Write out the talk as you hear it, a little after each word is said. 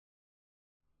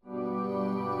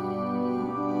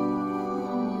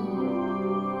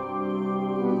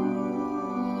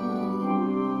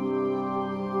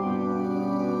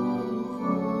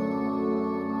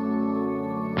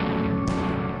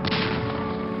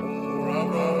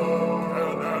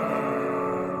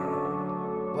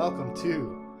welcome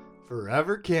to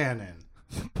Forever Canon,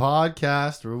 the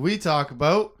podcast where we talk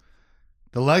about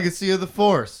the Legacy of the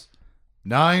Force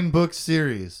 9-book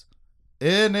series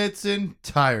in its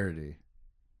entirety.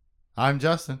 I'm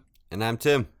Justin. And I'm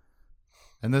Tim.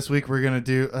 And this week we're going to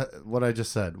do what I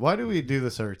just said. Why do we do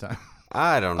this every time?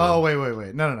 I don't know. Oh,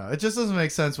 wait. No. It just doesn't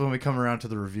make sense when we come around to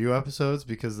the review episodes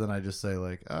because then I just say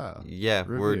yeah,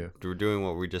 review. we're doing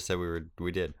what we just said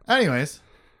we did. Anyways,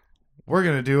 we're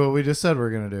going to do what we just said we're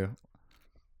going to do.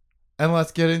 And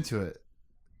let's get into it.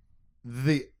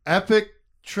 The epic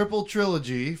triple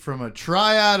trilogy from a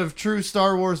triad of true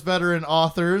Star Wars veteran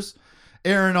authors,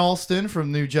 Aaron Alston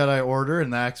from New Jedi Order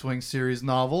and the X-Wing series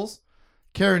novels,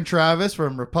 Karen Traviss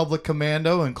from Republic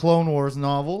Commando and Clone Wars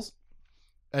novels,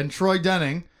 and Troy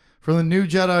Denning from the New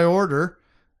Jedi Order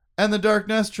and the Dark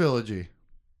Nest trilogy.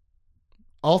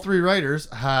 All three writers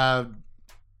have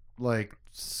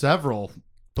several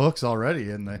books already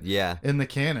in the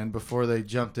canon before they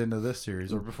jumped into this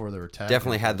series or before they were tagged.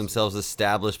 Definitely had themselves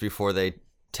established before they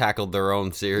tackled their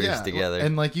own series together.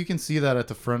 And you can see that at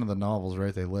the front of the novels,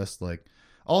 right? They list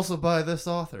also by this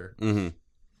author. Mm-hmm.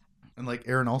 And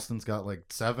Aaron Alston's got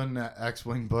 7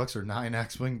 X-Wing books or 9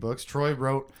 X-Wing books. Troy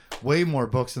wrote way more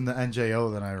books in the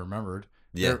NJO than I remembered.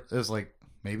 Yeah. It was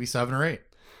maybe 7 or 8.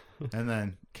 And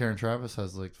then Karen Traviss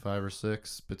has 5 or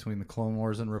 6 between the Clone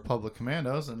Wars and Republic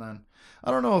Commandos. And then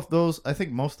I don't know if I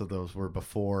think most of those were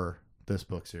before this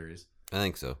book series. I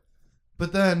think so.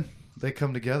 But then they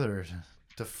come together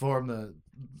to form the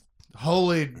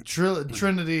holy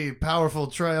trinity, powerful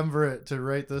triumvirate to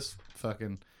write this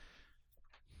fucking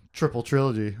triple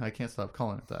trilogy. I can't stop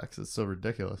calling it that because it's so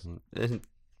ridiculous. It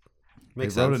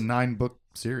makes they wrote sense. a 9-book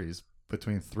series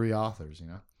between 3 authors,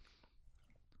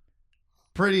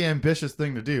 Pretty ambitious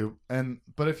thing to do.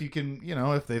 But if you can,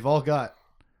 if they've all got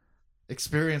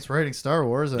experience writing Star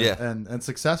Wars and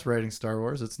success writing Star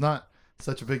Wars, it's not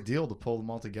such a big deal to pull them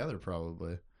all together,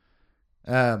 probably.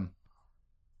 They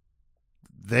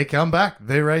come back.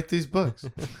 They write these books.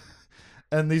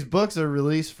 And these books are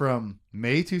released from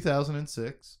May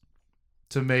 2006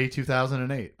 to May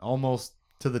 2008, almost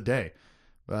to the day.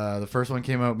 The first one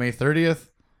came out May 30th,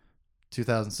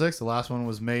 2006. The last one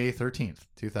was May 13th,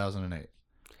 2008.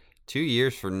 2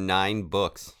 years for 9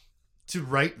 books. To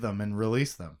write them and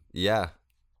release them. Yeah.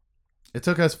 It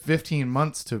took us 15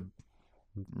 months to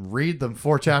read them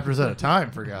 4 chapters at a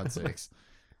time, for God's sakes.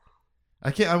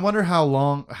 I wonder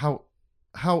how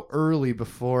early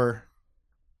before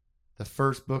the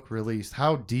first book released,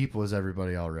 how deep was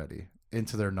everybody already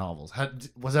into their novels?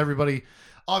 Was everybody,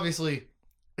 obviously,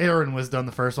 Aaron was done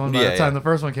the first one by the time the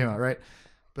first one came out, right?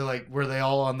 But were they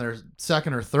all on their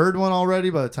second or third one already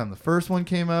by the time the first one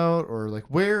came out? Or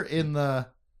where in the...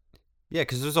 Yeah,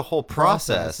 because there's a whole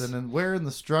process. And then where in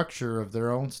the structure of their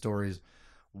own stories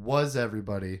was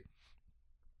everybody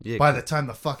by the time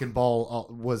the fucking ball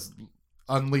was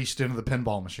unleashed into the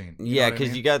pinball machine?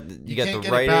 Because you got can't the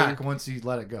get writing. It back once you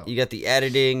let it go. You got the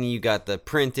editing, you got the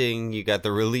printing, you got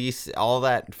the release, all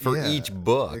that for each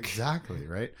book. Exactly,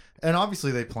 right? And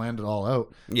obviously they planned it all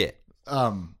out. Yeah.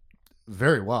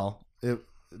 Very well.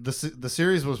 The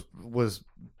series was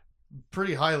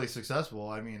pretty highly successful.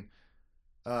 I mean,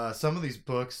 some of these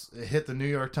books hit the New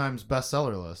York Times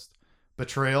bestseller list.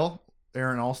 Betrayal,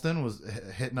 Aaron Alston, was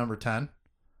hit number 10.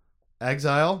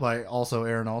 Exile by also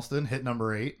Aaron Alston, hit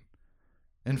number 8.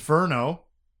 Inferno,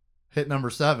 hit number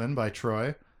 7 by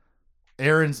Troy.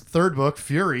 Aaron's third book,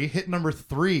 Fury, hit number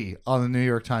 3 on the New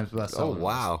York Times bestseller Oh,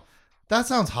 wow. list. That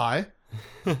sounds high.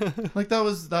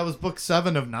 That was book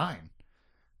 7 of 9.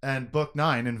 And book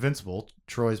 9, Invincible,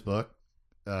 Troy's book,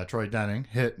 Troy Denning,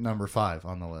 hit number 5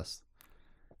 on the list.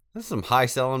 That's some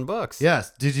high-selling books.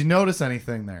 Yes. Did you notice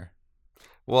anything there?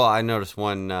 Well, I noticed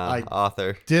one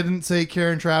author. Didn't say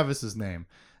Karen Travis's name.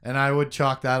 And I would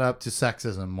chalk that up to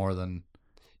sexism more than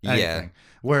anything.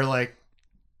 Where,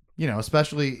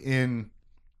 especially in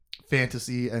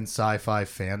fantasy and sci-fi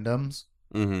fandoms,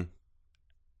 mm-hmm.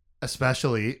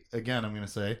 especially, again, I'm going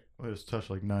to say, I just touched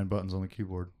 9 buttons on the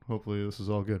keyboard. Hopefully this is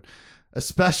all good.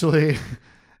 Especially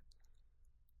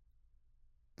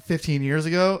 15 years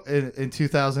ago in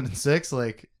 2006,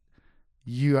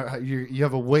 you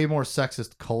have a way more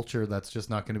sexist culture that's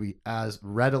just not going to be as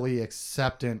readily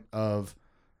acceptant of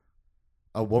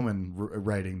a woman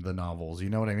writing the novels. You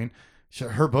know what I mean?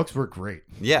 Her books were great.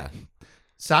 Yeah.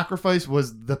 Sacrifice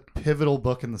was the pivotal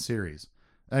book in the series.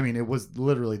 I mean, it was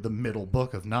literally the middle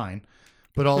book of 9,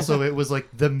 but also it was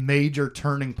the major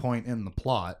turning point in the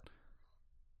plot.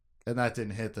 And that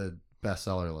didn't hit the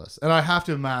bestseller list. And I have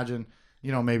to imagine,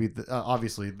 maybe,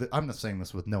 obviously, I'm not saying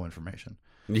this with no information.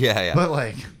 Yeah.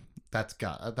 But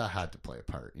that had to play a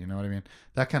part. You know what I mean?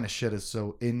 That kind of shit is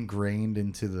so ingrained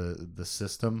into the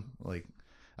system. Like,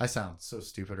 I sound so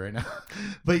stupid right now,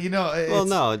 but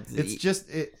it's just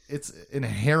it's an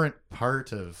inherent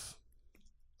part of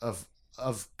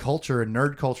culture and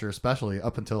nerd culture, especially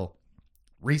up until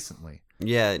recently.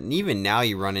 Yeah, and even now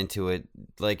you run into it.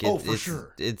 Like,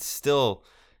 sure. It's still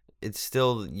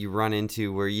you run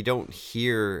into where you don't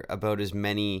hear about as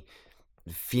many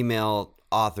female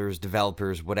authors,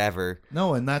 developers, whatever.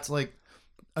 No, and that's like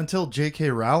until J.K.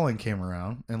 Rowling came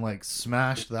around and like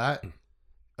smashed that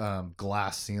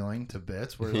glass ceiling to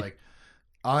bits, where like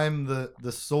I'm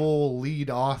the sole lead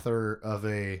author of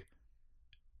a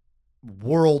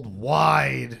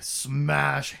worldwide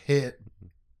smash hit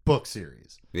book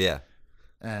series. Yeah.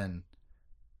 And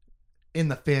in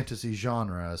the fantasy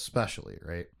genre especially,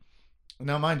 right?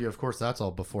 Now, mind you, of course, that's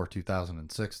all before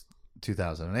 2006,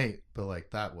 2008, but like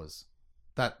that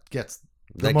gets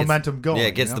the momentum going. Yeah,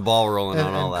 it gets the ball rolling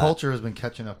on all and that. Culture has been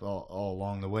catching up all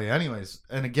along the way anyways.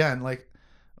 And again, like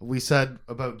we said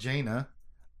about Jaina,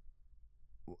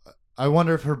 I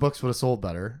wonder if her books would have sold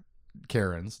better,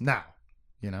 Karen's, now,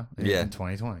 in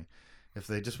 2020. If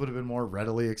they just would have been more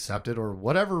readily accepted, or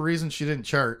whatever reason she didn't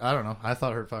chart. I don't know. I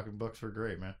thought her fucking books were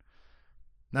great, man.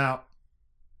 Now,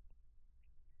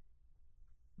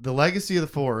 the Legacy of the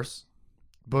Force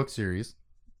book series,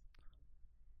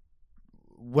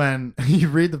 when you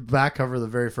read the back cover of the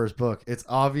very first book, it's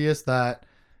obvious that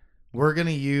we're going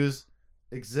to use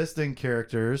existing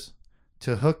characters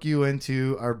to hook you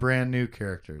into our brand new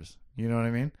characters. You know what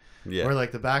I mean? Yeah. Where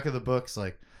like the back of the book's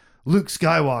like Luke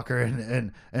Skywalker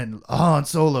and Han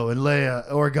Solo and Leia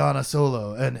Organa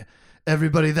Solo and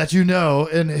everybody that you know,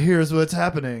 and here's what's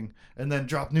happening. And then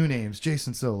drop new names: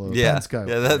 Jason Solo, Ben Skywalker.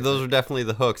 Yeah, those are definitely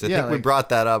the hooks. I think we brought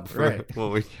that up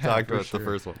when we talked about the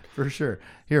first one. For sure.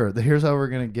 Here's how we're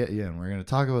gonna get you in. We're gonna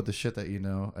talk about the shit that you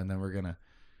know, and then we're gonna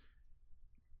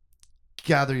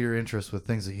gather your interest with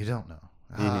things that you don't know.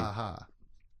 Ha ha.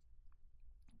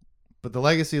 But the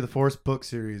Legacy of the Force book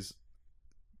series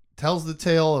tells the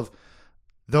tale of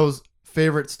those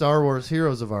favorite Star Wars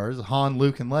heroes of ours, Han,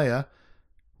 Luke, and Leia,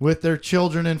 with their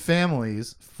children and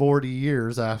families 40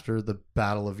 years after the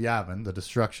Battle of Yavin, the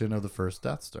destruction of the first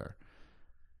Death Star.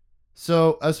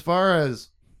 So as far as,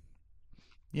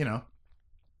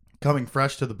 coming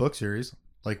fresh to the book series,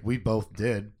 like we both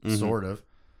did, sort of.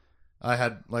 I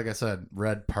had, like I said,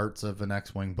 read parts of an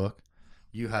X-Wing book.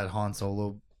 You had Han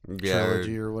Solo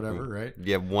trilogy or whatever, right?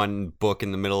 Yeah, one book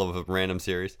in the middle of a random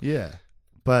series. Yeah.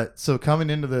 But so coming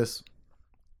into this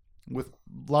with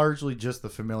largely just the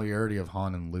familiarity of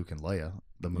Han and Luke and Leia,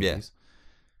 the movies.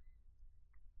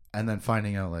 Yeah. And then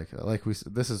finding out like we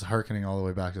said, this is hearkening all the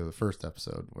way back to the first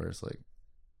episode where it's like,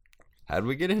 how'd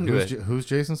we get into it? Who's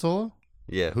Jason Solo?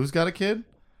 Yeah. Who's got a kid?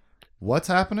 What's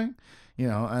happening?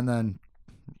 And then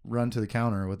run to the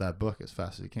counter with that book as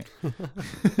fast as you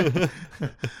can.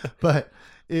 But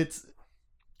it's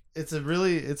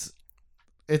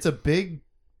a big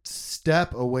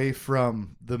step away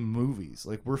from the movies.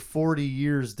 Like we're 40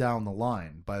 years down the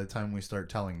line by the time we start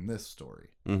telling this story.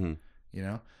 And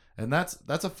that's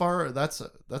a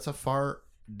far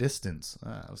distance.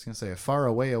 I was gonna say a far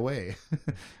away.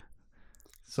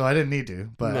 So I didn't need to,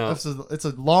 but no. It's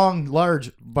a long,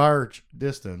 large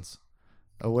distance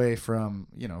away from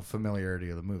familiarity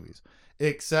of the movies,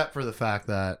 except for the fact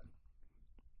that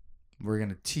we're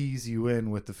gonna tease you in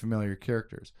with the familiar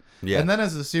characters. Yeah. And then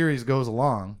as the series goes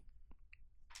along,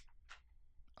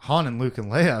 Han and Luke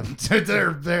and Leia,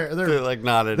 they're like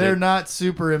not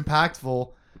super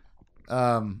impactful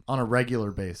on a regular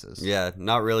basis. Yeah,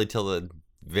 not really till the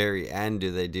very end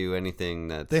do they do anything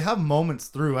that they have moments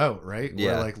throughout, right?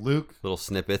 Yeah, where like Luke, little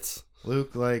snippets.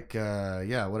 Luke, like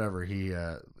whatever he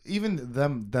even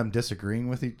them disagreeing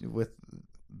with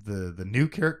the new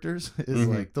characters is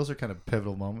like those are kind of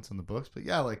pivotal moments in the books. But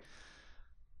yeah, like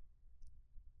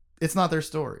it's not their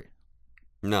story.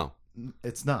 No,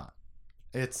 it's not.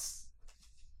 It's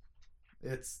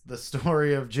the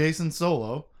story of Jason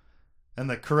Solo and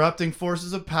the corrupting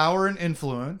forces of power and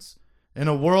influence in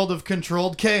a world of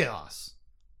controlled chaos.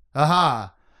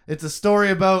 Aha! It's a story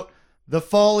about the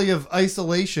folly of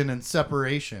isolation and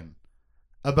separation,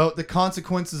 about the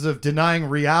consequences of denying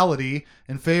reality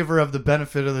in favor of the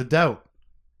benefit of the doubt.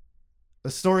 A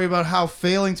story about how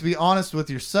failing to be honest with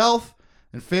yourself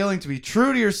and failing to be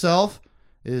true to yourself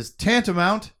is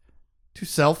tantamount to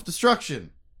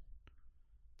self-destruction.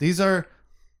 These are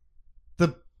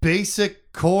the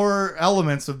basic core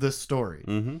elements of this story.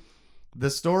 The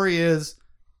story is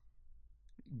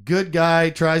good guy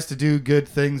tries to do good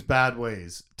things bad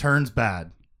ways, turns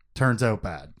bad, turns out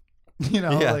bad. you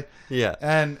know, Yeah. like, Yeah.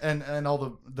 and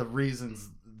all the reasons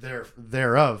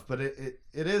thereof. But it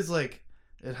is like,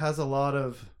 it has a lot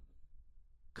of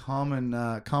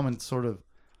common sort of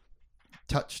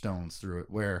touchstones through it,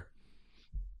 where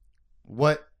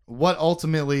what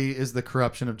ultimately is the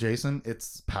corruption of Jason?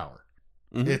 It's power.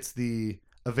 Mhm. It's the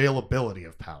availability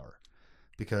of power.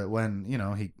 Because when,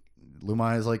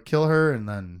 Lumaya is like, kill her and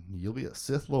then you'll be a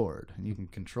Sith Lord and you can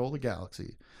control the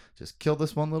galaxy. Just kill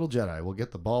this one little Jedi. We'll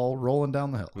get the ball rolling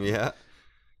down the hill. Yeah.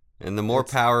 And the more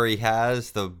It's- power he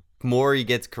has, the more he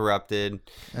gets corrupted.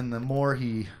 And the more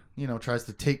he, tries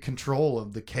to take control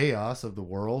of the chaos of the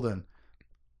world, and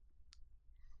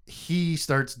he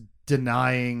starts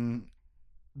denying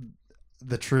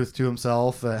the truth to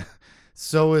himself.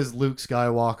 So is Luke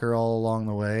Skywalker all along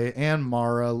the way, and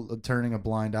Mara turning a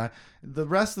blind eye. The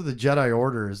rest of the Jedi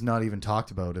Order is not even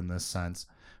talked about in this sense,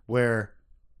 where,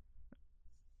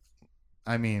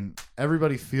 I mean,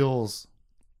 everybody feels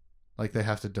like they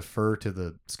have to defer to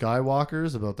the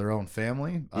Skywalkers about their own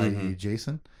family, i.e.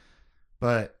 Jason.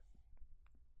 But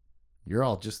you're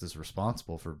all just as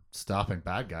responsible for stopping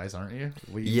bad guys, aren't you?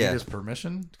 Will you need his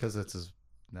permission because it's his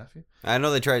nephew? I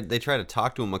know they try to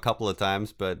talk to him a couple of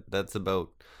times, but that's about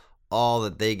all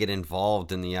that they get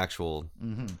involved in the actual.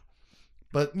 Mm-hmm.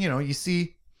 But you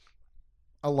see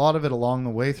a lot of it along the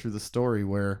way through the story,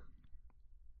 where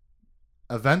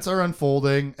events are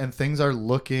unfolding and things are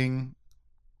looking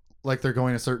like they're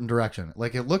going a certain direction.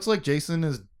 Like, it looks like Jason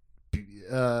is,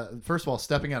 first of all,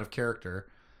 stepping out of character,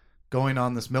 going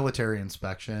on this military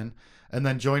inspection, and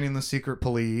then joining the secret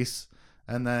police,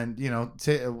 and then,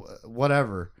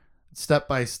 whatever. Step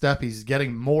by step, he's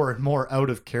getting more and more out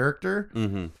of character,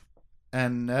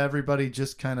 and everybody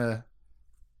just kind of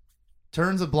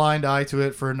turns a blind eye to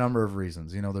it for a number of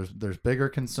reasons. There's bigger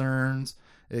concerns,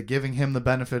 giving him the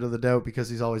benefit of the doubt because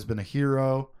he's always been a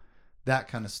hero, that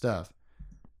kind of stuff.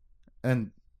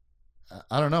 And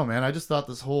I don't know, man. I just thought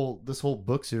this whole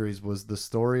book series was the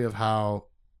story of how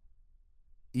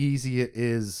easy it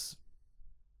is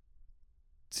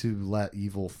to let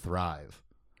evil thrive.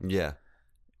 Yeah.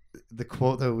 The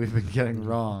quote that we've been getting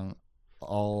wrong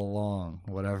all along,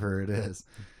 whatever it is.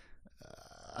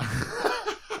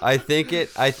 I think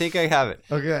I have it.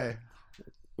 Okay.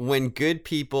 When good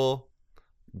people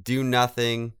do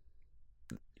nothing,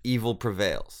 evil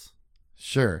prevails.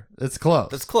 Sure, it's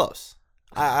close. That's close.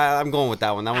 I'm going with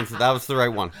that one. That was the right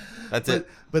one. That's it.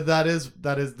 But that is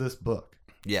this book.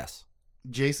 Yes.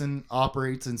 Jason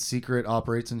operates in secret,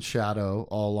 operates in shadow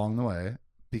all along the way,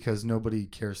 because nobody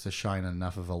cares to shine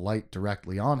enough of a light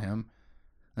directly on him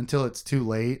until it's too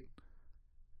late.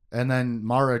 And then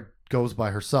Mara goes by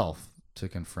herself to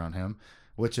confront him,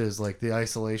 which is like the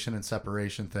isolation and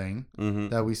separation thing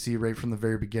that we see right from the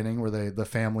very beginning, where the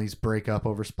families break up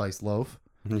over spiced loaf.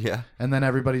 Yeah. And then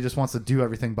everybody just wants to do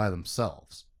everything by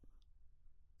themselves,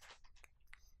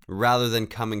 rather than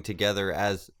coming together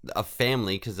as a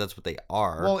family, because that's what they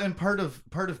are. Well, and part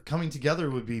of coming together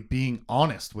would be being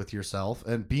honest with yourself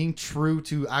and being true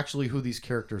to actually who these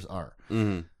characters are.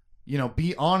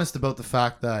 Be honest about the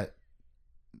fact that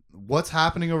what's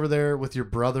happening over there with your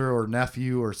brother or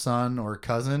nephew or son or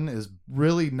cousin is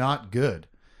really not good,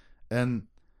 and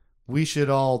we should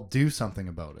all do something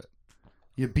about it.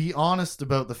 You be honest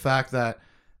about the fact that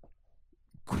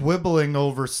quibbling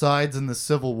over sides in the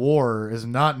Civil War is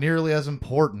not nearly as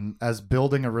important as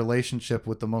building a relationship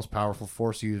with the most powerful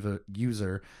Force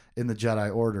user in the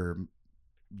Jedi Order,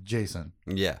 Jason.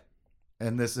 Yeah.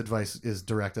 And this advice is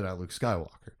directed at Luke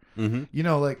Skywalker.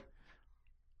 Mm-hmm.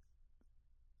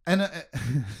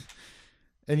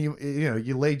 And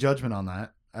you lay judgment on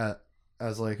that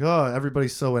as like, oh,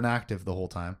 everybody's so inactive the whole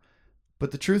time.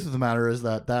 But the truth of the matter is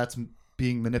that that's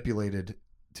being manipulated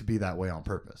to be that way on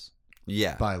purpose.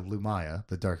 Yeah. By Lumaya,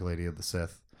 the Dark Lady of the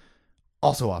Sith,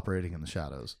 also operating in the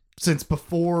shadows since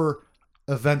before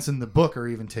events in the book are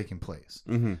even taking place.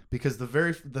 Because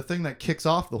the thing that kicks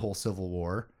off the whole Civil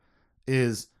War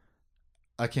is,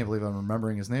 I can't believe I'm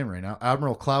remembering his name right now,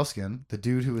 Admiral Klauskin, the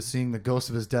dude who was seeing the ghost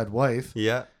of his dead wife.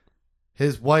 Yeah.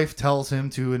 His wife tells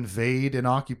him to invade and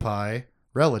occupy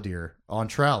Reladir on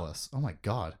Tralis. Oh my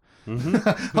god.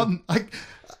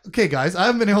 Okay, guys, I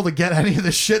haven't been able to get any of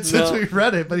this shit since we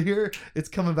read it, but here it's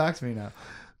coming back to me now.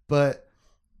 But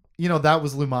that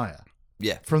was Lumaya.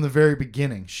 Yeah. From the very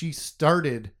beginning, she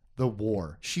started the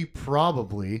war. She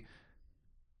probably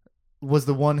was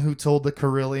the one who told the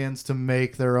Corellians to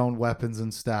make their own weapons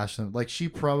and stash them. Like, she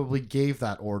probably gave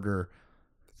that order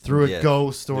through a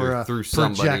ghost or a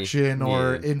projection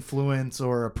or influence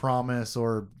or a promise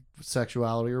or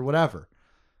sexuality or whatever.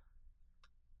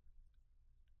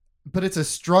 But it's a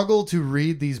struggle to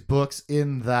read these books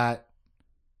in that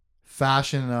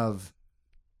fashion of,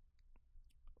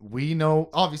 we know,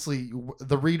 obviously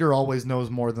the reader always knows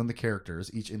more than the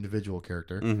characters, each individual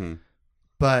character, Mm-hmm.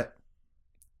 but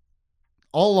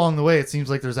all along the way it seems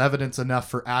like there's evidence enough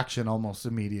for action almost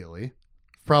immediately,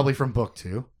 probably from book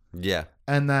 2, Yeah.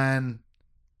 and then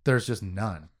there's just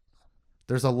none.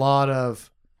 There's a lot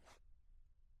of,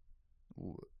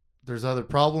 there's other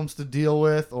problems to deal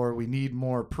with, or we need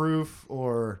more proof,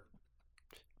 or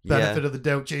benefit of the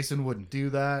doubt, Jason wouldn't do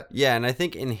that. Yeah, and I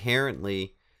think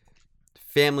inherently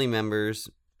family members,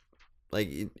 like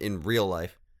in real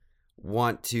life,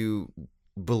 want to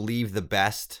believe the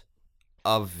best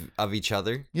of each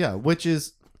other. Yeah, which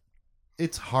is,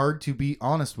 it's hard to be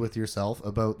honest with yourself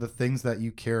about the things that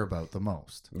you care about the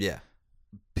most. Yeah.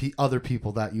 Other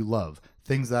people that you love,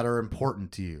 things that are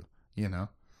important to you, you know?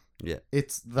 Yeah.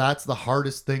 That's the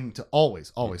hardest thing to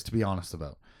always to be honest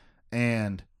about.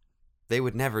 And they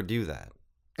would never do that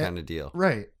kind of deal.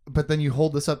 Right. But then you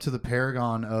hold this up to the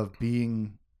paragon of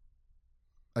being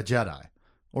a Jedi,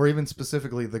 or even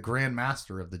specifically the Grand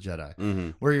Master of the Jedi, Mm-hmm.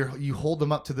 where you hold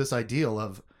them up to this ideal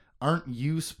of, aren't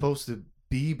you supposed to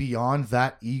be beyond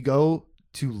that ego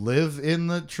to live in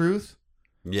the truth?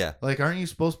 Yeah. Like, aren't you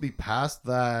supposed to be past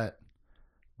that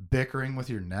bickering with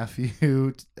your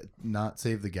nephew to not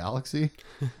save the galaxy?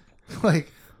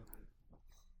 Like,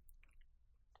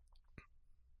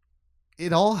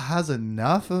 it all has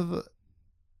enough of a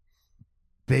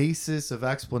basis of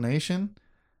explanation,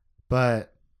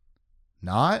 but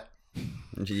not.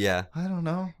 Yeah. I don't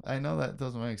know. I know that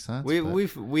doesn't make sense.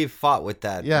 We've fought with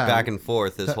that Yeah, back and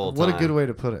forth this whole time. What a good way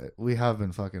to put it. We have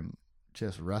been fucking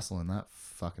just wrestling that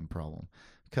fucking problem.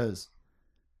 Because,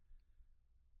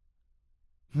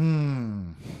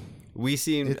 we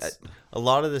seem a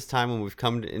lot of this time when we've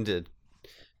come into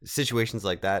situations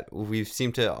like that, we've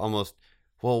seemed to almost,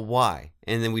 well, why?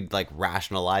 And then we'd like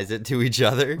rationalize it to each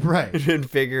other, right, and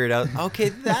figure it out. Okay,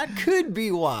 that could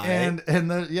be why. And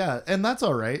that's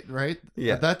all right, right?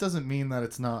 Yeah. But that doesn't mean that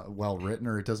it's not well written,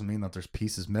 or it doesn't mean that there's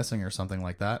pieces missing or something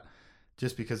like that.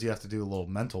 Just because you have to do a little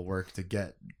mental work to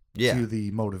get to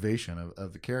the motivation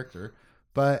of the character.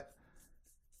 But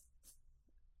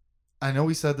I know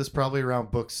we said this probably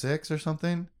around book 6 or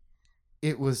something.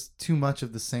 It was too much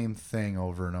of the same thing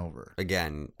over and over.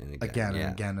 Again and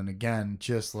again.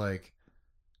 Just like,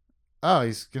 oh,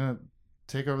 he's going to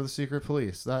take over the secret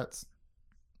police. That's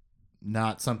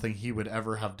not something he would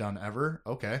ever have done ever.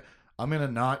 Okay. I'm going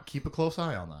to not keep a close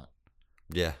eye on that.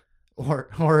 Yeah.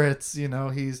 Or it's,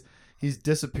 he's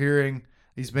disappearing.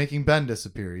 He's making Ben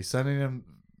disappear. He's sending him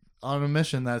on a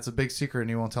mission that's a big secret and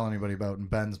he won't tell anybody about. And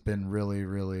Ben's been really,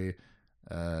 really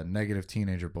negative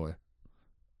teenager boy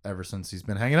ever since he's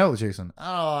been hanging out with Jason.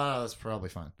 Oh, that's probably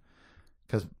fine.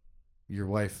 Because your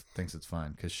wife thinks it's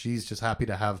fine. Because she's just happy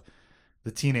to have the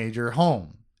teenager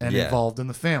home and involved in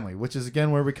the family. Which is,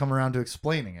 again, where we come around to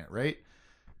explaining it, right?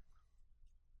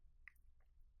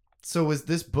 So is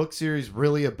this book series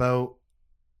really about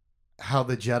how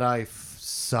the Jedi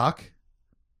suck?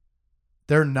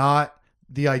 They're not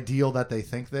the ideal that they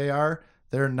think they are.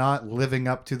 They're not living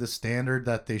up to the standard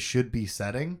that they should be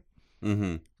setting.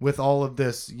 Mm-hmm. With all of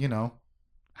this,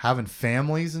 having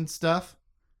families and stuff.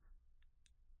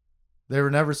 They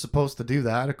were never supposed to do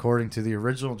that, according to the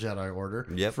original Jedi Order.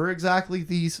 Yep. For exactly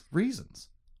these reasons.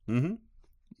 Mm-hmm.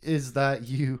 Is that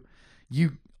you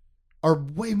are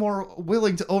way more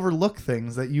willing to overlook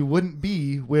things that you wouldn't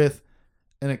be with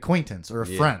an acquaintance or a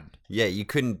friend. Yeah, you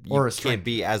can't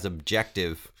be as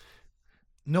objective.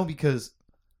 No, because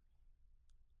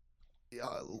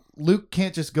Luke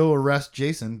can't just go arrest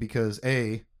Jason because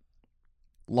A,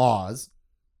 laws,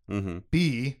 mm-hmm.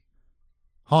 B,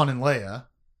 Han and Leia,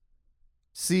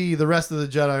 C, the rest of the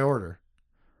Jedi Order,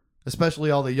 especially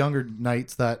all the younger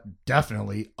knights that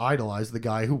definitely idolize the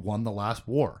guy who won the last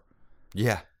war.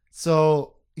 Yeah.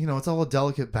 So, it's all a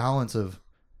delicate balance of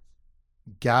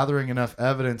gathering enough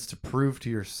evidence to prove to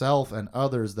yourself and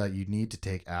others that you need to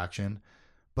take action.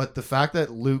 But the fact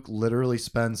that Luke literally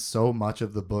spends so much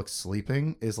of the book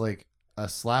sleeping is like a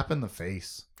slap in the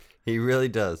face. He really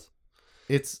does.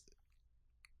 It's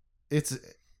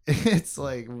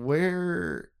like,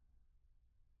 where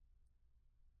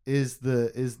is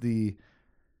the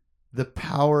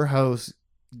powerhouse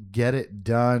get it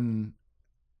done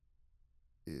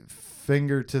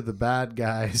finger to the bad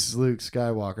guys Luke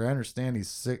Skywalker? I understand he's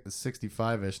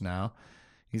 65-ish now.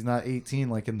 He's not 18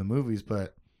 like in the movies,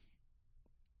 but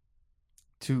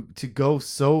to go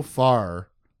so far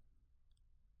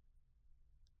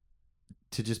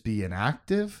to just be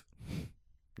inactive,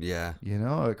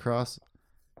 across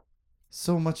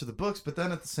so much of the books, but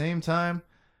then at the same time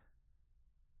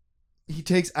he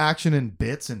takes action in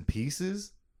bits and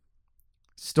pieces.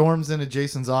 storms into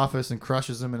Jason's office and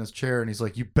crushes him in his chair, and he's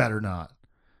like, "You better not."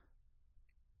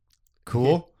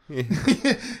 Cool.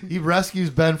 He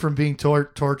rescues Ben from being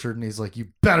tortured, and he's like, "You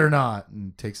better not,"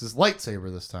 and takes his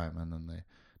lightsaber this time. And then they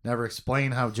never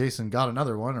explain how Jason got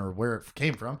another one or where it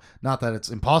came from. Not that it's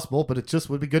impossible, but it just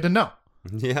would be good to know.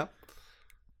 Yeah.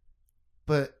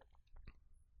 But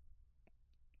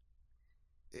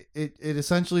it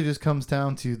essentially just comes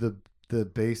down to the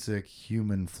basic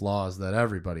human flaws that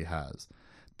everybody has.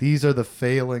 These are the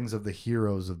failings of the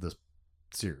heroes of this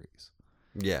series.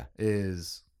 Yeah.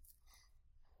 Is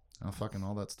fucking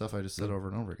all that stuff I just said over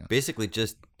and over again. Basically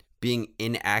just being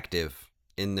inactive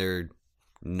in their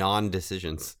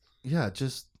non-decisions. Yeah,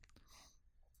 just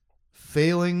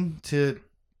failing to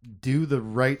do the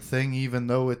right thing even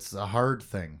though it's a hard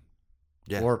thing.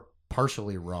 Yeah. Or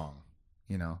partially wrong,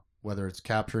 whether it's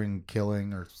capturing,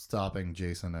 killing, or stopping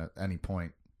Jason at any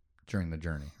point during the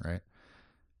journey, right?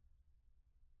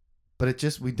 But it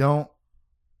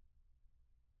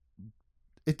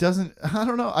doesn't, I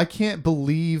don't know, I can't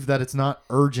believe that it's not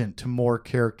urgent to more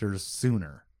characters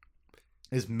sooner,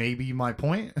 is maybe my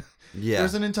point. Yeah.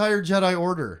 There's an entire Jedi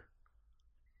Order.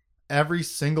 Every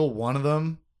single one of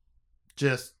them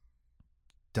just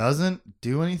doesn't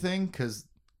do anything because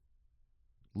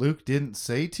Luke didn't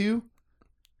say to.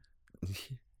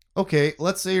 Okay,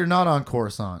 let's say you're not on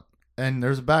Coruscant and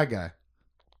there's a bad guy.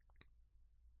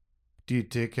 Do you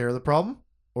take care of the problem?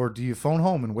 Or do you phone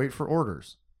home and wait for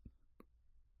orders?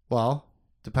 Well,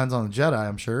 depends on the Jedi,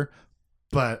 I'm sure.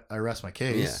 But I rest my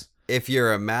case. Yeah. If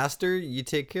you're a master, you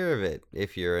take care of it.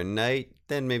 If you're a knight,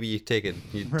 then maybe you take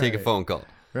a phone call.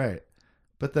 Right.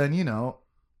 But then,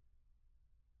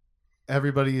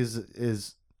 everybody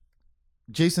is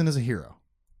Jason is a hero.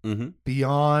 Mm-hmm.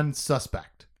 Beyond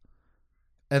suspect.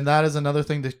 And that is another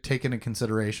thing to take into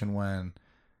consideration when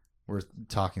we're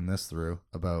talking this through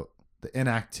about the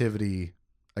inactivity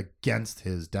against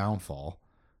his downfall.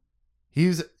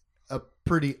 He's a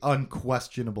pretty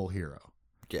unquestionable hero.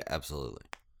 Yeah, absolutely.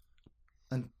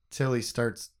 Until he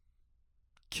starts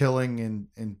killing in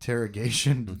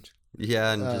interrogation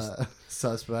yeah, and just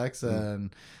suspects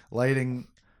and lighting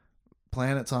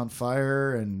planets on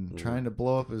fire and trying to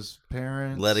blow up his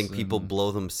parents, letting people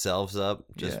blow themselves up.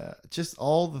 Just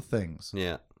all the things.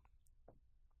 Yeah.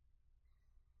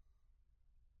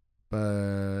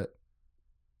 But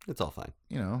it's all fine.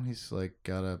 He's like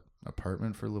got a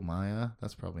apartment for Lumaya.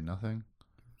 That's probably nothing.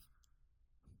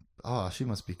 Oh, she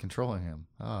must be controlling him.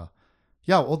 Oh.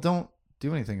 Yeah, well, don't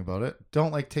do anything about it.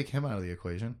 Don't take him out of the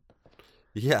equation.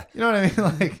 Yeah. You know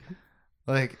what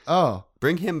I mean? Oh.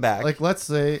 Bring him back. Let's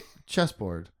say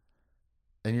chessboard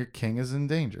and your king is in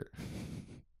danger.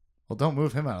 Well, don't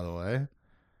move him out of the way.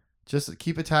 Just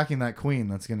keep attacking that queen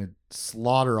that's going to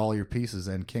slaughter all your pieces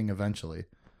and king eventually.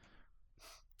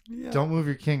 Yeah. Don't move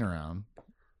your king around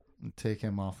and take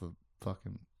him off the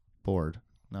fucking board.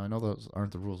 Now, I know those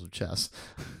aren't the rules of chess.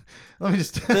 I'm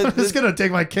just going to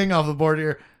take my king off the board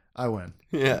here. I win.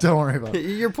 Yeah. Don't worry about it.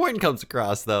 Your point comes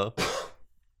across, though.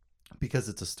 Because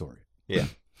it's a story. Yeah.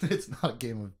 It's not a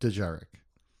game of Dejarik.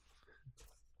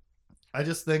 I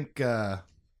just think the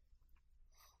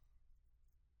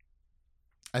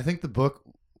book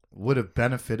would have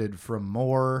benefited from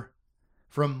more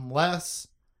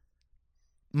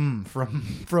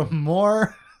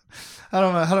I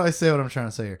don't know, how do I say what I'm trying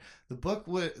to say here? The book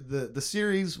the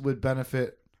series would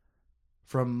benefit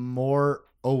from more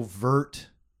overt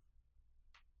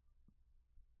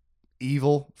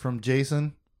evil from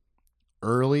Jason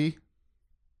early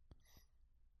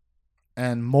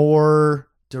and more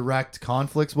direct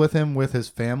conflicts with him with his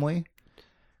family.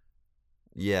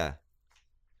 Yeah.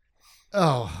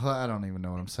 Oh, I don't even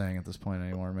know what I'm saying at this point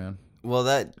anymore, man. Well,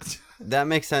 that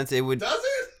makes sense. It would. Does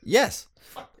it? Yes.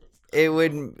 It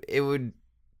would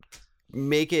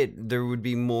make it. There would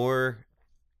be more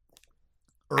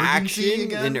urgency action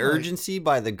again? and urgency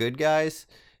by the good guys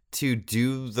to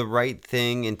do the right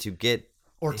thing and to get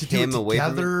or to him do it away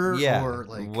together, from it. Yeah, or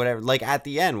whatever. Like at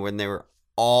the end when they were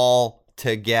all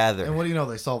together. And what do you know?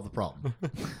 They solved the problem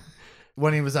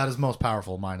when he was at his most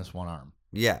powerful, minus one arm.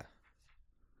 Yeah,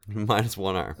 minus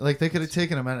one arm. They could have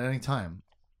taken him at any time.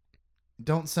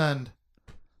 Don't send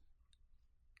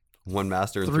one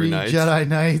master and 3 knights. Jedi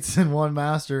Knights and one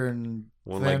master, and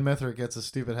one Van Mithrick gets a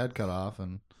stupid head cut off,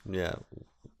 and yeah.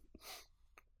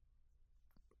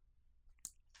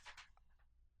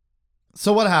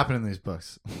 So what happened in these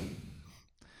books?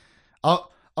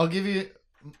 I'll give you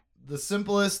the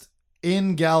simplest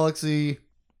in galaxy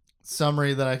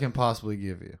summary that I can possibly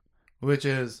give you, which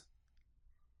is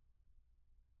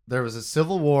there was a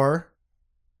civil war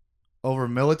over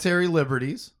military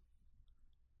liberties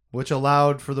which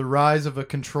allowed for the rise of a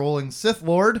controlling Sith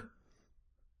Lord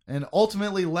and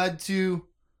ultimately led to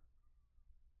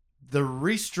the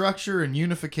restructure and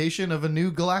unification of a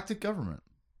new galactic government.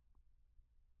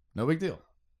 No big deal.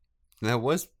 That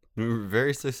was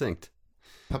very succinct.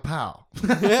 Pow.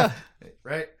 Yeah.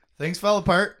 Right? Things fell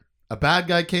apart. A bad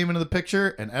guy came into the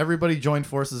picture, and everybody joined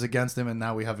forces against him, and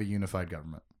now we have a unified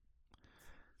government.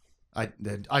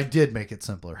 I did make it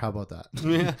simpler. How about that?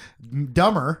 Yeah.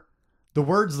 Dumber. The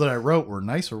words that I wrote were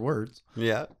nicer words.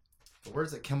 Yeah. The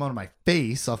words that came out of my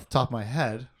face off the top of my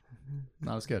head,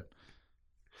 not as good.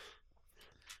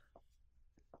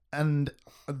 And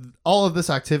all of this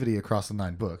activity across the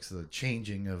 9 books, the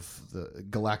changing of the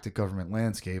galactic government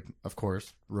landscape, of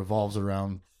course, revolves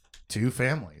around 2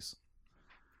 families.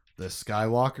 The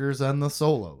Skywalkers and the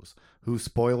Solos, who,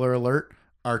 spoiler alert,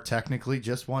 are technically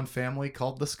just one family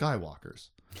called the Skywalkers.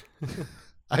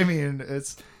 I mean,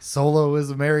 Solo is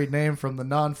a married name from the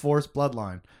non-Force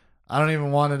bloodline. I don't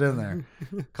even want it in there.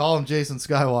 Call him Jason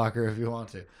Skywalker if you want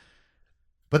to.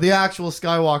 But the actual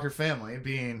Skywalker family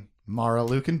being Mara,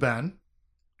 Luke, and Ben,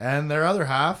 and their other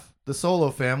half, the Solo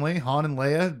family, Han and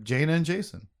Leia, Jaina and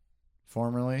Jason,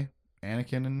 formerly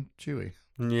Anakin and Chewie.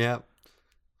 Yeah.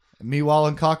 Meewall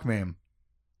and Cockmame,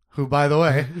 who, by the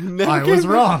way, Never I came was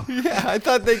back. wrong. Yeah, I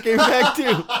thought they came back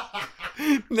too.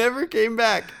 Never came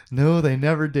back. No, they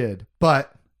never did.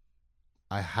 But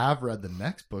I have read the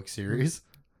next book series.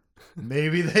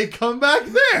 Maybe they come back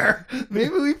there.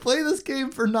 Maybe we play this game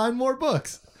for 9 more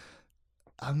books.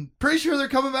 I'm pretty sure they're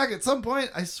coming back at some point.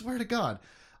 I swear to God.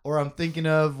 Or I'm thinking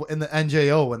of in the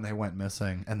NJO when they went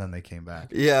missing and then they came back.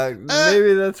 Yeah,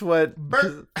 maybe that's what.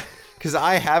 Bert. Because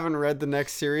I haven't read the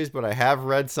next series, but I have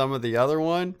read some of the other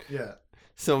one. Yeah.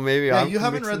 So maybe Yeah, I'm you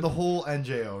haven't mixing- read the whole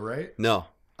NJO, right? No.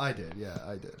 I did. Yeah,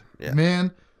 I did. Yeah.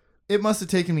 Man, it must have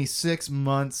taken me 6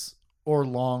 months or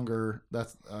longer.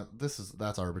 That's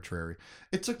arbitrary.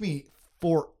 It took me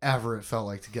forever, it felt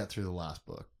like, to get through the last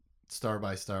book. Star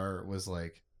by Star was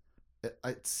like,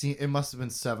 it must have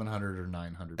been 700 or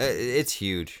 900 pages. It's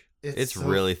huge. It's so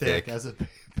really thick. as a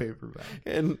paperback.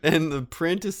 And the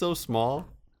print is so small.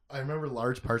 I remember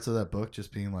large parts of that book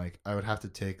just being like, I would have to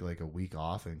take like a week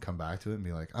off and come back to it and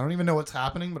be like, I don't even know what's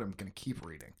happening, but I'm going to keep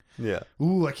reading. Yeah.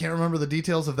 Ooh, I can't remember the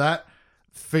details of that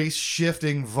face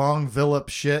shifting Von Villip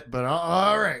shit, but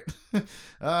all right.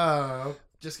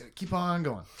 Just going to keep on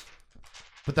going.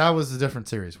 But that was a different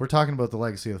series. We're talking about the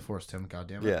Legacy of the Force, Tim.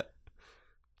 Goddamn it. Yeah.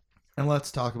 And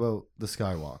let's talk about the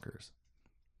Skywalkers.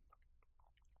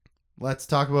 Let's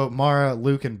talk about Mara,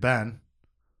 Luke, and Ben.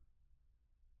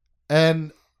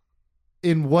 And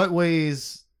in what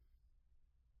ways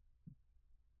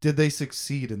did they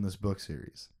succeed in this book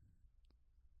series?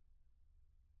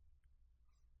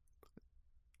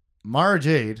 Mara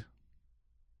Jade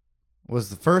was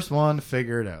the first one to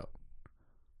figure it out.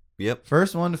 Yep.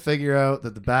 First one to figure out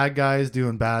that the bad guy is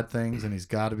doing bad things and he's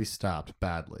got to be stopped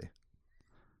badly.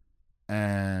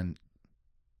 And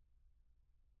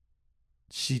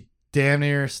she damn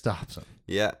near stops him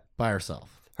Yeah. by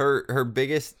herself. Her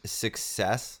biggest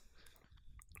success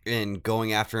in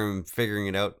going after him, figuring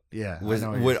it out, Yeah, I would know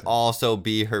what you're saying. also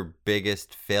be her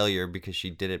biggest failure because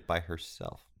she did it by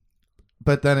herself.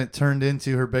 But then it turned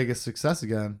into her biggest success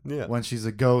again Yeah. when she's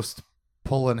a ghost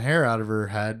pulling hair out of her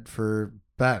head for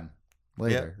Ben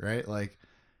later, right? Like,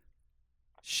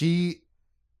 she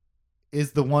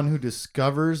is the one who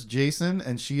discovers Jason,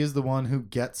 and she is the one who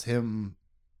gets him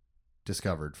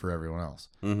discovered for everyone else.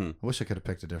 Mm-hmm. I wish I could have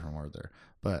picked a different word there,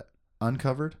 but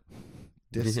uncovered,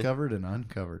 discovered, and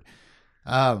uncovered.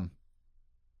 That's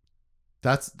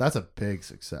a big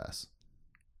success,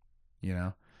 you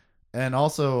know, and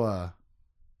also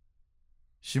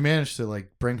she managed to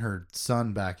like bring her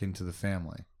son back into the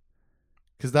family,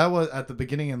 because that was at the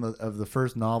beginning of the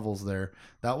first novels. There,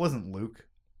 that wasn't Luke.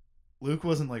 Luke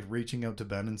wasn't like reaching out to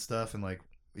Ben and stuff, and like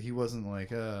he wasn't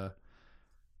like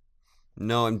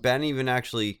No, and Ben even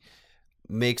actually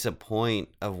makes a point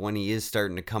of when he is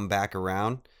starting to come back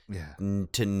around yeah.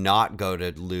 to not go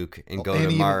to Luke and go And to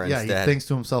he Mara even, instead. he thinks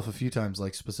to himself a few times,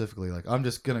 like specifically, like, I'm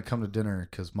just gonna come to dinner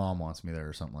because Mom wants me there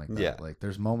or something like that. Yeah. Like,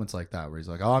 there's moments like that where he's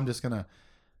like, oh, I'm just gonna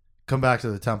come back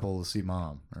to the temple to see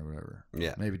Mom or whatever.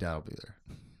 Yeah. Maybe Dad will be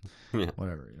there. Yeah.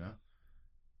 Whatever, you know.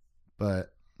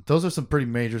 But those are some pretty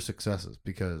major successes,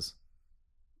 because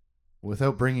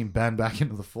without bringing Ben back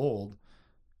into the fold,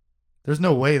 there's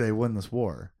no way they win this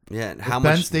war. Yeah, and If how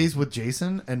Ben much stays with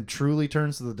Jason and truly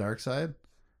turns to the dark side,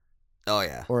 Oh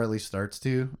yeah. or at least starts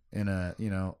to, in a,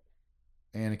 you know,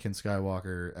 Anakin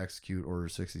Skywalker execute Order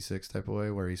 66 type of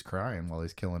way, where he's crying while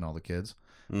he's killing all the kids,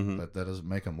 Mm-hmm. but that doesn't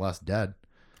make him less dead.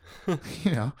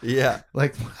 You know, Yeah.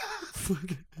 like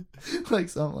Like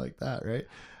something like that, right?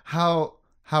 How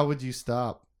would you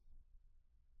stop?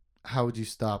 How would you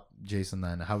stop Jason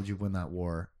then? How would you win that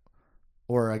war?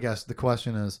 Or I guess the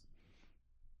question is,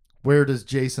 where does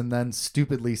Jason then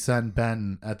stupidly send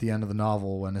Ben at the end of the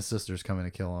novel when his sister's coming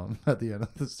to kill him at the end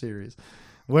of the series?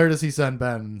 Where does he send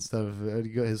Ben instead of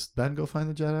his Ben go find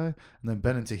the Jedi, and then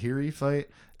Ben and Tahiri fight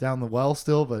down the well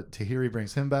still, but Tahiri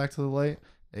brings him back to the light.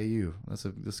 AU, that's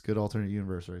a good alternate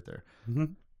universe right there. Mm-hmm.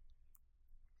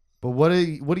 But what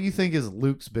do you think is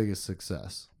Luke's biggest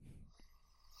success?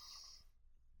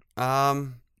 I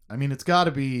mean, it's got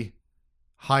to be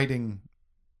hiding.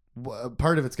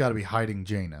 Part of it's got to be hiding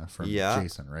Jaina from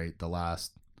Jason, right? The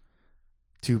last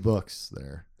 2 books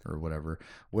there or whatever,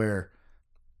 where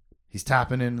he's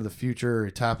tapping into the future, or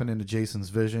tapping into Jason's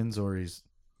visions, or he's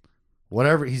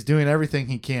doing everything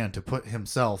he can to put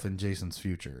himself in Jason's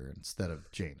future instead of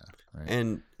Jaina, right?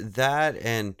 And that,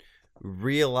 and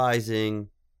realizing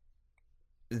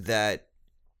that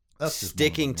That's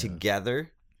sticking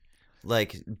together,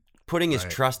 like putting his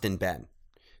trust in Ben,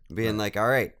 being like, all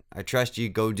right, I trust you,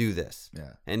 go do this.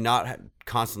 Yeah. And not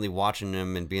constantly watching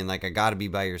him and being like, I got to be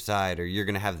by your side, or you're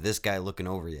going to have this guy looking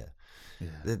over you.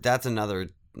 Yeah. That's another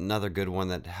good one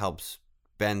that helps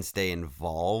Ben stay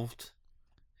involved.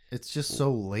 It's just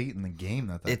so late in the game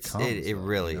that comes. It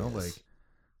really is. Like,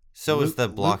 so is the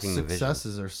blocking the vision.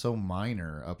 Successes are so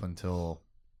minor up until,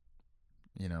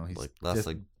 he's like last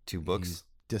 2 books. He's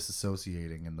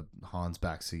disassociating in the Han's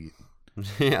back seat.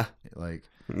 Yeah. Like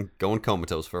going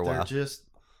comatose for a while. They're just,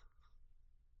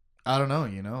 I don't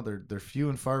know, they're few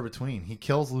and far between. He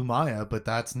kills Lumaya, but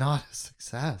that's not a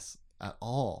success at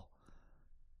all.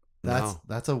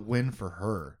 That's a win for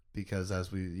her, because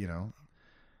as we,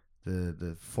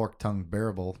 the fork-tongued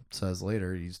bearable says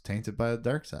later, he's tainted by the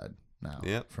dark side now.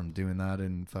 Yep. From doing that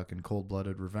in fucking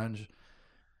cold-blooded revenge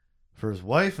for his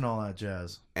wife and all that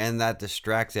jazz. And that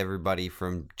distracts everybody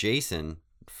from Jason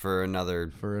for another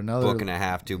book and a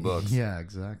half, 2 books. Yeah,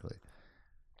 exactly.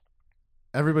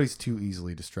 Everybody's too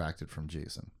easily distracted from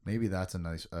Jason. Maybe that's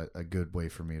a good way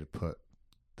for me to put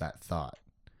that thought,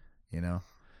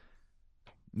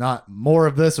 Not more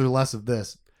of this or less of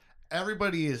this.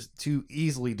 Everybody is too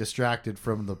easily distracted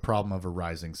from the problem of a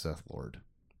rising Sith Lord.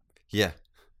 Yeah.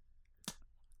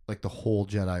 Like the whole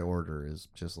Jedi Order is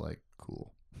just like,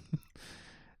 cool.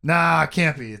 Nah, it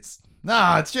can't be. It's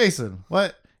Jason.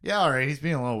 What? Yeah, all right. He's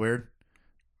being a little weird.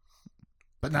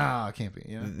 But nah, it can't be.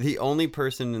 The only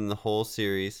person in the whole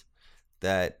series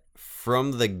that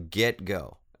from the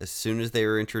get-go, as soon as they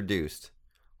were introduced,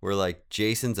 were like,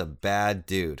 Jason's a bad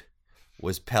dude,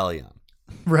 was Pellaeon.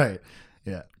 Right.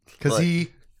 Yeah. Because he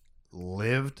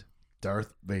lived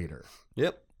Darth Vader.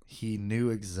 Yep. He knew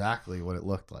exactly what it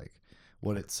looked like,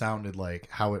 what it sounded like,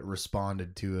 how it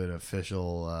responded to an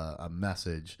official a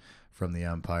message from the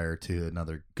Empire to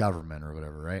another government or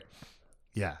whatever, right?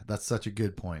 Yeah, that's such a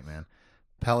good point, man.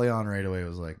 Pellaeon right away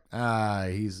was like,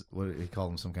 he's, what he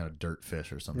called him, some kind of dirt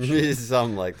fish or some shit.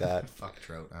 Something like that. Fuck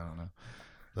trout, I don't know.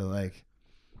 But like,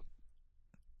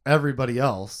 everybody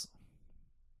else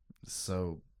is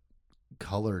so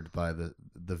colored by the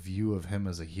view of him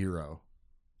as a hero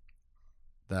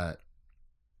that,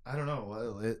 I don't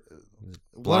know.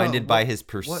 Blinded by his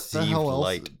perceived what the hell else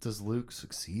light. Does Luke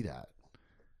succeed at?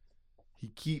 He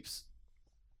keeps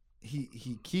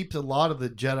a lot of the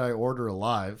Jedi Order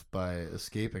alive by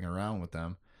escaping around with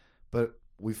them, but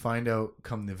we find out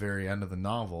come the very end of the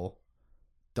novel,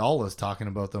 Dalla's talking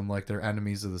about them like they're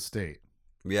enemies of the state.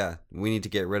 Yeah, we need to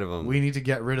get rid of them. We need to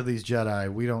get rid of these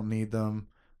Jedi. We don't need them.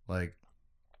 Like,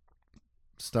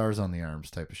 stars on the arms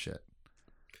type of shit.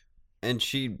 And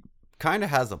she kind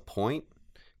of has a point,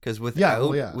 because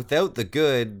without the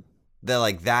good,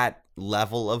 that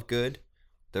level of good,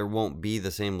 there won't be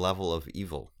the same level of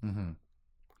evil. Mm-hmm.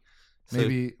 So,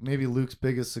 maybe Luke's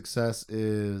biggest success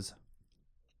is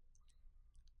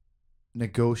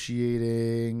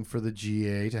negotiating for the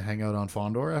GA to hang out on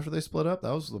Fondor after they split up.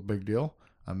 That was the big deal.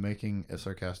 I'm making a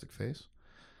sarcastic face.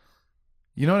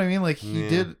 You know what I mean? Like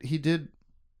he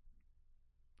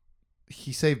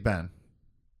saved Ben.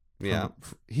 Yeah.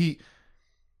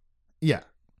 Yeah.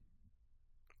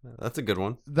 That's a good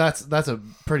one. That's a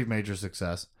pretty major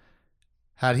success.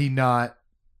 Had he not,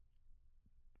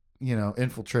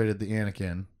 infiltrated the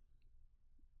Anakin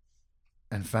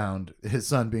and found his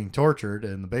son being tortured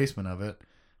in the basement of it,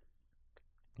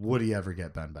 would he ever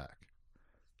get Ben back?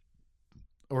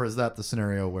 Or is that the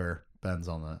scenario where Ben's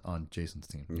on Jason's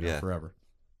team forever?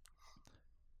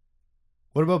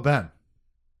 What about Ben?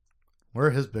 Where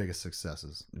are his biggest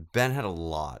successes? Ben had a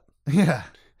lot. Yeah,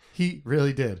 he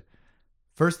really did.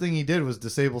 First thing he did was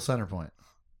disable Centerpoint.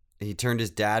 He turned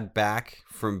his dad back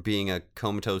from being a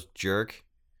comatose jerk.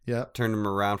 Yeah. Turned him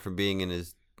around from being in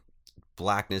his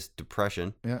blackness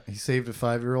depression. Yeah. He saved a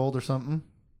 5-year-old or something.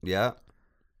 Yeah.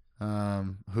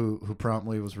 Who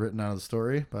promptly was written out of the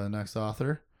story by the next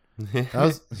author. That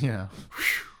was,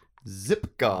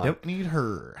 zip. God. Don't need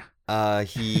her.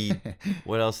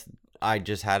 What else? I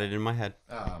just had it in my head.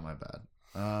 Oh, my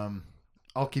bad.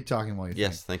 I'll keep talking while you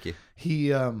Yes, thank you.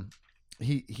 think.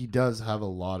 He does have a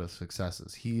lot of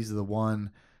successes. He's the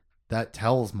one that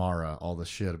tells Mara all the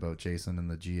shit about Jason and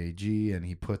the GAG, and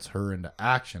he puts her into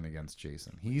action against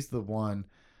Jason. He's the one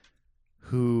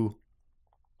who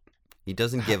He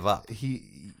doesn't give up.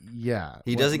 He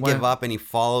doesn't give up, and he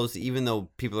follows, even though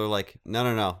people are like,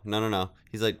 no.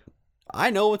 He's like, I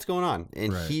know what's going on.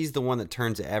 And Right. he's the one that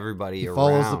turns everybody He around.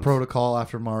 follows the protocol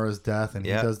after Mara's death, and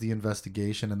Yeah. he does the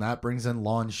investigation, and that brings in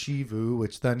Lon Shivu,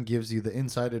 which then gives you the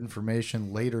inside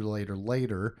information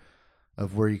later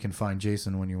of where you can find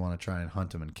Jason when you want to try and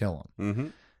hunt him and kill him. Mm-hmm.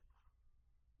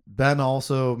 Ben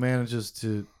also manages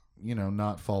to,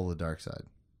 not follow the dark side.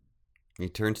 He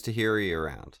turns Tahiri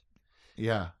around.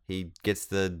 Yeah. He gets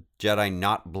the Jedi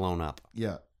not blown up.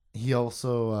 Yeah. He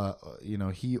also,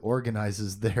 he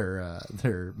organizes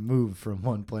their move from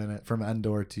one planet, from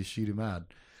Endor to Shidumad.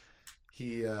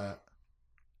 He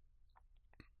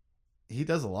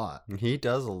does a lot. He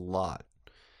does a lot.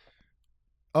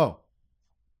 Oh.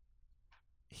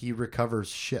 He recovers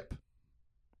ship.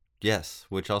 Yes,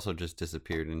 which also just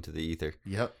disappeared into the ether.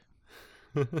 Yep.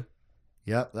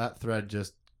 Yep, that thread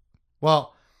just...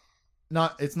 Well,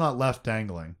 it's not left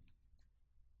dangling.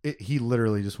 He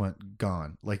literally just went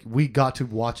gone. Like, we got to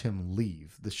watch him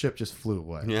leave. The ship just flew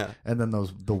away. Yeah. And then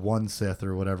the one Sith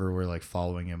or whatever were like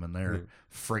following him in their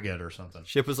frigate or something.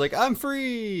 Ship was like, I'm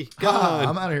free. Ah, Gone.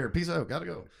 I'm out of here. Peace out. Gotta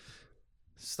go.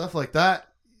 Stuff like that,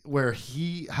 where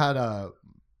he had a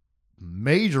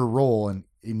major role and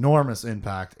enormous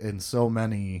impact in so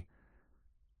many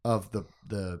of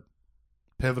the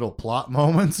pivotal plot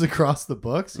moments across the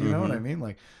books. You know what I mean?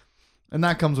 Like, and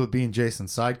that comes with being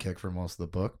Jason's sidekick for most of the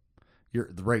book. You're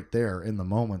right there in the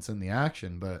moments, in the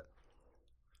action, but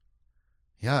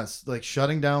yeah, it's like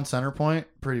shutting down Centerpoint,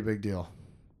 pretty big deal.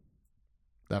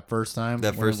 That first time.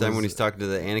 When he's talking to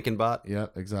the Anakin bot.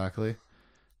 Yep, exactly.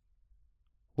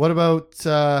 What about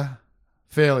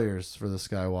failures for the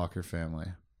Skywalker family?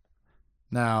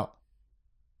 Now,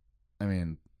 I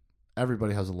mean,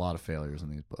 everybody has a lot of failures in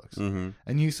these books. Mm-hmm.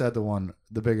 And you said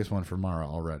the biggest one for Mara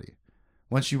already.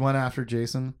 When she went after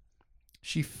Jason,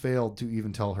 she failed to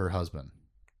even tell her husband.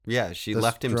 Yeah, she The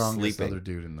left him strongest sleeping. other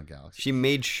dude in the galaxy. She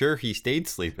made sure he stayed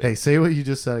sleeping. Hey, say what you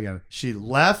just said again. She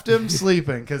left him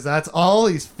sleeping because that's all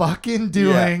he's fucking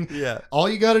doing. Yeah. All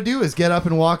you got to do is get up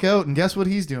and walk out, and guess what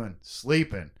he's doing?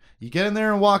 Sleeping. You get in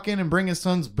there and walk in and bring his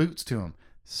son's boots to him.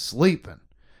 Sleeping.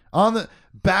 On the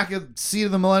back of seat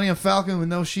of the Millennium Falcon with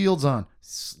no shields on.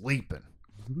 Sleeping.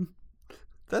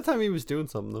 That time he was doing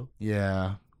something, though.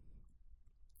 Yeah.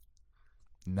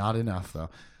 Not enough, though.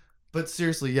 But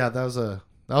seriously, yeah, that was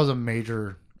a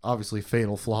major, obviously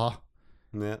fatal flaw.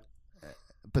 Yeah.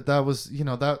 But that was,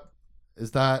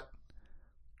 is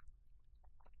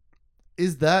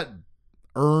that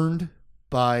earned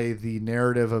by the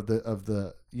narrative of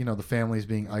the the families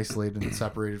being isolated and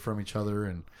separated from each other,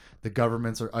 and the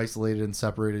governments are isolated and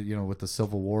separated, with the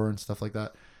Civil War and stuff like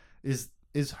that? Is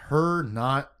her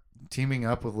not teaming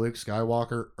up with Luke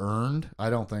Skywalker earned?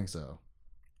 I don't think so.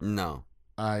 No.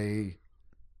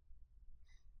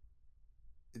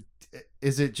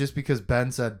 Is it just because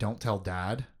Ben said don't tell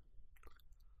Dad?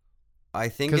 I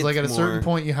think Because it's at a more... certain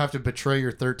point you have to betray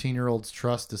your 13-year-old's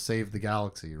trust to save the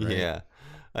galaxy, right? Yeah.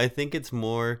 I think it's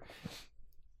more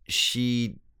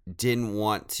she didn't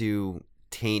want to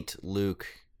taint Luke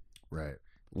Right.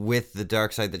 with the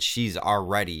dark side that she's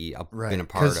already Right. been a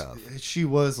part 'Cause of. she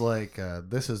was like,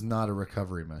 this is not a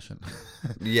recovery mission.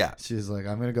 Yeah. She's like,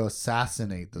 I'm gonna go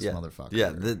assassinate this motherfucker.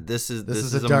 Yeah, this is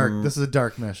a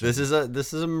dark mission.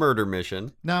 This is a murder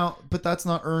mission. Now, but that's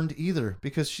not earned either,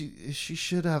 because she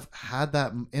should have had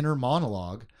that inner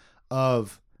monologue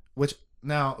of, which,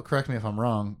 now correct me if I'm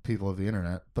wrong, people of the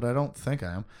internet, but I don't think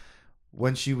I am.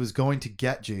 When she was going to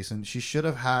get Jason, she should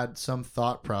have had some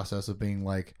thought process of being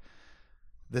like,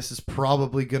 this is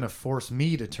probably going to force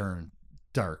me to turn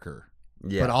darker.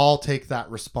 Yeah. But I'll take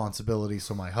that responsibility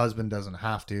so my husband doesn't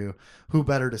have to. Who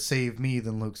better to save me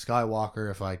than Luke Skywalker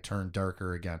if I turn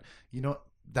darker again?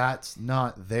 That's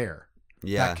not there.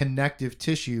 Yeah. That connective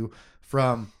tissue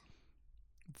from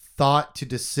thought to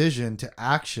decision to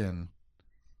action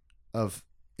of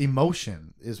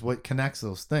emotion is what connects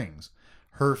those things.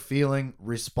 Her feeling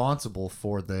responsible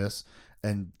for this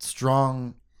and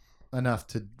strong enough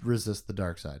to resist the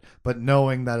dark side, but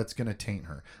knowing that it's going to taint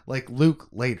her. Like Luke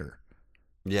later.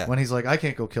 Yeah. When he's like, I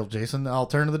can't go kill Jason, I'll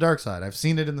turn to the dark side. I've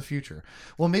seen it in the future.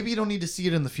 Well, maybe you don't need to see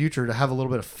it in the future to have a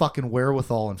little bit of fucking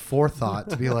wherewithal and forethought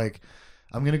to be like,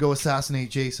 I'm going to go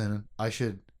assassinate Jason. I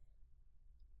should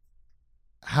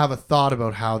have a thought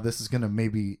about how this is going to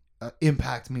maybe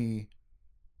impact me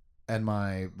and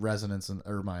my resonance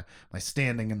or my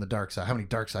standing in the dark side. How many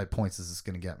dark side points is this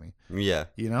going to get me? Yeah.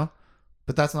 You know?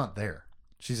 But that's not there.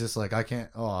 She's just like, I can't.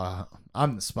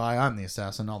 I'm the spy. I'm the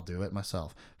assassin. I'll do it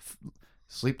myself.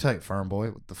 Sleep tight, farm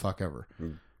boy. What the fuck ever.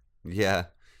 Yeah.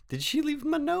 Did she leave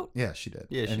him a note? Yeah, she did.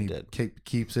 Yeah, she did.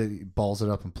 Keeps it, he balls it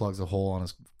up and plugs a hole on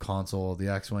his console, the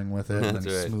X-Wing with it, and then he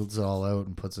That's right. smooths it all out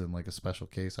and puts it in like a special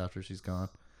case after she's gone.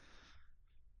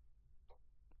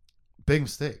 Big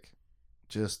mistake.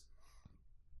 Just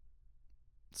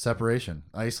separation,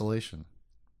 isolation.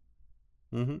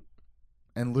 Mm-hmm.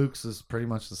 And Luke's is pretty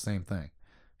much the same thing.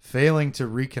 Failing to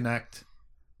reconnect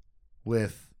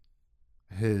with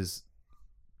his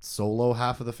solo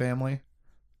half of the family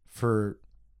for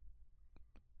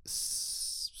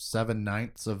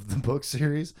 7/9 of the book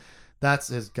series, that's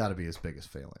has got to be his biggest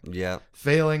failing. Yeah.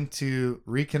 Failing to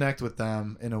reconnect with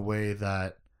them in a way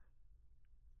that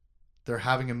they're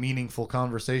having a meaningful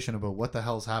conversation about what the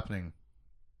hell's happening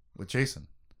with Jason.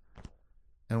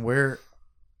 And where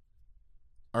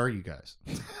are you guys?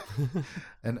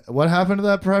 And what happened to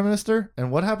that prime minister?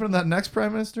 And what happened to that next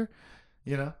prime minister?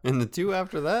 You know? And the two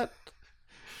after that?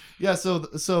 Yeah,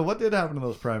 so what did happen to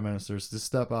those prime ministers? To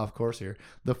step off course here.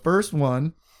 The first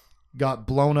one got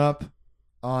blown up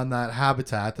on that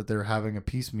habitat that they're having a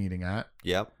peace meeting at.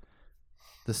 Yep.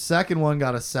 The second one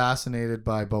got assassinated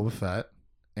by Boba Fett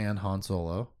and Han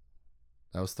Solo.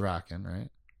 That was Thraken, right?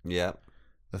 Yep.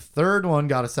 The third one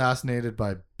got assassinated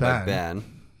by Ben. By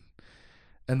Ben.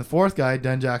 And the fourth guy,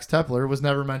 Denjax Tepler, was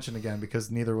never mentioned again because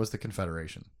neither was the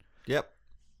Confederation. Yep.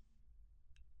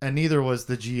 And neither was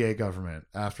the GA government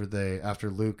after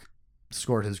Luke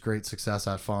scored his great success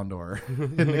at Fondor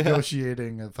in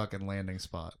negotiating a fucking landing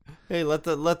spot. Hey, let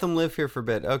them live here for a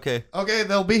bit. Okay. Okay,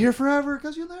 they'll be here forever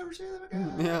because you'll never see them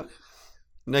again. Yeah.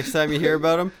 Next time you hear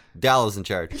about them, Dala's in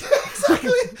charge.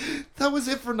 Exactly. That was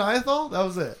it for Niathal. That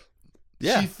was it.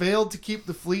 Yeah. She failed to keep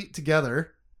the fleet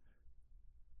together.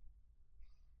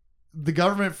 The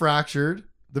government fractured.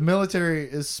 The military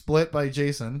is split by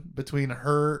Jason between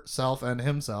herself and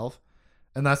himself.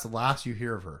 And that's the last you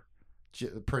hear of her.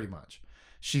 Pretty much.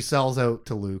 She sells out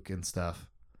to Luke and stuff.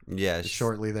 Yeah.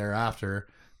 Shortly thereafter,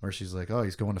 where she's like, oh,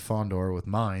 he's going to Fondor with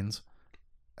mines.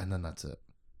 And then that's it.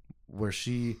 Where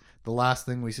the last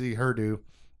thing we see her do,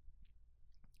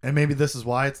 and maybe this is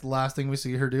why it's the last thing we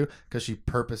see her do, because she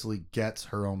purposely gets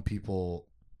her own people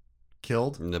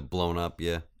killed. And they're blown up,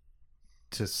 yeah.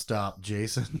 To stop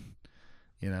Jason.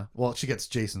 You know? Well, she gets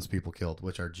Jason's people killed,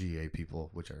 which are GA people,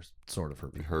 which are sort of her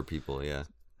people. Her people, yeah.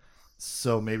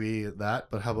 So maybe that,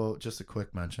 but how about just a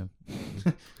quick mention?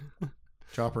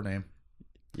 Drop her name.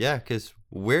 Yeah, because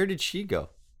where did she go?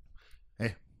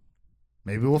 Hey,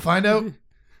 maybe we'll find out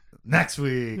next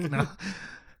week. No.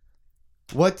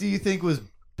 What do you think was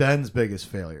Ben's biggest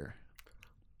failure?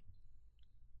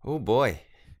 Oh, boy.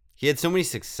 He had so many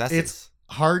successes. It's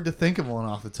hard to think of one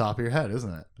off the top of your head,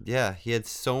 isn't it? Yeah, he had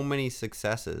so many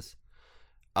successes.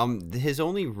 His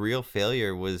only real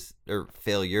failures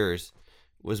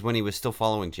was when he was still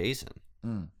following Jason.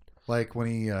 Like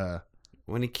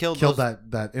when he killed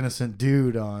that innocent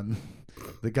dude on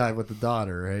the guy with the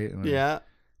daughter, right? And yeah,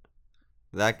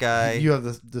 that guy. You have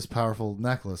this powerful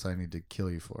necklace I need to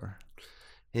kill you for.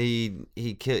 He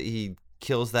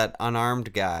kills that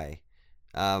unarmed guy.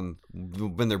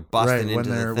 When they're busting into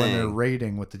the thing. When they're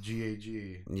raiding with the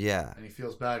GAG. Yeah. And he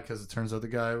feels bad because it turns out the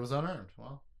guy was unarmed.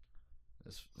 Well,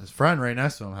 his friend right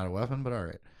next to him had a weapon, but all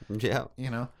right. Yeah.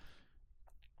 You know,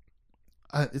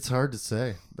 it's hard to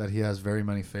say that he has very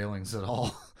many failings at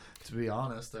all. To be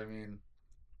honest, I mean,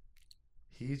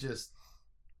 he just.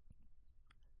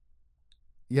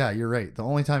 Yeah, you're right. The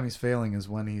only time he's failing is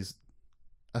when he's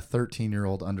a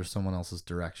 13-year-old under someone else's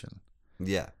direction.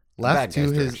 Yeah. Left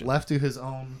to his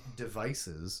own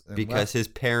devices. And because his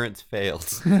parents failed.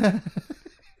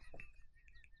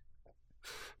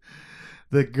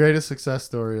 The greatest success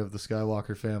story of the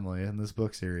Skywalker family in this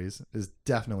book series is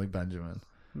definitely Benjamin.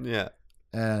 Yeah.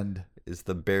 And is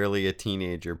the barely a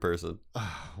teenager person.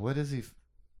 What does he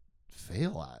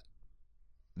fail at?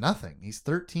 Nothing. He's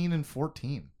 13 and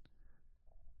 14.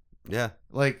 Yeah.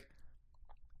 Like,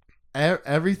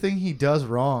 everything he does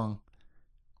wrong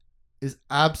is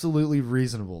absolutely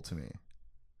reasonable to me.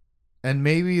 And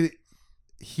maybe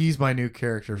he's my new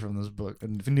character from this book,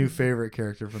 a new favorite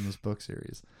character from this book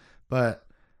series. But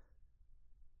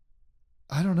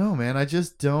I don't know, man. I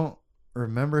just don't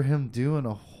remember him doing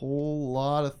a whole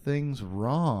lot of things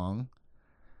wrong.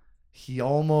 He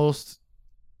almost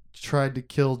tried to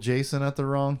kill Jason at the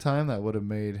wrong time. That would have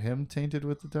made him tainted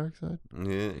with the dark side.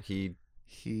 Yeah, he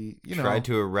tried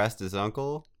to arrest his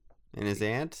uncle and his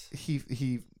aunt.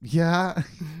 Yeah.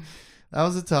 That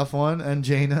was a tough one. And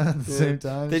Jaina at the same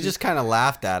time. They just kind of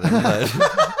laughed at him. But...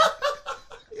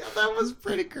 yeah, that was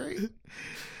pretty great.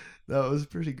 That was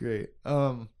pretty great.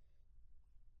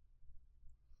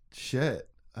 Shit.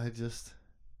 I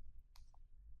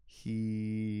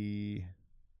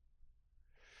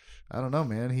don't know,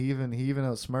 man. He even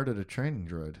outsmarted a training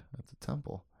droid at the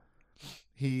temple.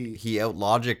 He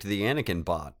outlogicked the Anakin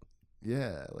bot.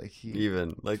 Yeah, like he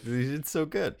did so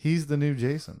good. He's the new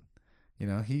Jason. You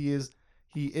know, he is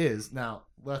now.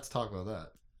 Let's talk about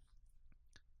that.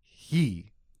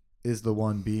 He is the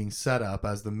one being set up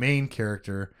as the main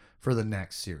character for the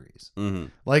next series. Mm-hmm.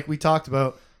 Like we talked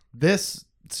about, this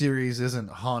series isn't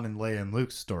Han and Leia and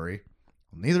Luke's story.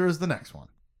 Neither is the next one.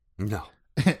 No.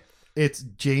 It's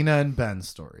Jaina and Ben's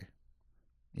story,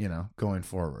 you know, going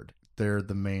forward. They're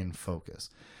the main focus.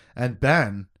 And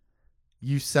Ben,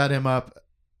 you set him up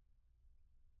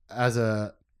as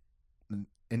an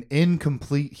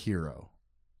incomplete hero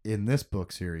in this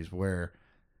book series, where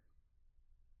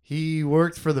he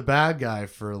worked for the bad guy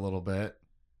for a little bit.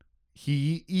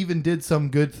 He even did some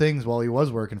good things while he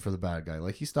was working for the bad guy.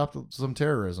 Like he stopped some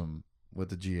terrorism with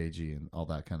the GAG and all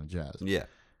that kind of jazz. Yeah.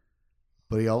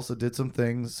 But he also did some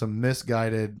things, some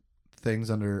misguided things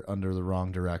under the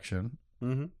wrong direction.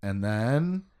 Mm-hmm. And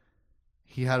then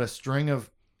he had a string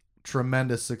of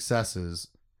tremendous successes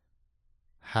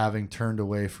having turned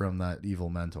away from that evil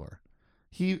mentor.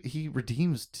 He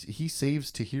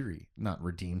saves Tahiri, not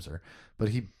redeems her, but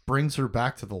he brings her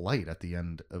back to the light at the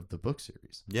end of the book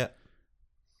series. Yeah.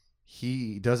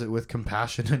 He does it with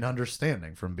compassion and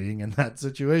understanding from being in that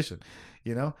situation.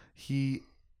 You know, he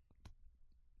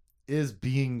is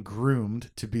being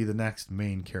groomed to be the next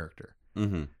main character.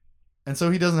 Mm-hmm. And so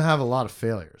he doesn't have a lot of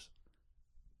failures.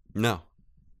 No.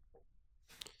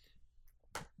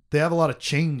 They have a lot of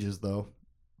changes, though.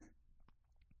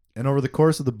 And over the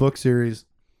course of the book series,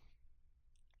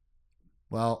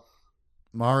 well,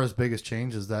 Mara's biggest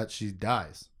change is that she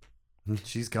dies.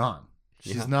 She's gone.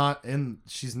 She's not in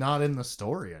the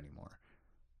story anymore.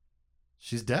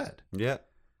 She's dead. Yeah.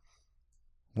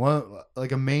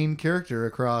 Like a main character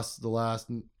across the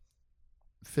last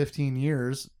 15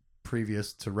 years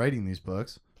previous to writing these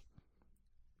books,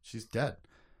 she's dead.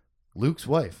 Luke's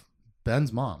wife,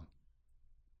 Ben's mom,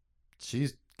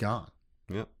 she's gone.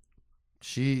 Yep.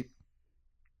 She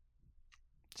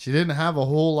didn't have a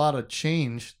whole lot of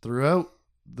change throughout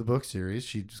the book series.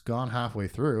 She's gone halfway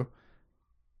through.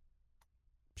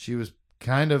 She was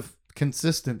kind of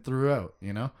consistent throughout,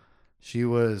 you know? She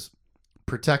was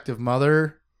protective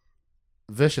mother,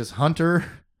 vicious hunter,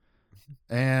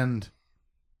 and,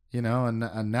 you know,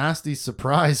 a nasty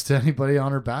surprise to anybody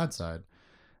on her bad side.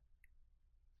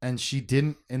 And she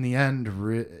didn't, in the end,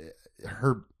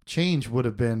 her change would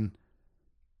have been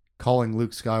calling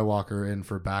Luke Skywalker in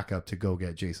for backup to go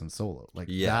get Jason Solo. Like,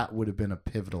 that would have been a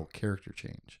pivotal character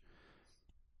change.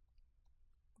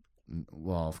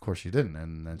 Well, of course she didn't,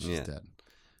 and then she's dead.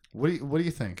 What do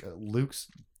you think? Luke's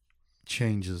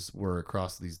changes were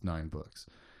across these 9 books.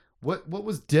 What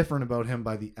was different about him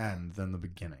by the end than the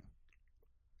beginning?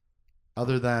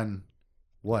 Other than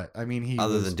what? I mean, he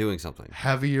other was than doing something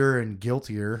heavier and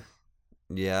guiltier.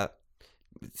 Yeah,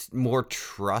 it's more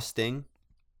trusting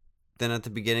than at the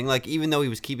beginning. Like, even though he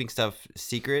was keeping stuff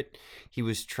secret, he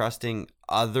was trusting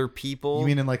other people. You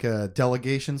mean in like a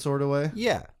delegation sort of way?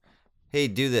 Yeah. Hey,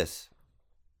 do this.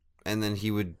 And then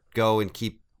he would go and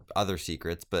keep other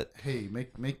secrets, but hey,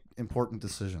 make important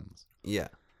decisions. Yeah.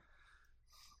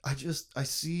 I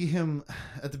see him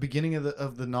at the beginning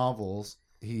of the novels,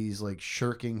 he's like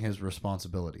shirking his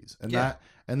responsibilities.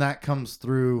 And that comes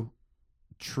through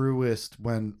truest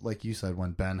when, like you said,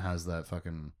 when Ben has that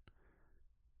fucking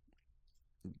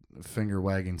finger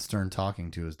wagging, stern talking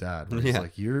to his dad. Where he's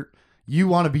like, you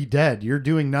want to be dead. You're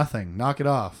doing nothing. Knock it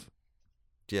off.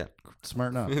 Yeah.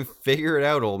 Smarten up. Figure it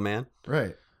out, old man.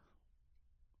 Right.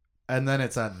 And then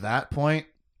it's at that point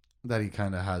that he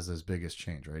kind of has his biggest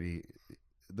change, right?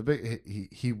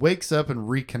 He wakes up and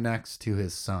reconnects to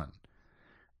his son.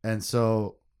 And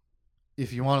so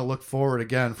if you want to look forward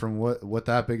again from what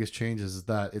that biggest change is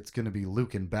that it's going to be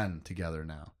Luke and Ben together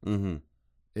now. Mm-hmm.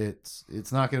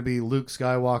 It's not going to be Luke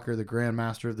Skywalker, the Grand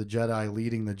Master of the Jedi,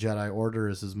 leading the Jedi Order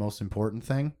as his most important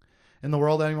thing in the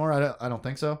world anymore. I don't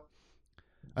think so.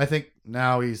 I think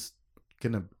now he's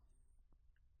going to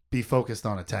be focused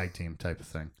on a tag team type of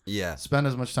thing. Yeah. Spend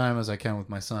as much time as I can with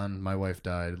my son. My wife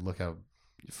died. Look how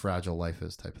fragile life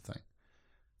is type of thing.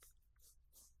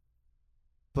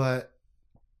 But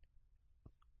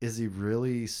is he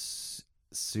really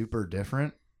super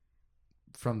different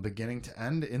from beginning to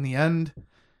end? In the end,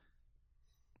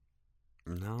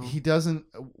 No. he doesn't.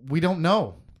 We don't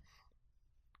know.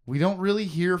 We don't really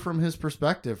hear from his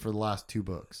perspective for the last 2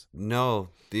 books. No.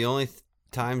 The only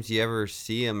times you ever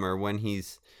see him are when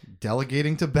he's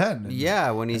Delegating to Ben.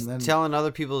 when he's then telling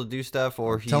other people to do stuff,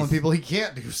 or he's telling people he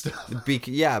can't do stuff.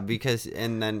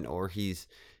 Or he's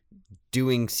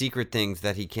doing secret things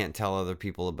that he can't tell other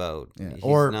people about. Yeah. He's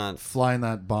Or not. flying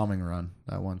that bombing run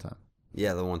that one time.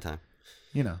 Yeah, the one time.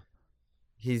 You know.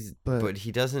 But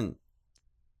he doesn't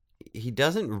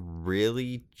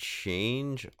really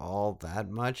change all that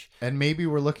much. And maybe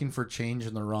we're looking for change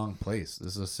in the wrong place.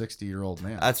 This is a 60-year-old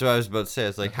man. That's what I was about to say.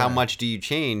 It's like, Okay. how much do you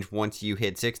change once you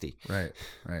hit 60? Right.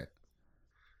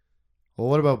 Well,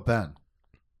 what about Ben?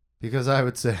 Because I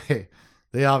would say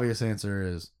the obvious answer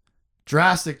is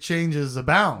drastic changes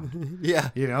abound. Yeah.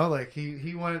 You know, like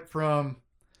he went from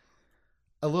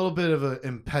a little bit of an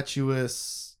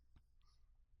impetuous,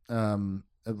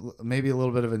 maybe a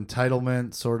little bit of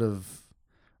entitlement, sort of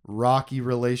rocky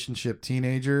relationship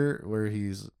teenager, where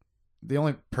he's the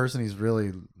only person he's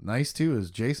really nice to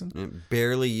is Jason.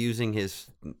 Barely using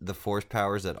the force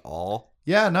powers at all.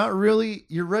 Yeah, not really.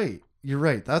 You're right.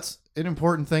 That's an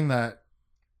important thing that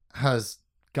has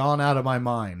gone out of my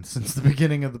mind since the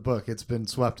beginning of the book. It's been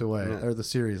swept away. Yeah. Or the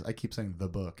series. I keep saying the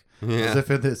book. As Yeah. if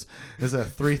it is a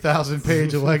 3,000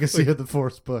 page Legacy of the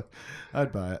Force book.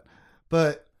 I'd buy it.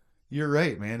 But you're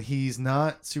right, man. He's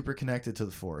not super connected to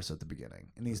the Force at the beginning.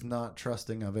 And he's not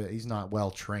trusting of it. He's not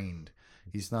well trained.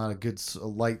 He's not a good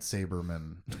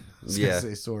lightsaberman. I was gonna Yeah.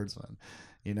 say swordsman.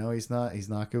 You know, he's not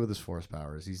good with his Force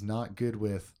powers. He's not good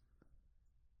with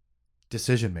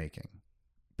decision making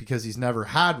because he's never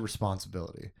had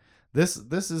responsibility. This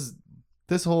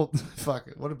whole fuck.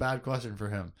 What a bad question for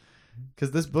him.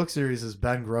 Because this book series is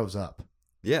Ben grows up.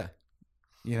 Yeah.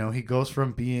 You know, he goes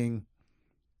from being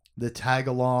the tag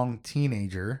along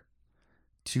teenager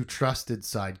to trusted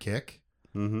sidekick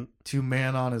Mm-hmm. to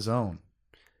man on his own.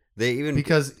 They even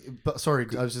Sorry,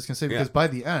 I was just gonna say Yeah. because by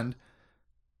the end,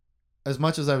 as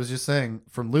much as I was just saying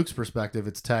from Luke's perspective,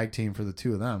 it's tag team for the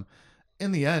two of them.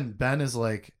 In the end, Ben is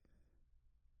like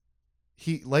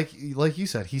like you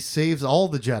said, he saves all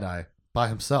the Jedi by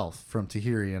himself from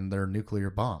Tahiri and their nuclear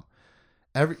bomb.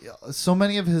 So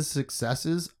many of his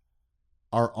successes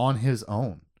are on his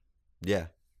own. Yeah.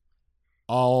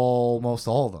 Almost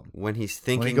all of them. When he's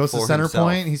thinking When he goes to for Center himself.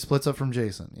 Point, he splits up from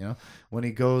Jason. You know, when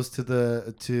he goes to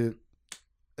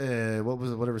what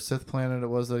was it? Whatever Sith planet it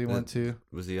was that he went to.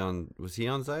 Was he on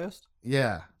Ziost?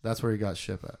 Yeah, that's where he got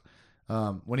ship at.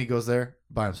 When he goes there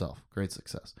by himself, great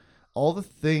success. All the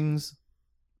things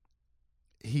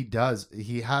he does,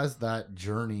 he has that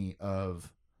journey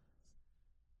of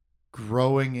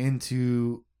growing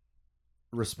into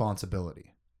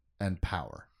responsibility and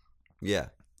power. Yeah.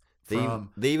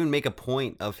 From- They even make a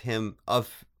point of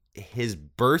his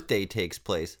birthday takes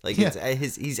place. Like Yeah.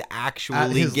 he's At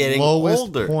actually his getting lowest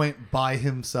older. point by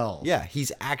himself. Yeah,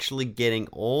 he's actually getting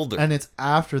older. And it's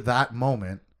after that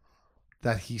moment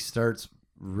that he starts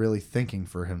really thinking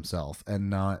for himself and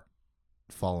not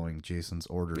following Jason's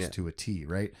orders Yeah. to a T,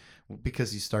 right?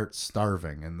 Because he starts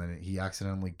starving and then he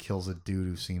accidentally kills a dude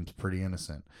who seems pretty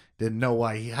innocent. Didn't know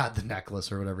why he had the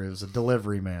necklace or whatever. It was a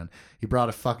delivery man. He brought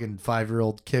a fucking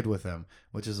 5-year-old kid with him,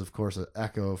 which is, of course, an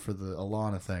echo for the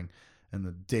Alana thing and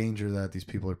the danger that these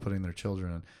people are putting their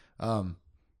children in.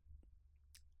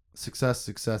 Success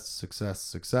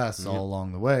Mhm. all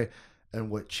along the way. And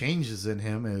what changes in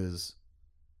him is,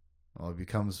 well, he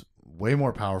becomes way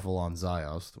more powerful on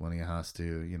Ziost when he has to,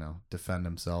 you know, defend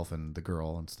himself and the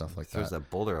girl and stuff like Throws that. that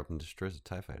boulder up and destroys a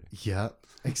TIE fighter. Yeah,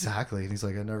 exactly. And he's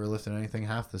like, I never lifted anything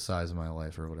half the size of my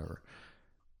life or whatever.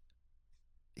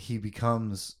 He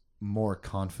becomes more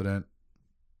confident,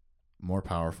 more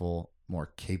powerful,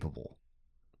 more capable,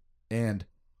 and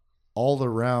all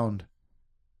around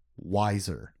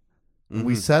wiser.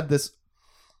 We Mhm. said this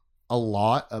a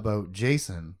lot about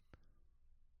Jason.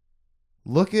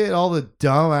 Look at all the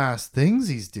dumbass things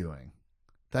he's doing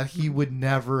that he would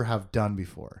never have done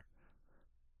before.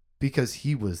 Because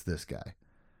he was this guy.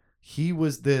 He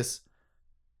was this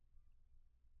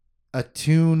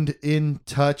attuned, in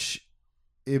touch,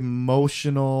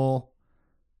 emotional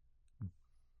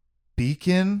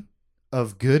beacon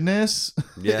of goodness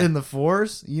Yeah. in the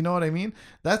Force. You know what I mean?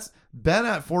 That's Ben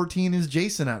at 14 is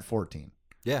Jason at 14.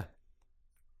 Yeah.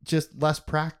 Just less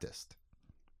practiced.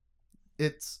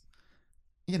 It's,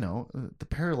 the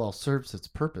parallel serves its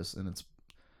purpose, and it's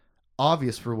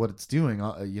obvious for what it's doing.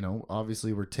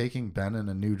 Obviously we're taking Ben in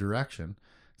a new direction,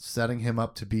 setting him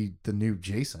up to be the new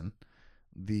Jason,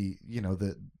 the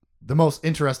most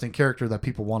interesting character that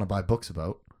people want to buy books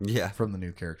about. Yeah. From the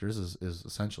new characters is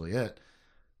essentially it.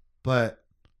 But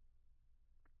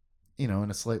in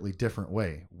a slightly different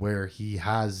way, where he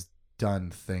has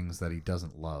done things that he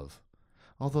doesn't love.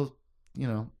 Although,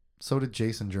 so did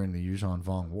Jason during the Yuuzhan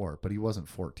Vong War, but he wasn't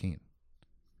 14.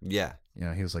 Yeah.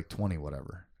 He was like 20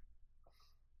 whatever.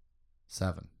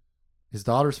 7. His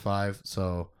daughter's 5,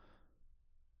 so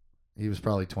he was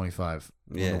probably 25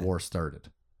 when the war started.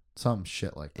 Some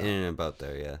shit like that. In and about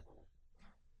there, yeah.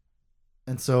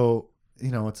 And so,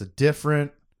 it's a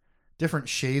different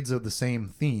shades of the same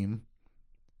theme.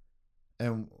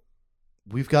 And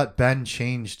we've got Ben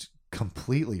changed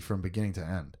completely from beginning to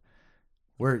end.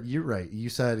 Where you're right. You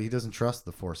said he doesn't trust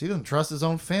the Force. He doesn't trust his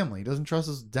own family. He doesn't trust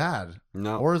his dad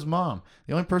or his mom.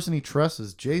 The only person he trusts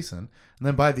is Jason. And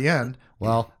then by the end,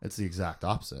 well, it's the exact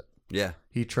opposite. Yeah.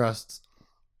 He trusts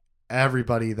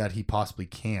everybody that he possibly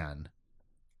can,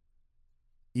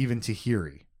 even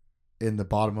Tahiri in the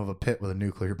bottom of a pit with a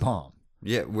nuclear bomb.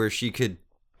 Yeah, where she could,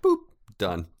 boop,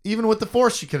 done. Even with the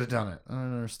Force, she could have done it. I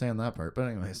don't understand that part. But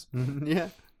anyways. Yeah.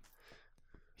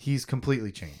 He's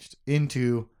completely changed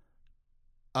into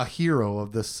a hero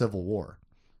of this Civil War.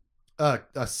 A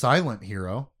silent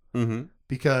hero. Mm-hmm.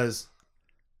 Because,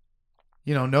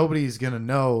 nobody's going to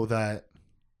know that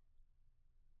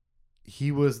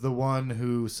he was the one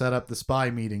who set up the spy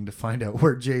meeting to find out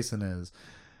where Jason is.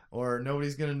 Or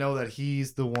nobody's going to know that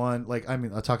he's the one,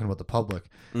 I'm talking about the public.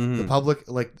 Mm-hmm. The public,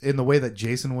 in the way that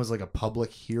Jason was like a public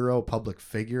hero, public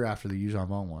figure after the Yuuzhan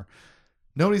Vong War.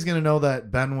 Nobody's going to know that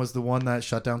Ben was the one that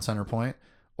shut down Centerpoint,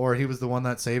 or he was the one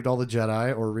that saved all the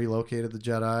Jedi, or relocated the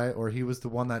Jedi, or he was the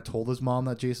one that told his mom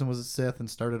that Jason was a Sith and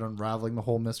started unraveling the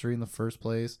whole mystery in the first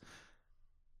place.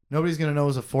 Nobody's going to know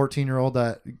as a 14-year-old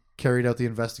that carried out the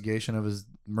investigation of his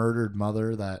murdered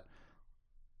mother that,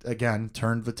 again,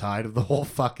 turned the tide of the whole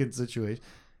fucking situation.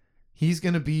 He's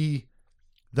going to be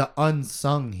the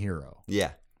unsung hero.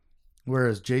 Yeah.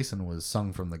 Whereas Jason was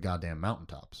sung from the goddamn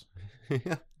mountaintops.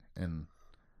 Yeah. And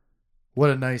what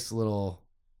a nice little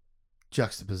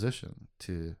juxtaposition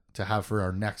to have for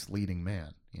our next leading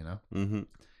man, Mm-hmm.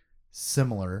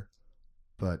 Similar,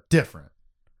 but different.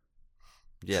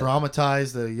 Yeah.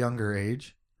 Traumatized at a younger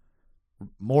age,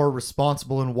 more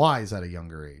responsible and wise at a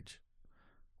younger age.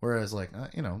 Whereas,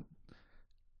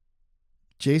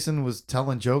 Jason was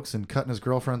telling jokes and cutting his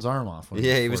girlfriend's arm off.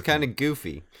 He was kind of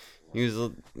goofy. He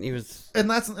was, and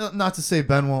that's not to say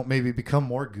Ben won't maybe become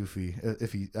more goofy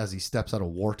as he steps out of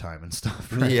wartime and stuff.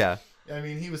 Right? Yeah. I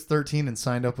mean, he was 13 and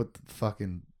signed up with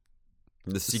fucking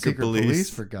the secret police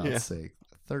for God's sake.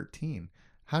 13.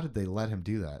 How did they let him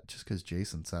do that? Just because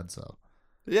Jason said so.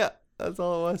 Yeah, that's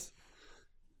all it was.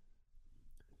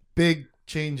 Big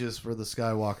changes for the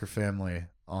Skywalker family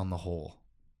on the whole.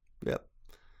 Yep.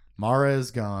 Mara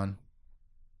is gone.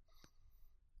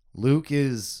 Luke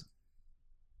is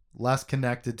less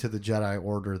connected to the Jedi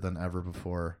Order than ever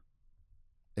before,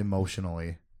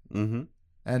 emotionally. Mm-hmm.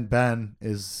 And Ben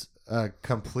is a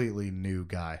completely new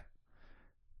guy.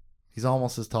 He's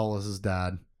almost as tall as his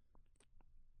dad.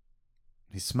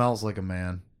 He smells like a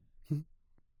man.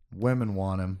 Women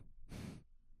want him.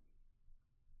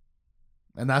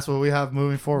 And that's what we have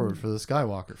moving forward for the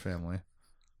Skywalker family.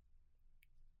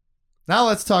 Now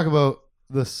let's talk about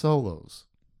the Solos.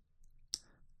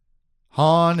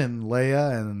 Han and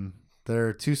Leia and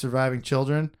their 2 surviving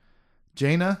children,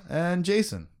 Jaina and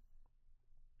Jason.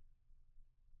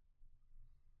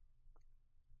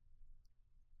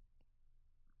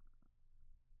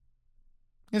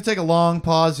 I'm going to take a long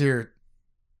pause here.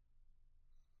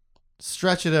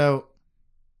 Stretch it out.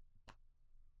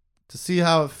 To see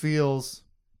how it feels.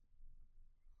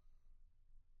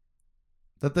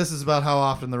 That this is about how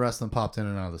often the rest of them popped in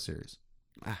and out of the series.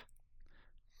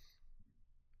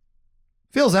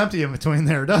 Feels empty in between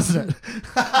there, doesn't it?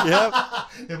 Yep.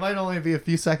 It might only be a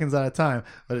few seconds at a time,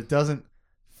 but it doesn't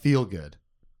feel good.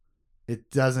 It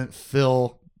doesn't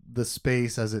fill the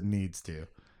space as it needs to.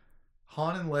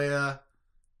 Han and Leia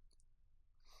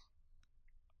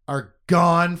are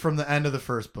gone from the end of the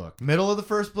first book. Middle of the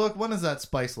first book? When is that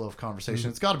Spice Loaf conversation?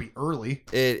 It's got to be early.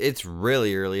 It's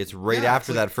really early. It's right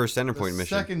after that first Centerpoint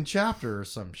mission. Second chapter or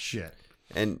some shit.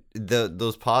 And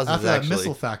those pauses after actually... that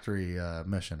missile factory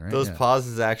mission, right? Those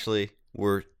pauses actually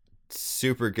were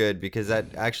super good because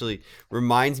that actually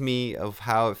reminds me of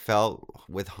how it felt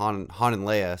with Han and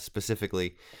Leia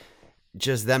specifically.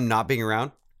 Just them not being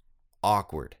around.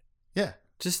 Awkward. Yeah.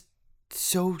 Just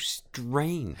so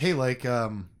strange. Hey,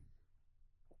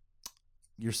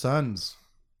 your son's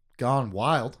gone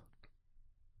wild.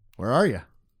 Where are you?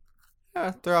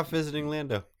 Yeah, they're off visiting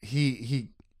Lando. He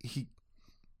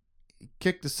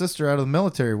kicked his sister out of the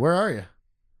military. Where are you?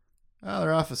 Oh,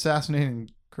 they're off assassinating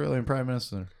Corellian Prime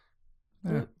Minister.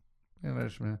 Yeah,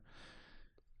 man.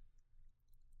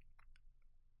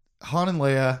 Han and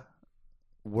Leia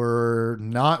were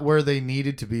not where they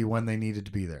needed to be when they needed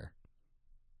to be there.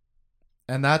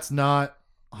 And that's not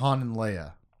Han and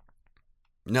Leia.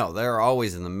 No, they're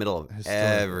always in the middle of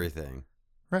everything.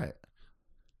 Right.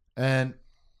 And,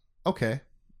 okay,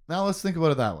 now let's think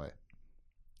about it that way.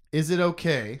 Is it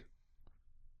okay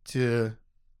to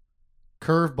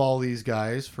curveball these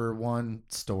guys for one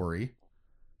story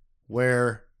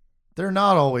where they're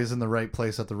not always in the right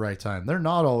place at the right time? They're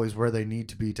not always where they need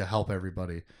to be to help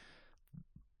everybody.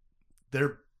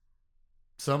 They're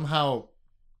somehow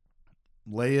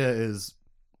Leia is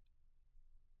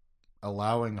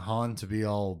allowing Han to be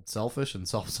all selfish and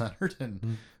self-centered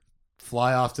and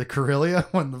fly off to Corellia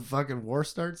when the fucking war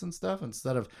starts and stuff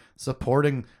instead of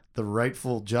supporting the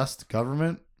rightful just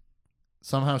government.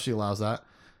 Somehow she allows that.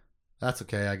 That's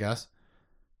okay, I guess.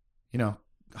 You know,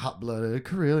 hot-blooded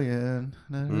Corellian.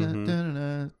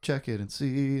 Check it and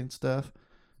see and stuff.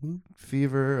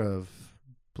 Fever of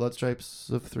blood stripes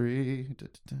of 3. I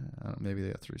don't know, maybe they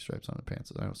got 3 stripes on their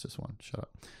pants. I know it's just 1. Shut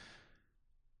up.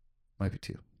 Might be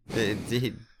 2.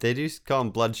 They do call them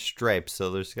blood stripes,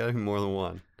 so there's got to be more than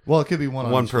 1. Well, it could be 1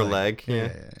 on One each per leg. Yeah.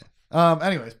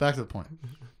 Anyways, back to the point.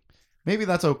 Maybe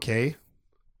that's okay.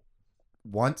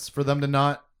 Once for them to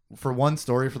not, for one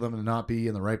story, for them to not be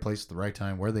in the right place at the right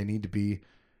time where they need to be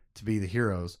the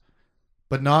heroes,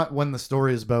 but not when the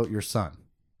story is about your son.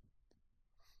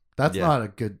 That's not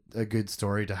a good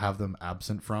story to have them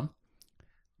absent from.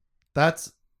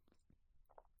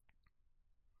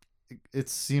 It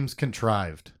seems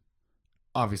contrived.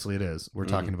 Obviously it is. We're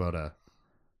talking about a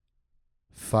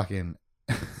fucking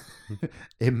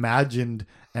imagined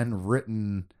and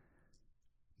written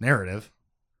narrative.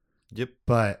 Yep.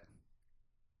 But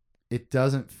it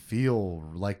doesn't feel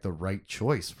like the right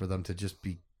choice for them to just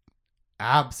be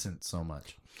absent so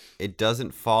much. It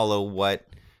doesn't follow what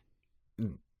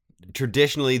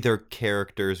traditionally their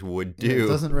characters would do. It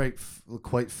doesn't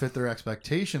quite fit their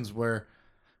expectations where,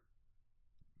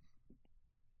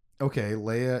 okay,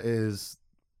 Leia is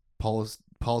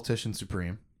politician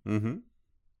supreme. Mm-hmm.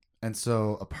 And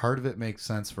so a part of it makes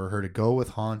sense for her to go with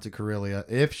Han to Corellia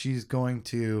if she's going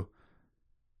to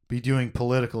be doing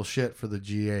political shit for the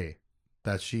GA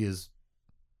that she is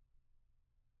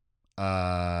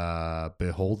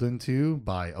beholden to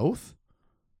by oath.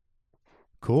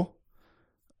 Cool.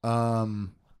 That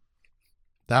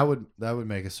would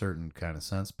make a certain kind of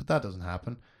sense, but that doesn't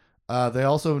happen. They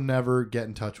also never get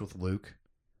in touch with Luke.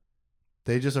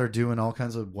 They just are doing all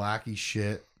kinds of wacky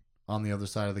shit on the other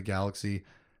side of the galaxy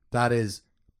that is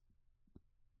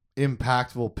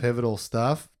impactful, pivotal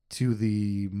stuff to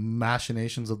the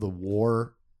machinations of the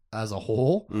war as a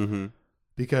whole. Mm-hmm.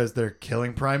 Because they're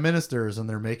killing prime ministers and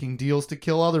they're making deals to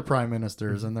kill other prime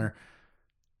ministers and they're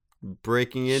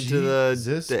breaking into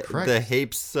the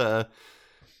Hapes.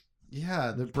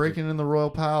 Yeah, they're breaking in the royal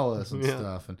palace and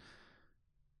stuff,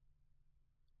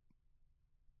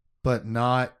 but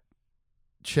not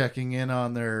checking in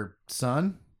on their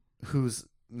son, who's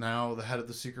now the head of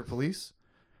the secret police,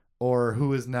 or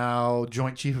who is now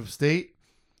Joint Chief of State,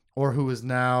 or who is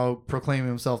now proclaiming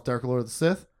himself Dark Lord of the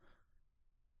Sith,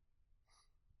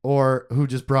 or who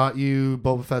just brought you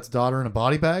Boba Fett's daughter in a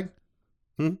body bag.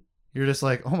 You're just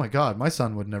like, oh my god, my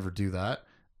son would never do that,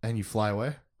 and you fly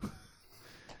away.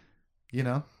 You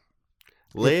know,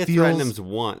 Leia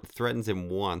threatens him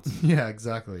once. Yeah,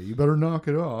 exactly. You better knock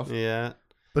it off. Yeah,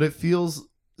 but it feels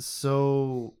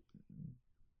so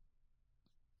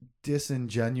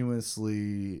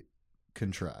disingenuously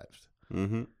contrived.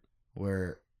 Mm-hmm.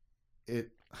 Where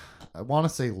I want to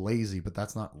say lazy, but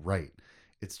that's not right.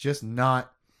 It's just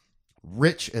not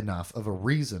rich enough of a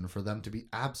reason for them to be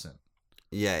absent.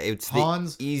 Yeah, it's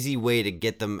the easy way to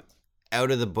get them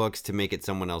out of the books to make it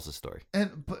someone else's story.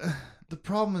 But the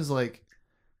problem is, like,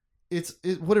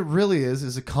 what it really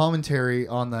is a commentary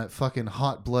on that fucking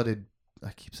hot-blooded,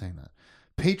 I keep saying that,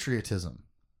 patriotism.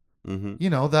 Mm-hmm. You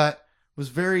know, that was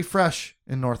very fresh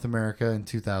in North America in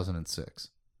 2006.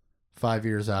 5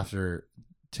 years after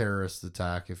terrorist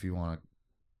attack, if you want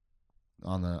to,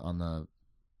 on the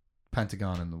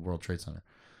Pentagon and the World Trade Center.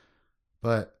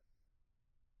 But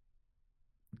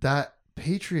that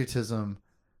patriotism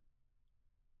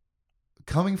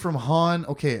coming from Han,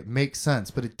 okay, it makes sense,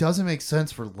 but it doesn't make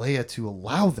sense for Leia to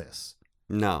allow this.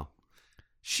 No.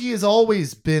 She has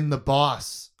always been the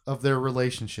boss of their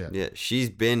relationship. Yeah, she's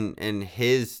been in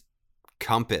his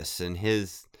compass and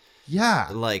his Yeah.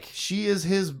 like She is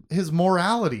his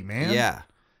morality, man. yeah.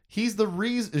 He's the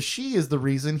reason. She is the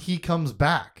reason he comes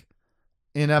back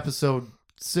in episode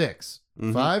 6,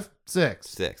 Mhm. 5, 6.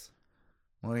 6.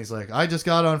 When he's like, I just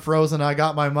got unfrozen. I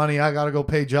got my money. I got to go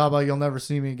pay Jabba. You'll never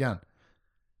see me again.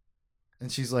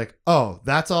 And she's like, oh,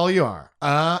 that's all you are.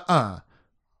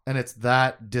 And it's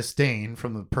that disdain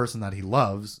from the person that he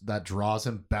loves that draws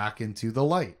him back into the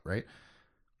light, right?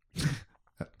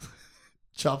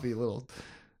 Choppy little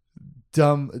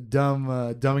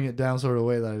dumbing it down sort of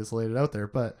way that I just laid it out there.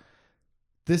 But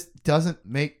this doesn't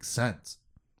make sense.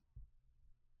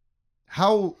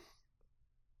 How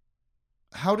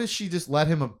does she just let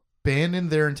him abandon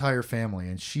their entire family,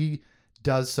 and she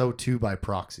does so too by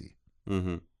proxy?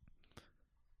 Mm-hmm.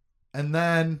 And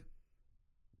then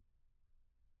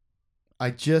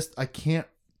I can't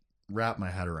wrap my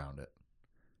head around it.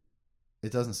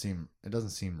 It doesn't seem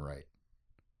right.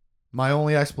 My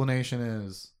only explanation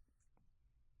is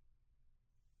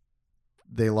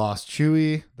they lost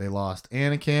Chewie, they lost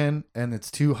Anakin, and it's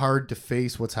too hard to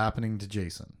face what's happening to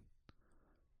Jason.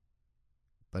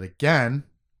 But again,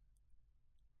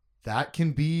 that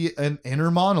can be an inner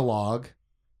monologue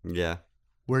Yeah.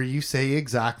 where you say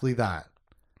exactly that.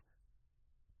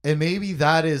 And maybe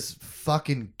that is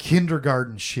fucking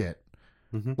kindergarten shit,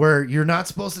 Mm-hmm. where you're not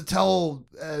supposed to tell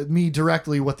me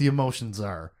directly what the emotions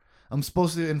are. I'm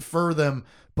supposed to infer them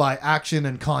by action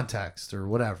and context or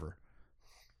whatever.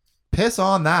 Piss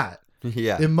on that.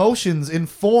 Yeah. Emotions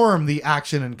inform the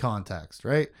action and context,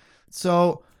 right?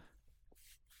 So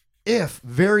if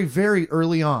very, very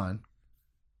early on,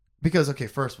 because, okay,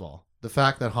 first of all, the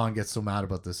fact that Han gets so mad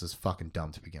about this is fucking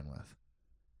dumb to begin with.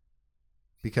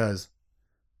 Because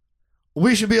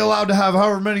we should be allowed to have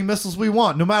however many missiles we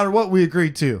want, no matter what we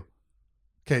agreed to.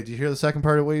 Okay, do you hear the second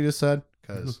part of what you just said?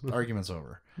 Because argument's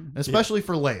over. Especially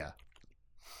for Leia.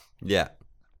 Yeah.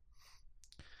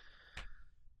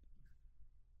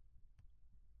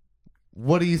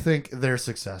 What do you think their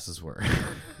successes were?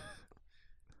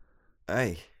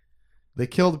 Hey. They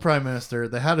killed the Prime Minister.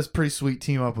 They had a pretty sweet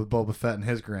team up with Boba Fett and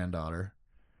his granddaughter.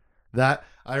 That,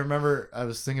 I remember, I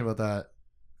was thinking about that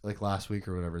like last week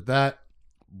or whatever. That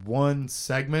one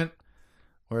segment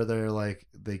where they're like,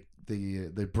 they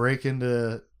break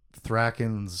into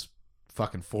Thraken's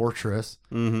fucking fortress,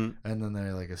 Mm-hmm. and then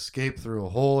they like escape through a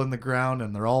hole in the ground,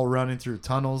 and they're all running through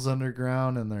tunnels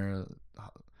underground, and they're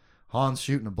Han's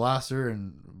shooting a blaster,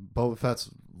 and Boba Fett's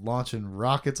launching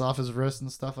rockets off his wrist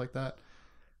and stuff like that.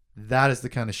 That is the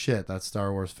kind of shit that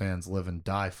Star Wars fans live and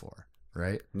die for,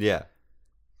 right? Yeah.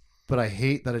 But I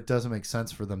hate that it doesn't make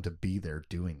sense for them to be there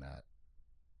doing that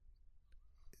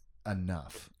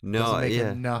enough. No, doesn't make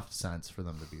yeah. enough sense for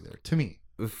them to be there, to me.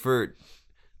 For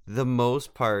the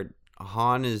most part,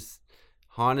 Han is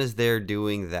there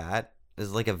doing that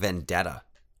as like a vendetta.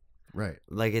 Right.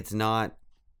 Like it's not.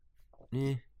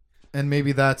 And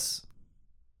maybe that's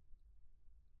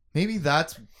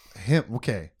him.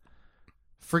 Okay.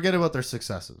 Forget about their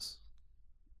successes.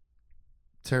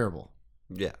 Terrible.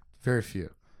 Yeah. Very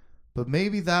few. But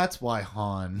maybe that's why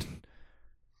Han,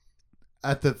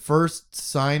 at the first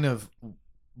sign of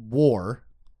war,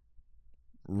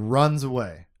 runs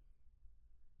away.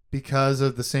 Because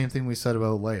of the same thing we said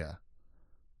about Leia.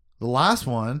 The last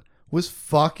one was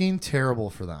fucking terrible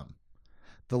for them.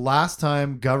 The last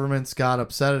time governments got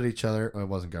upset at each other, well, it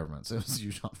wasn't governments, it was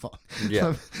Yuuzhan Vong. Yeah.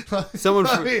 Let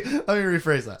me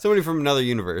rephrase that. Somebody from another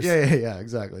universe. Yeah,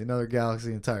 exactly. Another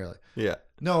galaxy entirely. Yeah.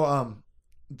 No,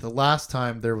 the last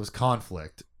time there was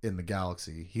conflict in the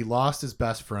galaxy, he lost his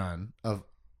best friend of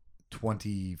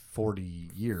 20, 40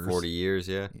 years. 40 years,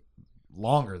 yeah.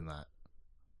 Longer than that.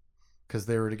 Because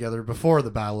they were together before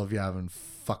the Battle of Yavin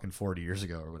fucking 40 years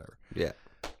ago or whatever. Yeah.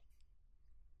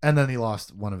 And then he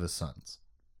lost one of his sons.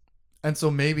 And so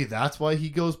maybe that's why he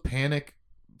goes panic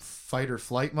fight or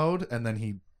flight mode, and then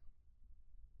he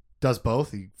does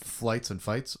both. He flights and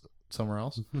fights somewhere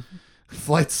else.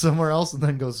 Flights somewhere else and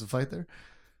then goes to fight there.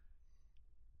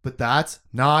 But that's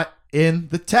not in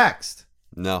the text.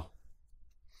 No.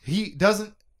 He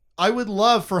doesn't. I would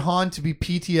love for Han to be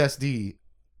PTSD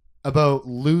about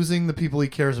losing the people he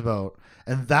cares about,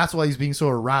 and that's why he's being so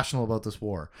irrational about this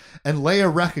war. And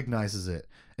Leia recognizes it,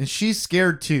 and she's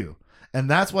scared too. And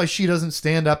that's why she doesn't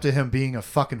stand up to him being a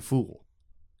fucking fool.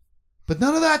 But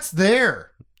none of that's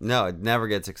there. No, it never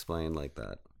gets explained like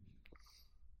that.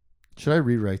 Should I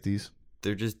rewrite these?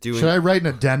 They're just doing. Should I write an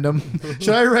addendum?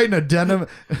 Should I write an addendum?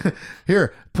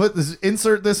 Here,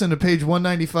 insert this into page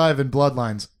 195 in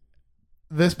Bloodlines.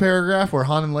 This paragraph where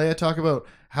Han and Leia talk about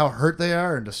how hurt they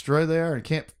are and destroyed they are and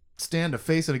can't stand to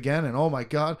face it again. And oh my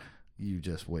God, You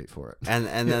just wait for it. And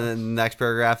then the next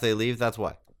paragraph they leave. That's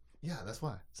why. Yeah, that's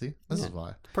why. See, this is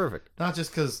why. Perfect. Not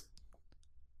just because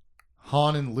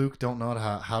Han and Luke don't know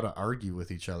how to argue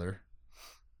with each other.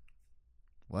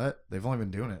 What? They've only been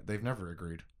doing it. They've never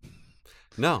agreed.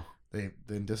 No. They've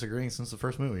been disagreeing since the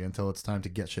first movie until it's time to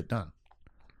get shit done.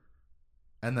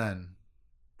 And then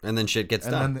shit gets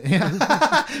done.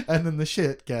 And then the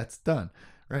shit gets done.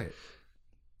 Right.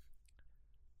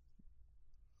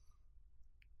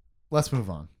 Let's move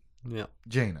on. Yeah.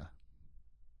 Jaina.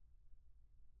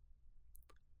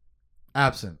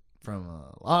 Absent from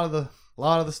a lot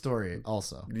of the story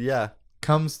also. Yeah.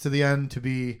 Comes to the end to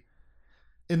be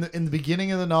in the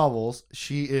beginning of the novels,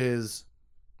 she is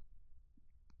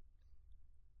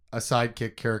a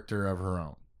sidekick character of her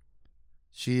own.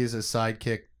 She is a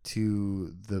sidekick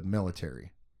to the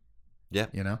military. Yeah.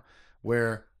 You know,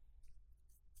 where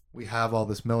we have all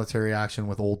this military action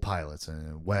with old pilots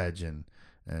and Wedge and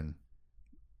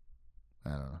I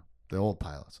don't know, the old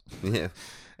pilots. Yeah.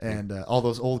 And all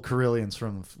those old Corellians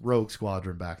from Rogue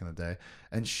Squadron back in the day.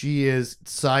 And she is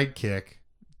sidekick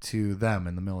to them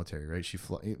in the military, right? She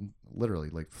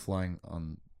literally like flying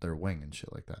on their wing and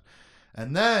shit like that.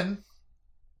 And then,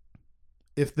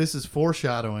 if this is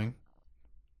foreshadowing,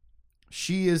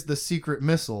 she is the secret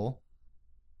missile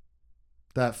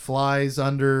that flies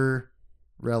under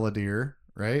Reladir,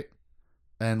 right?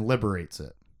 And liberates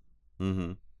it.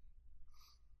 Mm-hmm.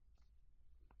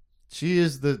 She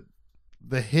is the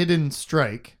hidden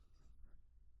strike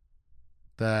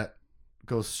that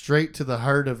goes straight to the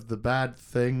heart of the bad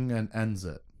thing and ends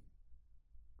it.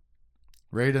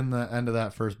 Right in the end of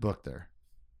that first book there.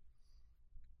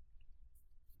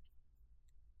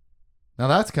 Now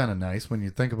that's kind of nice when you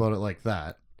think about it like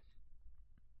that.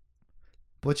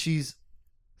 But she's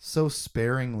so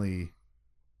sparingly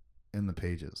in the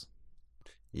pages.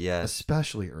 Yes.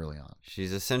 Especially early on.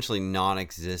 She's essentially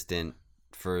non-existent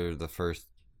for the first,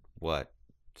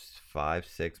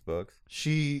 5-6 books?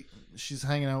 She's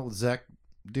hanging out with Zek,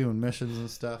 doing missions and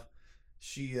stuff.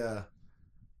 She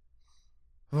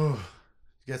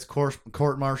gets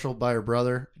court-martialed by her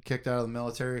brother, kicked out of the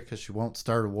military because she won't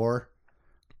start a war.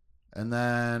 And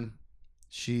then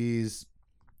she's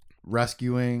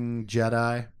rescuing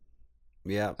Jedi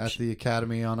at the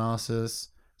academy on Ossus,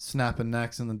 snapping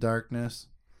necks in the darkness.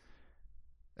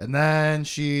 And then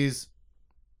she's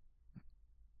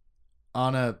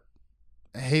on a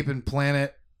Hapen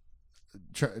planet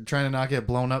trying to not get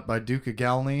blown up by Duke of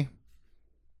Galney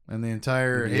and the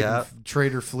entire Hapen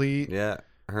traitor fleet. Yeah,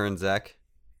 her and Zek.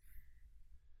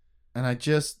 And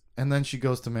then she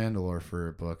goes to Mandalore for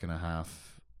a book and a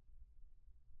half.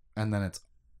 And then it's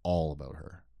all about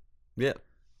her. Yeah.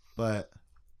 But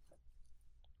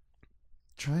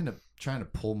trying to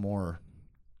pull more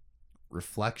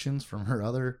reflections from her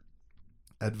other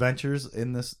adventures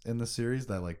in this series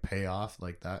that like pay off,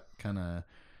 like that kind of,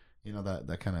 you know,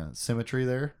 that kind of symmetry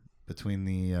there between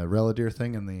the Reladir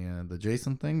thing and the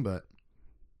Jason thing. But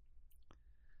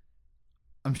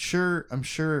I'm sure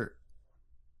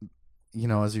you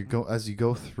know, as you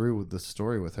go through the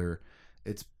story with her,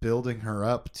 it's building her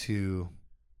up to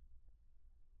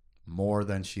more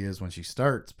than she is when she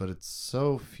starts, but it's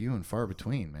so few and far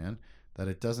between, man, that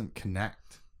it doesn't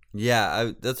connect.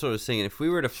 Yeah, that's what I was saying. If we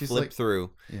were to flip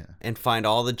through and find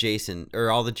all the Jason or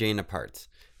all the Jaina parts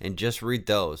and just read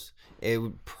those, it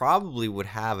would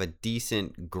have a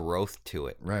decent growth to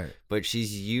it. Right. But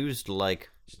she's used like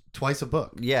twice a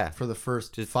book. Yeah. For the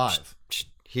first 5.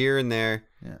 Here and there.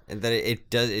 Yeah. And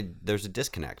that there's a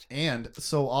disconnect. And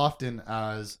so often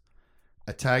as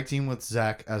a tag team with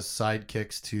Zek as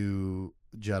sidekicks to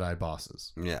Jedi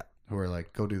bosses. Yeah. Who are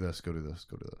like, go do this, go do this,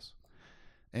 go do this.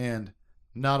 And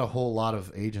not a whole lot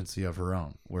of agency of her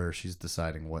own where she's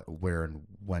deciding where and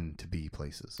when to be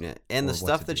places. Yeah. And the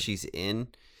stuff that she's in,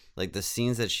 like the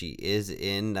scenes that she is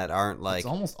in that aren't like... It's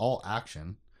almost all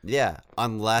action. Yeah.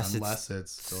 Unless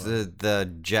it's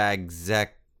the Jag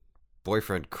Zek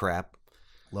boyfriend crap.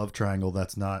 Love triangle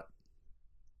that's not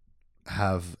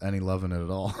have any love in it at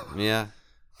all. Yeah.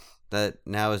 That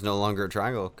now is no longer a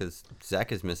triangle because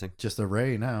Zek is missing. Just a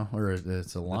ray now, or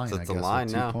it's a line. It's I a guess, line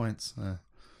with 2 points.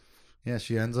 Yeah,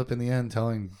 she ends up in the end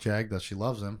telling Jag that she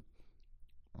loves him.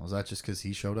 Was that just because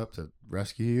he showed up to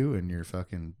rescue you in your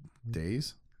fucking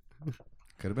days?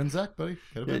 Could have been Zek, buddy.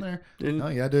 Could have been there. No,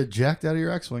 you had to jacked out of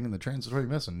your X-Wing and the transitory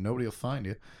missing. Nobody will find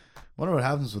you. Wonder what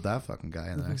happens with that fucking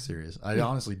guy in the next series. I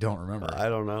honestly don't remember. I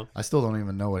don't know. I still don't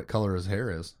even know what color his hair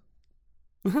is.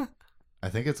 I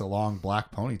think it's a long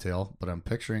black ponytail, but I'm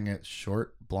picturing it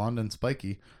short, blonde, and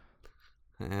spiky.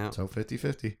 Yeah. So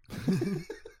 50-50.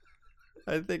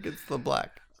 I think it's the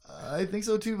black. I think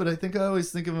so too, but I think I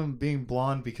always think of him being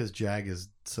blonde because Jag is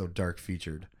so dark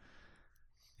featured.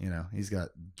 You know, he's got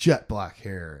jet black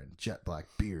hair and jet black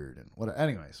beard and what.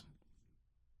 Anyways,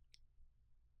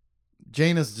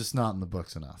 Jaina's just not in the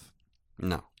books enough.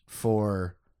 No.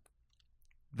 For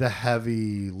the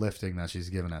heavy lifting that she's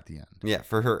given at the end. Yeah,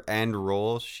 for her end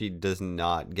role, she does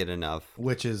not get enough.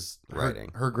 Which is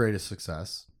her greatest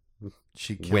success.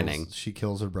 Winning. She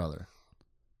kills her brother.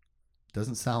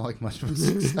 Doesn't sound like much of a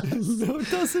success. No, it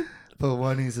doesn't. But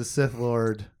when he's a Sith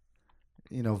Lord,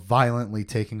 you know, violently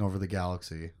taking over the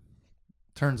galaxy,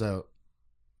 turns out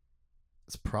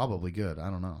it's probably good. I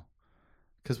don't know.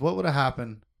 Because what would have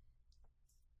happened?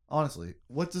 Honestly,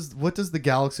 what does the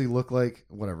galaxy look like?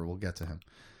 Whatever, we'll get to him.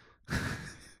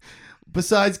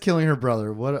 Besides killing her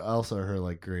brother, what else are her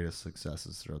like greatest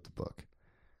successes throughout the book?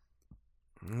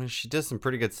 She does some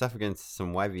pretty good stuff against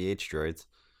some YVH droids.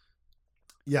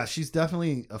 Yeah, she's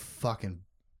definitely a fucking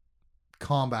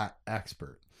combat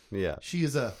expert. Yeah. She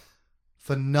is a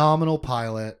phenomenal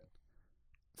pilot,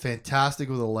 fantastic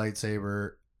with a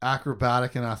lightsaber,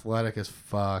 acrobatic and athletic as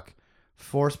fuck,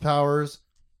 force powers,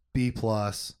 B+.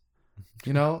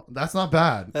 You know, that's not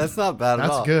bad. That's not bad at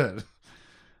all. That's good.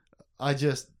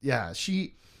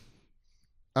 She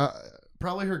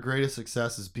probably her greatest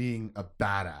success is being a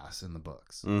badass in the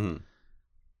books. Mm-hmm.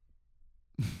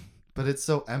 But it's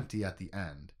so empty at the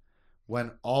end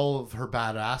when all of her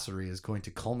badassery is going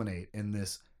to culminate in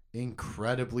this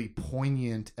incredibly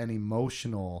poignant and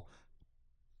emotional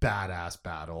badass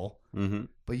battle. Mm-hmm.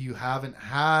 But you haven't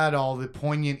had all the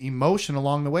poignant emotion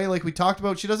along the way. Like we talked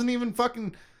about, she doesn't even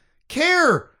fucking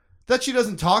care that she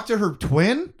doesn't talk to her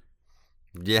twin.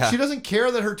 Yeah. She doesn't care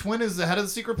that her twin is the head of the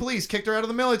secret police, kicked her out of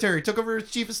the military, took over her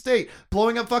chief of state,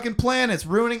 blowing up fucking planets,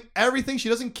 ruining everything. She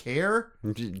doesn't care.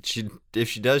 If she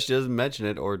does, she doesn't mention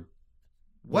it. Or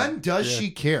when does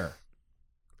she care?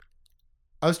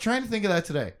 I was trying to think of that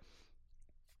today.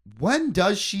 When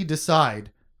does she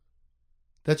decide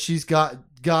that she's got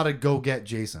to go get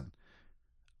Jacen?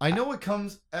 I know it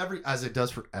comes as it does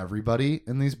for everybody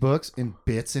in these books, in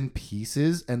bits and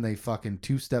pieces, and they fucking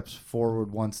 2 steps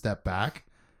forward, 1 step back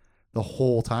the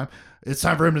whole time. It's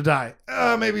time for him to die.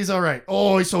 Maybe he's all right.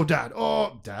 Oh, he's so dad.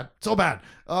 Oh, dad, so bad.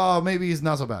 Oh, maybe he's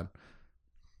not so bad.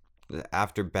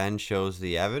 After Ben shows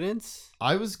the evidence?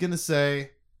 I was going to say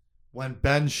when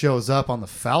Ben shows up on the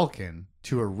Falcon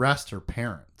to arrest her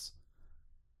parents.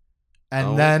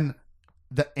 And then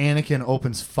the Anakin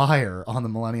opens fire on the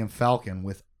Millennium Falcon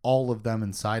with all of them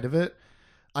inside of it.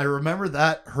 I remember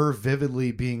that her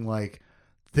vividly being like,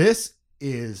 this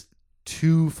is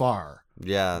too far.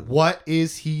 Yeah. What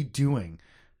is he doing?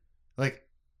 Like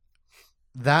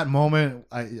that moment,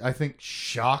 I think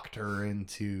shocked her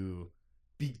into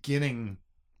beginning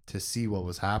to see what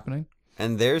was happening.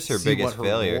 And there's her biggest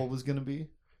failure. What was going to be?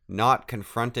 Not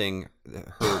confronting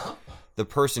the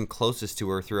person closest to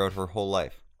her throughout her whole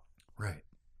life. Right.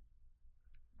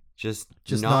 Just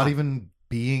not even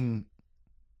being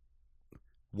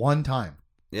one time.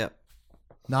 Yep.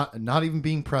 Not even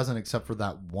being present except for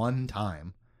that one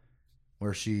time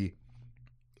where it's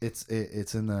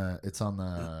on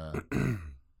the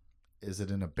is it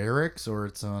in a barracks or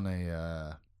it's on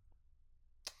a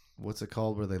what's it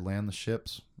called where they land the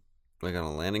ships? Like on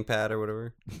a landing pad or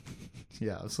whatever?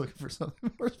 Yeah, I was looking for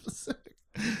something more specific.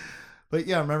 But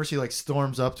yeah, remember she like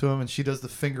storms up to him and she does the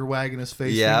finger wag in his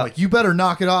face. Yeah. Like, you better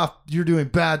knock it off. You're doing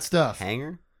bad stuff.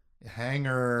 Hanger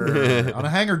on a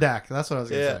hanger deck. That's what I was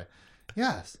going to say.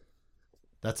 Yes.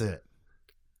 That's it.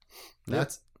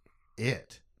 That's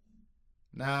it.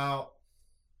 Now,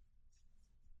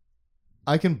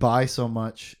 I can buy so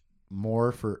much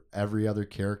more for every other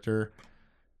character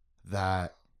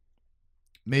that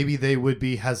maybe they would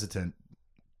be hesitant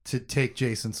to take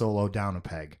Jacen Solo down a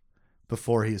peg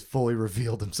before he has fully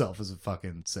revealed himself as a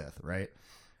fucking Sith, right?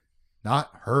 Not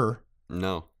her.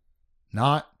 No.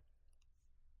 Not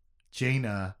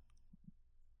Jaina,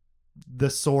 the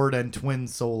sword and twin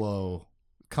Solo.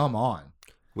 Come on.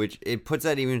 Which it puts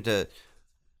that even to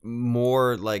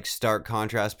more like stark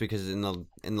contrast because in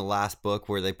the last book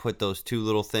where they put those 2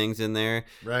 little things in there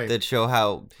that show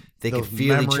how they could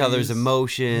feel memories, each other's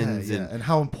emotions and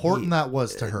how important that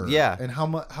was to her. And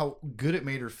how good it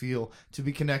made her feel to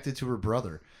be connected to her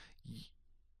brother.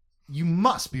 You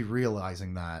must be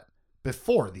realizing that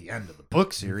before the end of the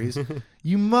book series.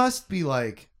 You must be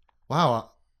like,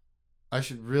 wow, I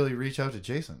should really reach out to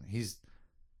Jacen. He's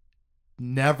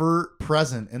never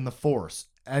present in the Force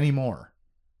anymore.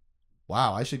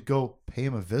 Wow, I should go pay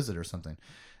him a visit or something.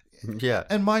 Yeah.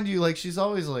 And mind you, like, she's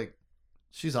always like,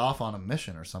 she's off on a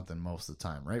mission or something most of the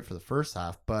time, right? For the first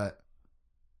half, but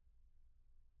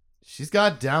she's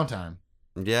got downtime.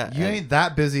 Yeah. You ain't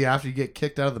that busy after you get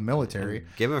kicked out of the military.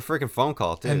 Give him a freaking phone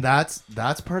call, too. And that's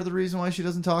part of the reason why she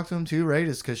doesn't talk to him, too, right?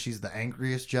 Is because she's the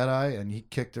angriest Jedi, and he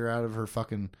kicked her out of her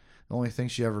fucking... The only thing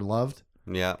she ever loved.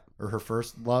 Yeah. Or her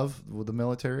first love with the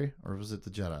military. Or was it the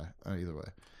Jedi? Either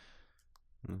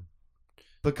way.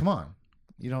 But come on.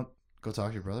 You don't go talk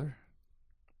to your brother?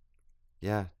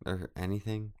 Yeah. Or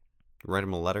anything. Write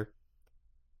him a letter.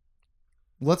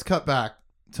 Let's cut back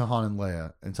to Han and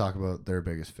Leia and talk about their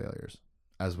biggest failures,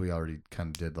 as we already kind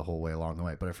of did the whole way along the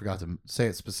way. But I forgot to say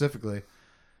it specifically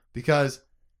because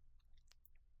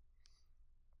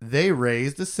they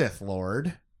raised a Sith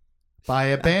Lord by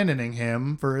abandoning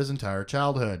him for his entire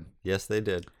childhood. Yes, they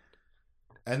did.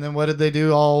 And then what did they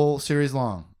do all series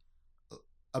long?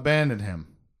 Abandon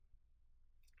him.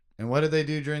 And what did they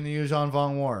do during the Yuuzhan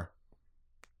Vong War?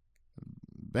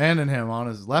 Abandon him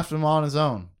left him on his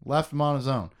own.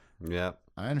 Yeah.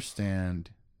 I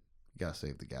understand you gotta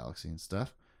save the galaxy and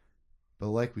stuff. But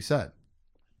like we said,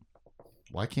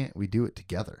 why can't we do it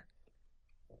together?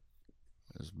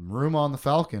 There's room on the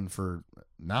Falcon for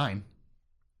 9.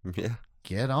 Yeah.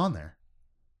 Get on there.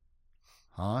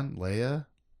 Han, Leia,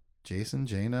 Jason,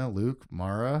 Jaina, Luke,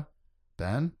 Mara,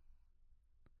 Ben.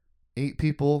 8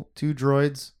 people, 2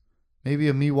 droids, maybe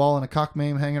a Meewall and a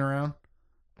Cockmame hanging around.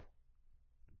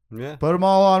 Yeah. Put them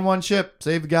all on one ship.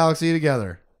 Save the galaxy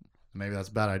together. Maybe that's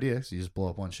a bad idea because you just blow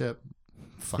up one ship.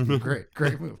 Fucking great.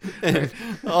 Great move. Great.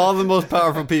 All the most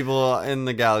powerful people in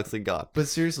the galaxy gone. But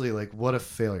seriously, like, what a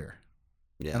failure.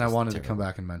 Yeah, and I wanted to come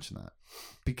back and mention that.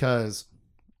 Because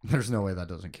there's no way that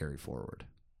doesn't carry forward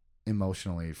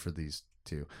emotionally for these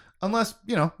two. Unless,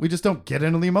 we just don't get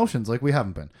into the emotions like we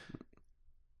haven't been.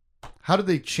 How did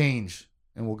they change?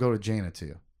 And we'll go to Jaina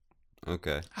too.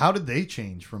 Okay. How did they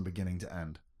change from beginning to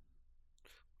end?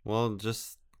 Well,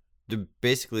 just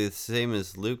basically the same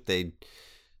as Luke. They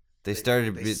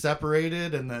started they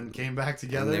separated and then came back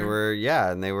together.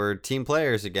 And they were team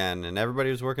players again, and everybody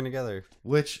was working together,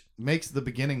 which makes the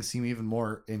beginning seem even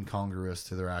more incongruous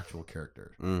to their actual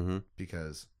character. Mm-hmm.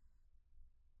 Because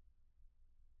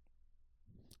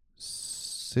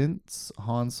since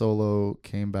Han Solo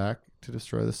came back to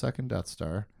destroy the second Death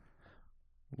Star,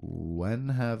 when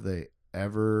have they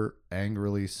ever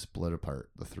angrily split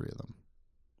apart, the 3 of them?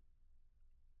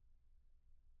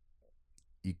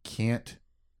 You can't.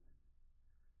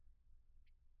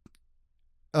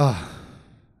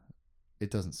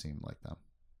 It doesn't seem like them.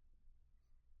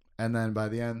 And then by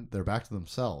the end, they're back to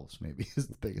themselves, maybe, is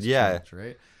the biggest challenge,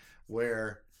 right?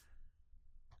 Where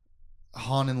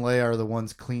Han and Leia are the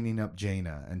ones cleaning up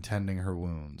Jaina and tending her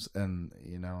wounds. And,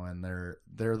 and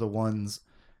they're the ones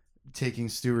taking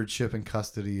stewardship and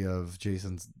custody of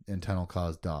Jason's and Tenel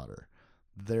Ka's daughter.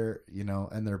 They're,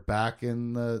 and they're back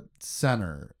in the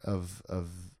center of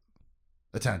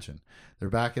attention. They're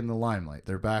back in the limelight.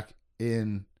 They're back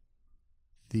in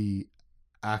the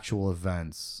actual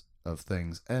events of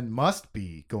things, and must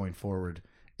be going forward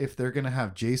if they're going to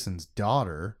have Jason's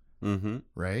daughter,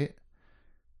 right?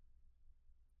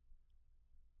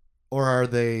 Or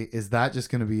is that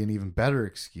just going to be an even better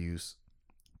excuse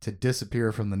to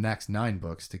disappear from the next 9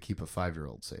 books to keep a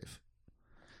 5-year-old safe?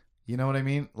 You know what I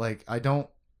mean? Like, I don't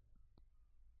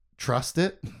trust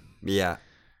it. Yeah.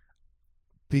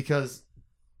 Because,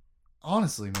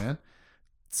 honestly, man,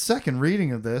 second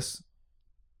reading of this,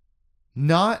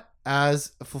 not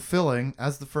as fulfilling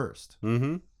as the first.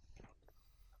 Mm-hmm.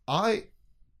 I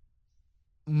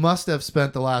must have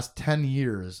spent the last 10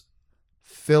 years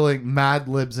filling Mad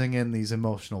Libsing in these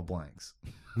emotional blanks.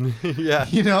 Yeah.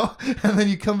 And then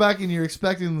you come back and you're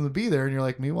expecting them to be there, and you're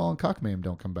like, Meewall and Cockmame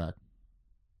don't come back.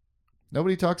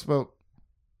 Nobody talks about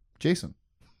Jason.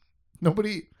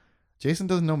 Jason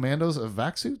doesn't know Mando's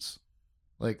vac suits.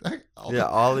 Like,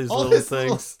 all these all little this things.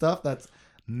 Little stuff that's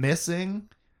missing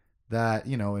that,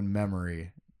 in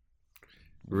memory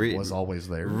was always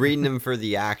there. Reading them for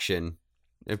the action.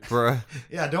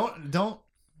 Yeah, don't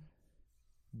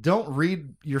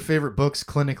read your favorite books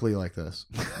clinically like this.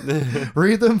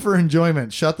 Read them for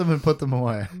enjoyment. Shut them and put them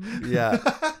away. Yeah.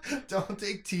 Don't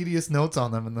take tedious notes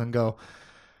on them and then go,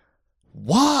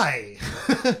 why?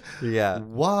 Yeah.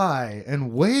 Why?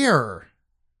 And where?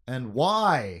 And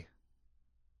why?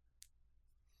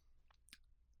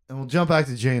 And we'll jump back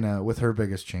to Jaina with her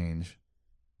biggest change.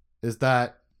 Is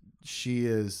that she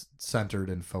is centered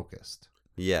and focused.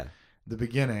 Yeah. The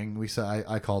beginning,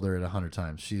 I called her it 100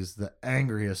 times. She's the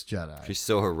angriest Jedi. She's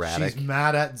so erratic. She's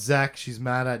mad at Zek. She's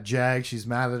mad at Jag. She's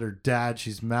mad at her dad.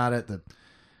 She's mad at the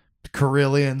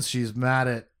Corellians. She's mad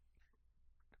at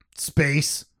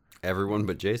space. Everyone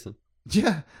but Jason.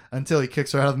 Yeah, until he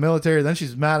kicks her out of the military. Then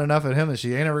she's mad enough at him that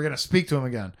she ain't ever going to speak to him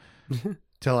again.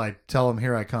 till I tell him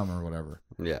here I come or whatever.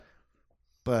 Yeah.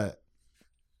 But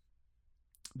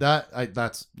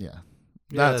that's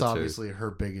obviously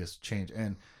her biggest change.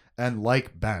 And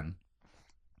like Ben,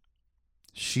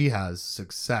 she has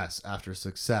success after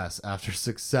success after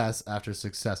success after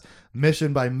success,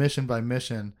 mission by mission by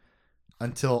mission,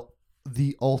 until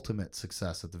the ultimate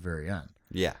success at the very end.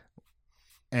 Yeah.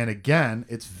 And again,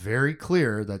 it's very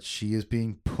clear that she is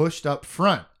being pushed up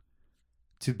front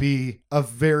to be a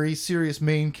very serious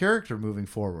main character moving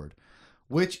forward,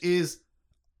 which is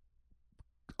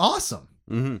awesome.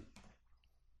 Mm-hmm.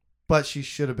 But she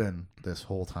should have been this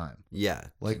whole time. Yeah.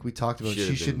 Like we talked about,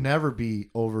 she should never be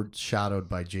overshadowed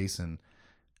by Jason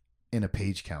in a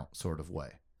page count sort of way.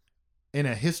 In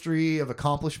a history of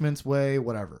accomplishments way,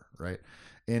 whatever, right?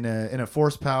 In a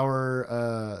force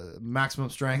power, maximum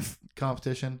strength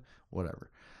competition, whatever.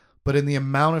 But in the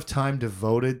amount of time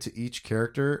devoted to each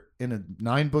character in a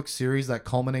 9-book series that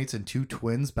culminates in 2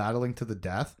 twins battling to the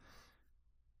death,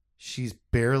 she's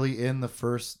barely in the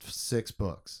first 6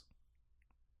 books.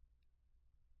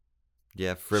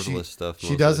 Yeah, frivolous stuff.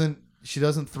 She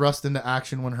doesn't thrust into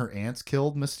action when her aunt's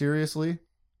killed mysteriously.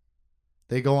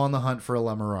 They go on the hunt for a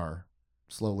Lemurrar,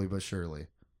 slowly but surely.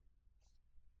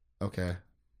 Okay.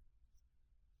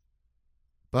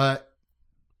 But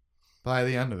by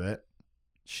the end of it,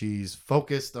 she's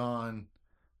focused on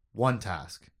one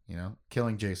task,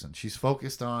 killing Jason. She's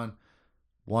focused on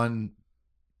one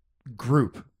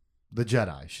group, the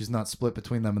Jedi. She's not split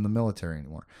between them in the military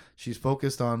anymore. She's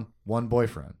focused on one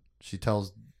boyfriend. She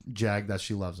tells Jag that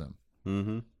she loves him.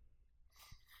 Mm-hmm.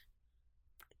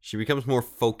 She becomes more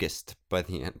focused by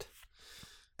the end.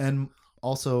 And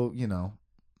also,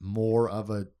 more of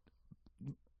a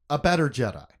better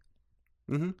Jedi.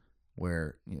 Mm-hmm.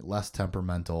 Where less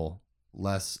temperamental,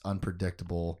 less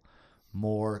unpredictable,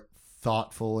 more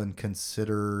thoughtful and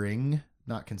considering,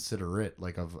 not considerate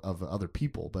like of other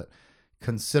people, but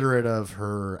considerate of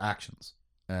her actions.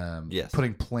 Yes.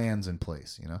 Putting plans in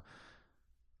place,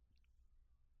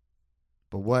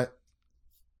 But what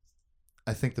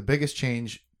I think the biggest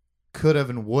change could have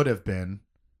and would have been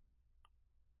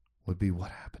would be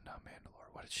what happened on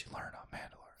Mandalore. What did she learn on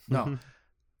Mandalore? No.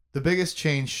 The biggest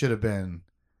change should have been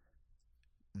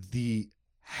the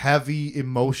heavy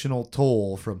emotional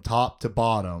toll from top to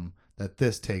bottom that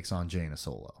this takes on Jaina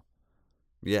Solo.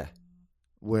 Yeah.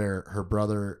 Where her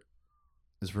brother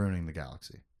is ruining the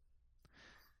galaxy.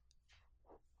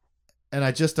 And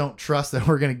I just don't trust that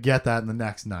we're going to get that in the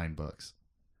next 9 books.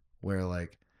 Where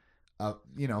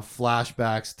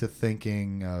flashbacks to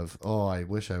thinking of, I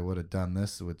wish I would have done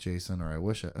this with Jason, or I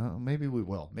wish maybe we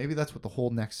will. Maybe that's what the whole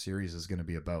next series is going to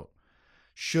be about.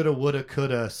 Shoulda, woulda,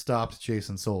 coulda stopped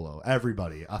Jason Solo.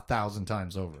 Everybody 1,000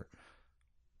 times over.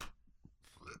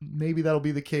 Maybe that'll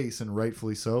be the case, and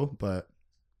rightfully so, but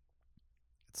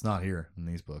it's not here in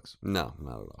these books. No,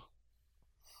 not at all.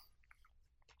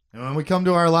 And when we come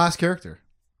to our last character,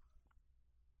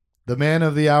 the man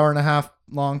of the 1.5-hour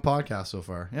long podcast so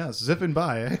far. Yeah, it's zipping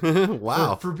by, eh?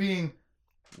 Wow. For being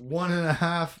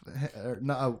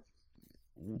 1.5,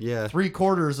 yeah,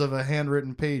 3/4 of a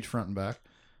handwritten page front and back.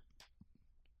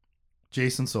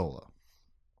 Jason Solo.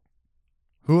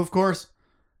 Who, of course,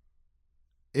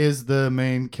 is the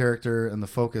main character and the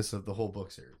focus of the whole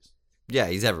book series. Yeah,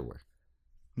 he's everywhere.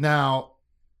 Now,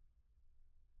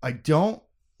 I don't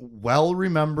well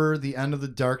remember the end of the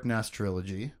Dark Nest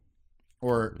trilogy.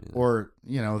 Or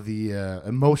the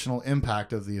emotional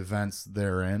impact of the events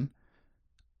therein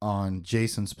on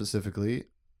Jason specifically.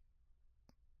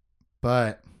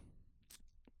 But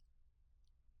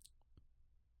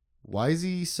why is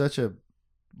he such a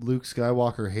Luke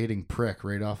Skywalker hating prick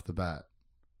right off the bat?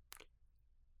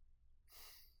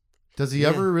 Does he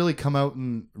ever really come out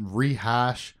and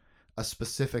rehash a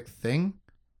specific thing?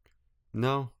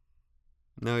 No,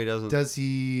 he doesn't. Does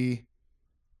he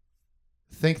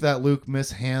think that Luke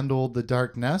mishandled the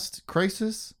Dark Nest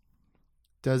crisis?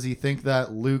 Does he think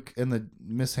that Luke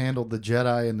mishandled the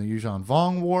Jedi in the Yuuzhan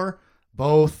Vong War?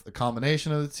 Both, a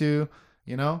combination of the two,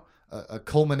 a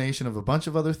culmination of a bunch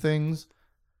of other things.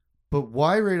 But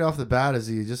why right off the bat is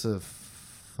he just a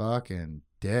fucking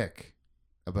dick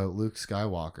about Luke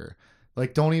Skywalker?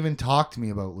 Like, don't even talk to me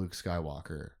about Luke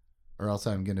Skywalker, or else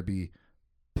I'm going to be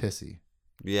pissy.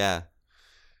 Yeah.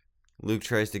 Luke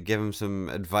tries to give him some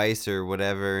advice or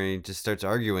whatever, and he just starts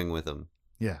arguing with him.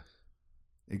 Yeah,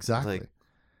 exactly.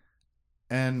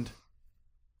 And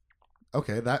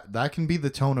okay, that can be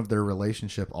the tone of their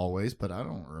relationship always, but I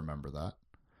don't remember that.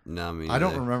 No, I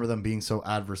don't remember them being so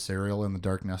adversarial in the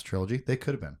Dark Nest trilogy. They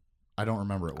could have been. I don't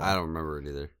remember it well. I don't remember it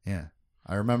either. Yeah,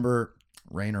 I remember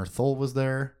Raynor Thul was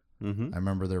there. I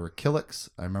remember there were Killiks.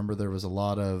 I remember there was a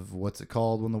lot of, what's it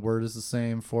called when the word is the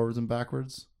same, forwards and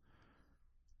backwards?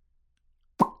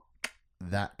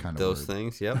 That kind of Those word.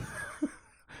 things, yep.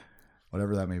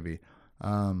 Whatever that may be.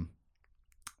 All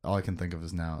I can think of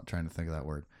is now trying to think of that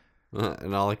word.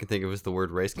 And all I can think of is the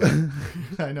word race car.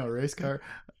 I know, race car.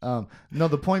 No,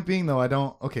 the point being,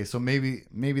 though, okay, so maybe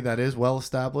that is well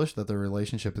established that their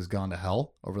relationship has gone to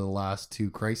hell over the last 2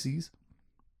 crises.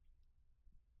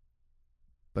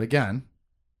 But again,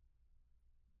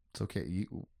 it's okay.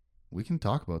 We can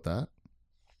talk about that.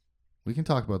 We can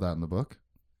talk about that in the book.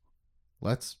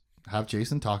 Let's have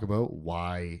Jason talk about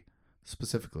why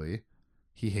specifically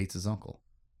he hates his uncle.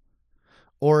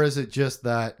 Or is it just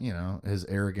that, his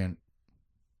arrogant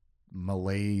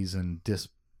malaise and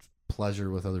displeasure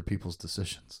with other people's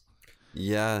decisions?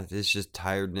 Yeah, it's just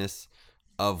tiredness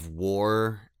of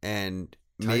war, and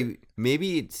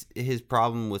maybe it's his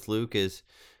problem with Luke is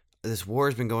this war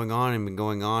has been going on,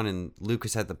 and Luke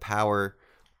has had the power,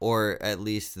 or at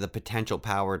least the potential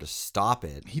power, to stop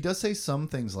it. He does say some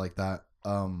things like that,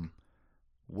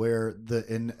 where the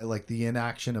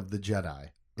inaction of the Jedi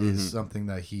is something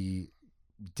that he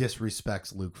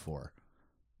disrespects Luke for.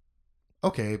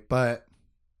 Okay, but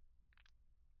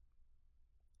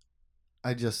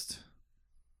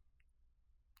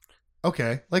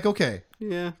okay.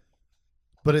 Yeah.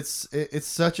 But it's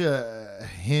such a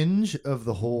hinge of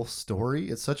the whole story.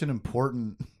 It's such an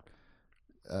important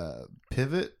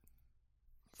pivot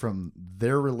from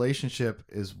their relationship,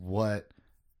 is what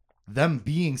them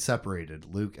being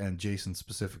separated, Luke and Jason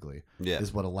specifically,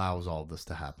 is what allows all this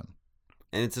to happen.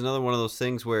 And it's another one of those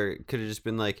things where it could have just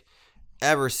been like,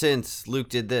 ever since Luke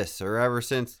did this, or ever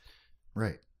since.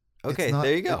 Right. Okay,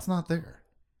 there you go. It's not there.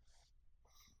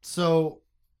 So,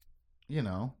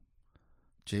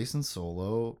 Jason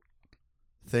Solo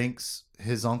thinks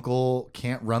his uncle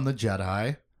can't run the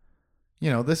Jedi.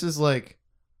 This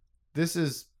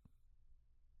is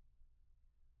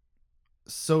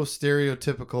so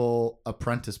stereotypical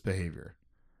apprentice behavior.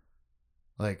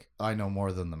 Like, I know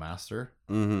more than the master.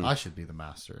 I should be the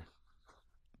master.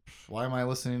 Why am I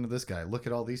listening to this guy? Look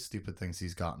at all these stupid things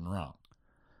he's gotten wrong.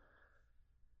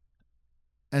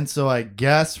 And so I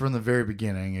guess from the very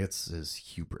beginning, it's his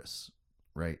hubris,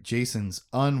 right? Jason's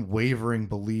unwavering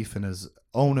belief in his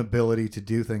own ability to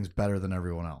do things better than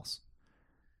everyone else.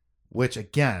 Which,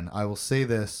 again, I will say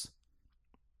this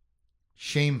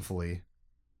shamefully,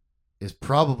 is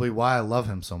probably why I love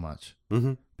him so much.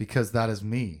 Because that is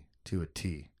me to a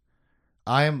T.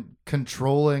 I am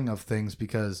controlling of things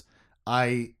because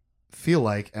I feel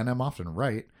like, and I'm often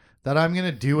right, that I'm going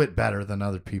to do it better than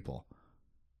other people.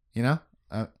 I'm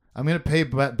going to pay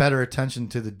better attention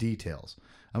to the details.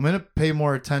 I'm going to pay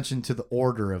more attention to the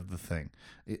order of the thing,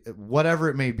 whatever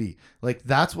it may be. Like,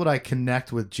 that's what I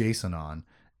connect with Jason on,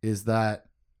 is that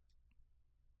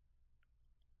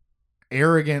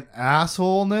arrogant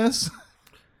assholeness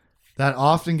that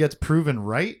often gets proven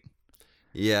right.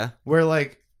 Yeah. Where,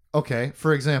 like, okay,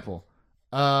 for example,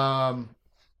 back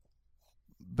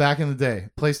in the day,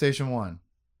 PlayStation 1.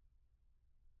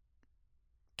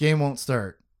 Game won't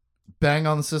start. Bang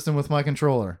on the system with my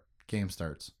controller. Game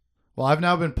starts. Well, I've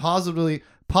now been positively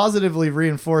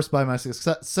reinforced by my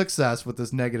success with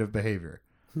this negative behavior.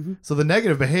 So the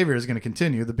negative behavior is going to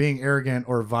continue, the being arrogant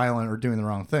or violent or doing the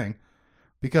wrong thing,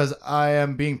 because I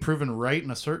am being proven right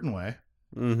in a certain way.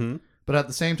 But at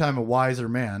the same time, a wiser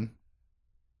man,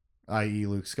 i.e.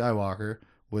 Luke Skywalker,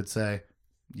 would say,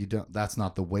 that's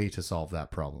not the way to solve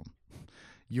that problem.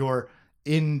 You're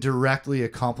indirectly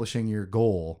accomplishing your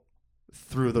goal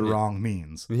through the wrong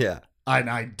means. Yeah.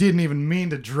 I didn't even mean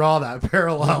to draw that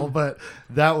parallel, but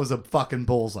that was a fucking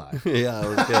bullseye. Yeah, it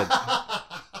was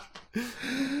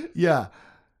good. Yeah.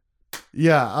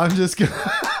 I'm just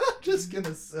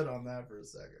gonna sit on that for a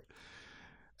second.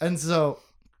 And so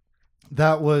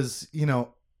that was,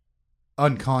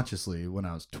 unconsciously when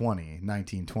I was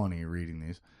 19, 20, reading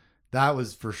these. That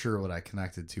was for sure what I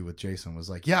connected to with Jason, was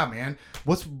like, yeah, man,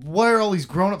 why are all these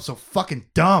grown-ups so fucking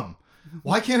dumb?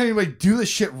 Why can't anybody do this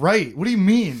shit right? What do you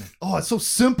mean? Oh, it's so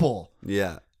simple.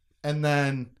 Yeah. And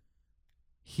then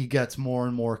he gets more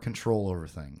and more control over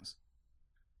things,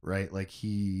 right? Like,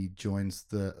 he joins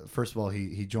first of all,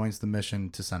 he joins the mission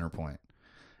to Centerpoint.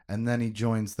 And then he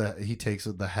takes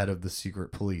the head of the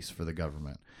secret police for the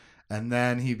government. And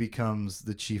then he becomes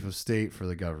the chief of state for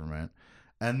the government.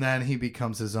 And then he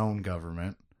becomes his own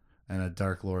government and a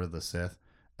Dark Lord of the Sith.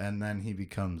 And then he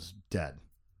becomes dead.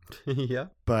 Yeah.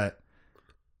 But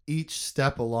each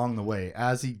step along the way,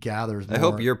 as he gathers more... I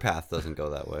hope your path doesn't go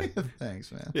that way.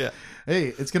 Thanks, man. Yeah.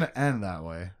 Hey, it's going to end that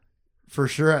way. For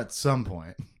sure at some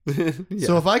point. Yeah.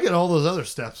 So if I get all those other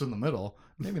steps in the middle,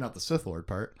 Maybe not the Sith Lord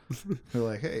part. They're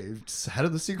like, hey, it's head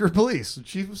of the secret police,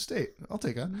 chief of state. I'll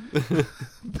take that.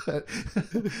 But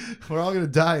we're all going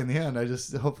to die in the end.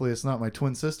 Hopefully it's not my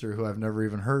twin sister who I've never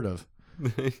even heard of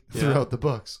throughout the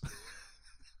books.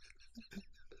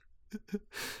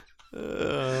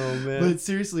 Oh, man. But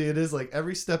seriously, it is like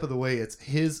every step of the way, it's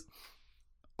his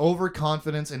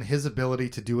overconfidence in his ability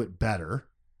to do it better.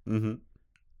 Mm-hmm.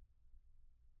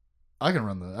 I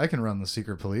can run the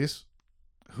secret police.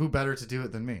 Who better to do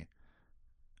it than me?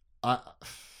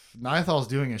 Niathal's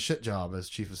doing a shit job as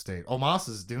chief of state. Omas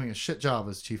is doing a shit job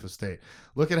as chief of state.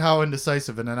 Look at how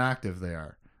indecisive and inactive they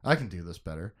are. I can do this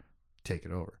better. Take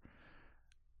it over.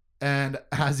 And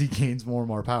as he gains more and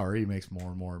more power, he makes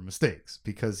more and more mistakes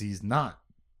because he's not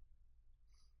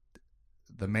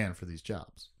the man for these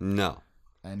jobs. No.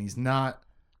 And he's not,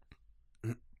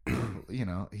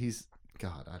 he's,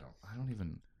 God, I don't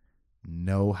even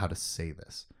know how to say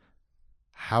this.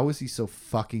 How is he so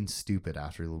fucking stupid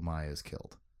after Lumiya is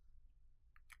killed?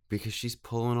 Because she's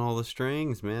pulling all the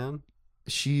strings, man.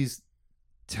 She's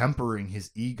tempering his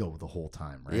ego the whole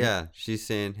time, right? Yeah, she's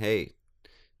saying, hey,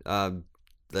 you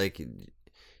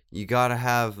gotta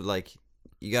have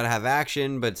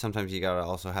action, but sometimes you gotta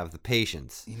also have the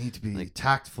patience. You need to be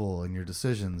tactful in your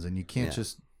decisions, and you can't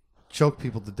just choke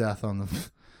people to death on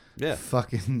the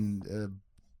fucking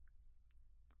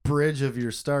bridge of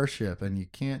your starship, and you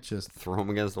can't just throw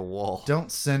them against the wall.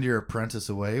 Don't send your apprentice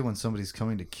away when somebody's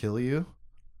coming to kill you.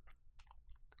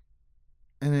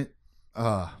 And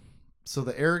so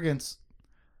the arrogance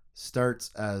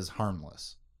starts as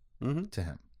harmless to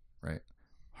him, right?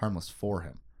 Harmless for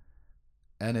him.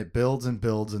 And it builds and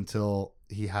builds until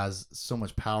he has so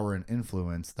much power and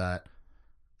influence that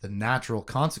the natural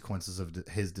consequences of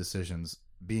his decisions,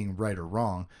 being right or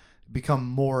wrong, become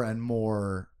more and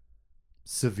more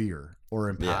severe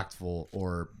or impactful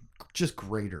or just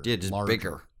greater. Yeah, just larger.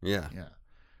 Bigger. Yeah. Yeah.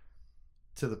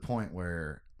 To the point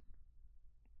where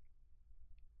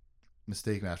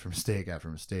mistake after mistake after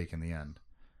mistake in the end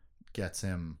gets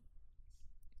him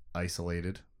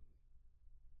isolated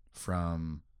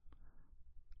from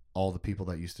all the people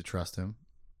that used to trust him,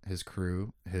 his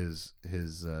crew, his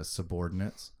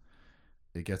subordinates.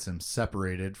 It gets him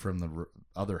separated from the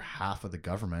other half of the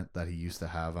government that he used to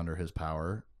have under his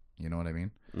power. You know what I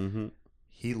mean? Mm-hmm.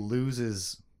 He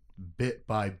loses bit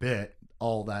by bit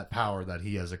all that power that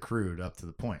he has accrued up to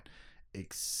the point,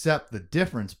 except the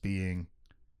difference being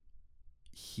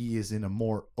he is in a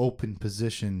more open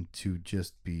position to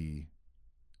just be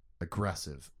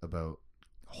aggressive about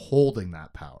holding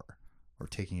that power or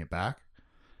taking it back,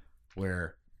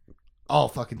 where I'll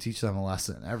fucking teach them a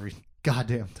lesson every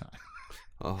goddamn time.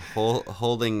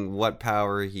 Holding what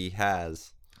power he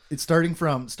has. It's starting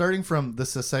from the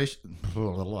cessation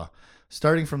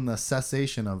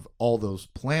of all those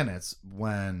planets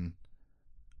when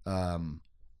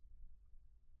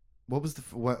what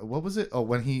was it? Oh,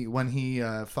 when he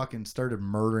fucking started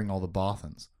murdering all the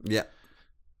Bothans. Yeah.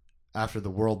 After the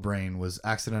World Brain was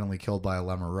accidentally killed by a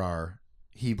Lemurar,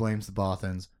 he blames the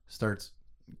Bothans, starts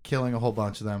killing a whole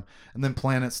bunch of them, and then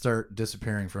planets start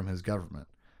disappearing from his government.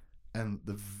 And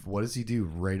what does he do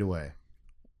right away?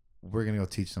 We're going to go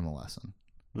teach them a lesson.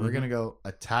 Mm-hmm. We're going to go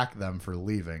attack them for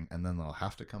leaving, and then they'll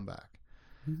have to come back.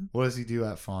 Mm-hmm. What does he do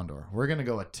at Fondor? We're going to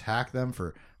go attack them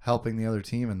for helping the other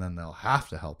team, and then they'll have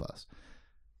to help us.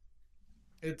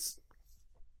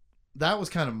 That was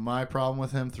kind of my problem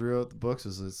with him throughout the books,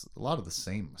 is it's a lot of the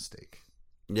same mistake.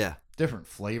 Yeah. Different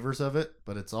flavors of it,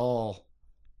 but it's all...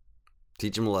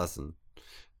 Teach him a lesson.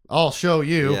 I'll show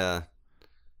you. Yeah.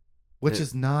 Which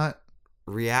is not...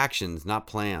 Reactions, not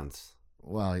plans.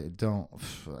 Well,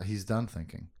 he's done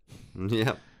thinking.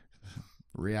 Yep.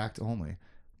 React only.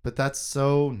 But that's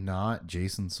so not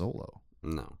Jason Solo.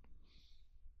 No.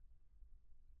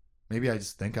 Maybe I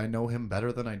just think I know him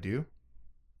better than I do.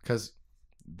 Because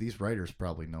these writers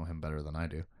probably know him better than I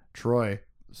do. Troy,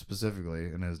 specifically,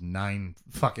 in his 9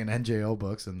 fucking NJO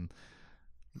books and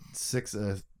 6...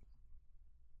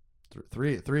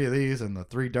 Three of these and the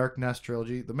 3 Dark Nest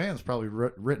trilogy. The man's probably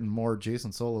written more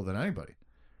Jason Solo than anybody.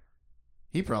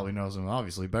 He probably knows him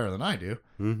obviously better than I do.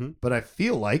 Mm-hmm. But I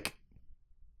feel like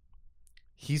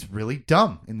he's really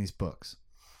dumb in these books.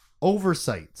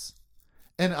 Oversights.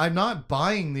 And I'm not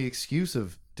buying the excuse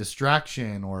of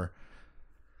distraction or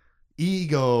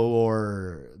ego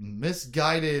or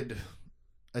misguided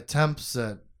attempts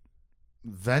at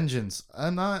vengeance.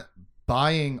 I'm not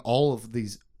buying all of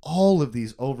these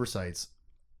oversights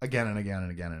again and again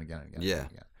and again and again and again. Yeah.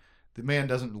 And again. The man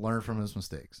doesn't learn from his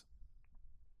mistakes.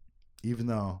 Even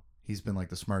though he's been like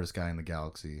the smartest guy in the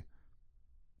galaxy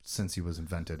since he was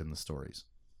invented in the stories.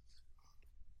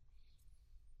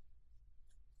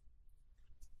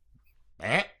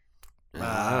 I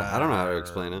don't know how to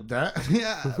explain it.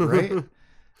 Yeah, right?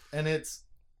 And it's,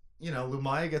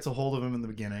 Lumaya gets a hold of him in the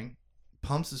beginning,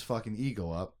 pumps his fucking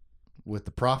ego up with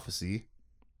the prophecy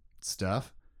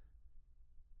stuff.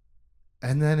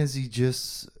 And then is he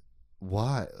just...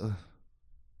 Why?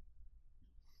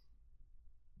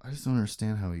 I just don't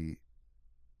understand how he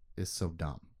is so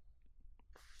dumb.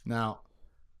 Now,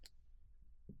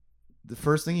 the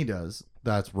first thing he does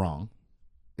that's wrong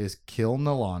is kill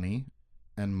Nalani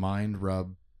and mind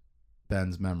rub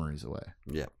Ben's memories away.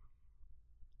 Yeah.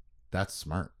 That's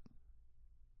smart.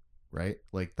 Right?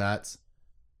 Like, that's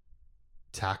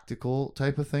tactical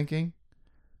type of thinking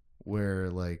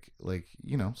where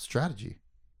strategy.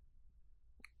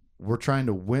 We're trying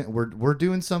to win. We're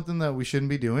doing something that we shouldn't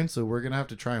be doing, so we're going to have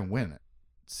to try and win it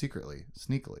secretly,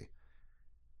 sneakily.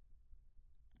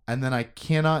 And then I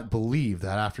cannot believe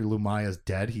that after Lumaya's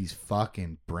dead, he's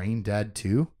fucking brain dead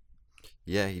too.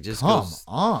 Yeah, he just Come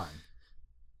on.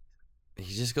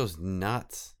 He just goes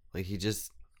nuts. Like, he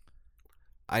just...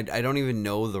 I don't even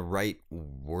know the right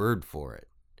word for it.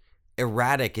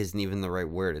 Erratic isn't even the right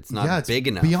word. It's not big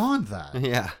enough. Beyond that.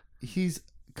 Yeah. He's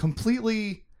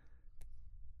completely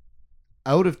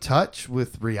out of touch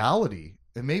with reality.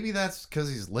 And maybe that's because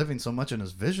he's living so much in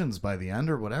his visions by the end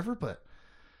or whatever, but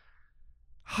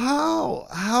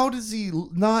how does he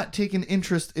not take an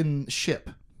interest in Ship?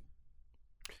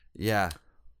 Yeah.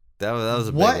 That was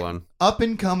a big one. Up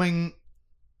and coming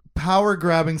power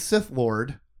grabbing Sith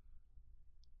Lord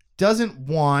doesn't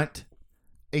want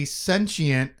a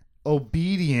sentient,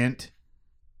 obedient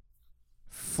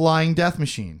flying death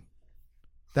machine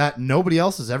that nobody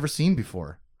else has ever seen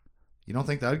before? You don't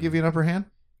think that would give you an upper hand?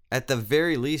 At the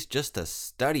very least, just to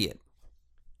study it.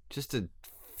 Just to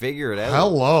figure it out.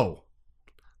 Hello.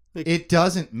 It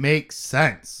doesn't make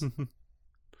sense.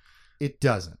 It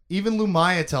doesn't. Even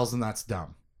Lumaya tells him that's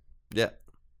dumb. Yeah.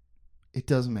 It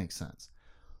doesn't make sense.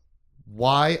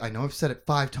 Why? I know I've said it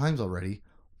 5 times already.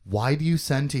 Why do you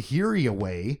send Tahiri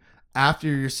away after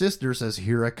your sister says,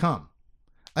 "Here I come"?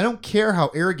 I don't care how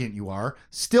arrogant you are.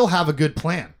 Still have a good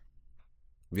plan.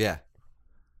 Yeah.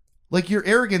 Like, your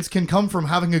arrogance can come from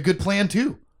having a good plan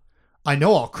too. I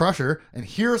know I'll crush her, and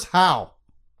here's how.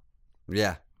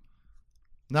 Yeah.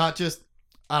 Not just,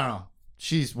 I don't know.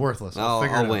 She's worthless. I'll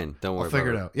win. Don't worry. I'll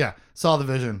figure it out. Yeah. Saw the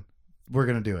vision. We're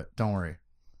going to do it. Don't worry.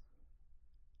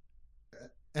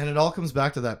 And it all comes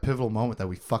back to that pivotal moment that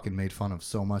we fucking made fun of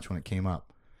so much when it came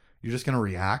up. You're just going to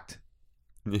react.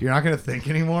 You're not going to think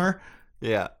anymore.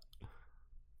 Yeah.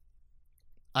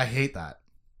 I hate that.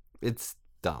 It's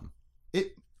dumb.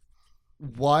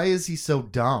 Why is he so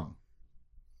dumb?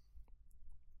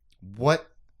 What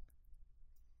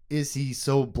is he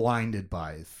so blinded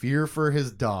by? Fear for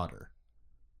his daughter.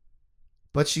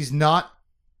 But she's not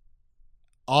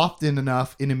often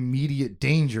enough in immediate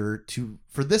danger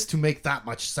for this to make that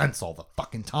much sense all the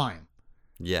fucking time.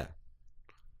 Yeah.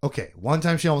 Okay, one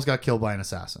time she almost got killed by an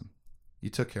assassin. You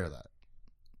took care of that.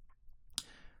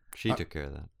 She took care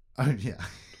of that. Yeah.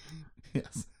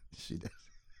 Yes, she did.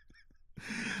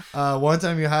 One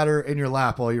time you had her in your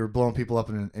lap while you were blowing people up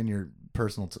in your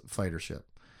personal fighter ship.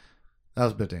 That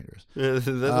was a bit dangerous. Yeah, that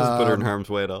doesn't put her in harm's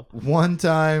way at all. One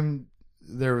time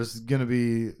there was going to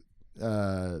be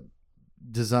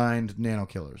designed nano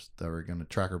killers that were going to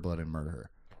track her blood and murder her.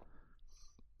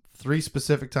 3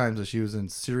 specific times that she was in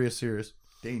serious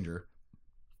danger.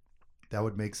 That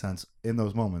would make sense in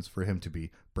those moments for him to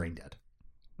be brain dead.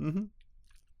 Mm-hmm.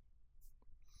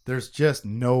 There's just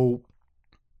no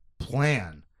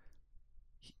plan.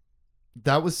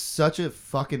 That was such a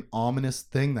fucking ominous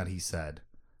thing that he said.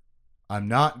 I'm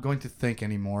not going to think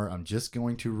anymore. I'm just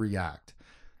going to react.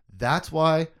 That's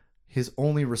why his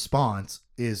only response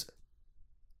is,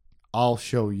 "I'll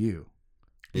show you."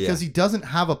 Because he doesn't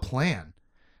have a plan.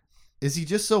 Is he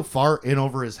just so far in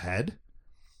over his head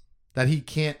that he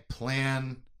can't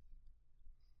plan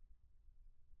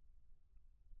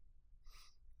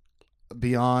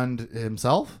beyond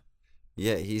himself?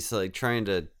 Yeah, he's like trying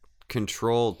to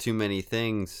control too many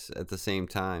things at the same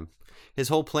time. His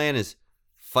whole plan is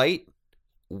fight,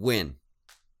 win.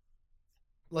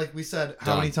 Like we said,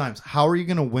 how many times? How are you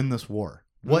going to win this war?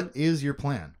 Mm-hmm. What is your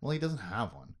plan? Well, he doesn't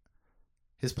have one.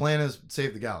 His plan is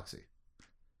save the galaxy.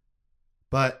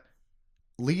 But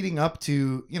leading up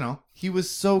to, he was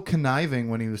so conniving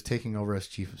when he was taking over as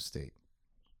chief of state.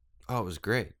 Oh, it was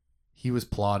great. He was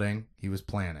plotting. He was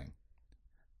planning.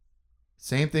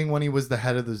 Same thing when he was the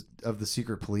head of the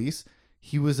secret police.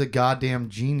 He was a goddamn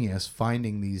genius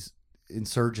finding these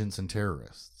insurgents and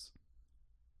terrorists.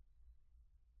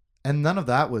 And none of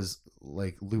that was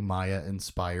like Lumaya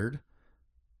inspired.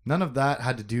 None of that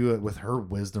had to do with her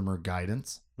wisdom or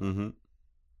guidance. Mm-hmm.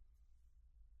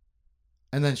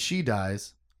 And then she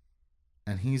dies,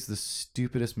 and he's the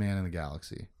stupidest man in the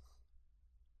galaxy.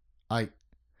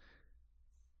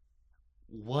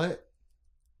 What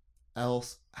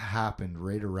else happened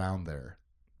right around there?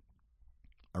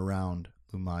 Around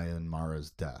Lumaya and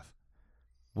Mara's death?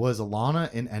 Was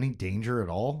Alana in any danger at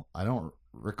all? I don't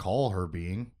recall her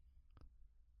being.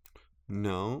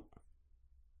 No.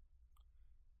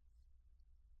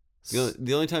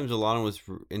 The only times Alana was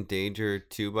in danger,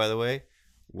 too, by the way,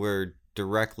 were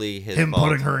directly his him fault.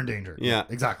 Putting her in danger. Yeah.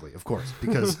 Exactly, of course.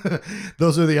 Because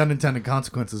those are the unintended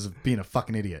consequences of being a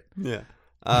fucking idiot. Yeah.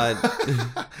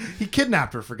 He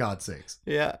kidnapped her, for God's sakes.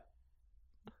 Yeah.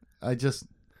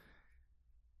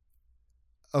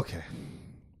 Okay.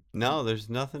 No, there's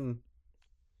nothing.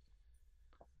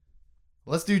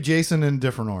 Let's do Jason in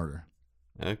different order.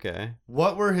 Okay.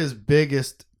 What were his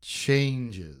biggest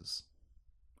changes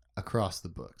across the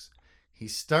books? He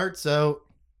starts out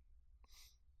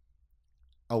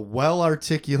a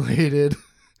well-articulated,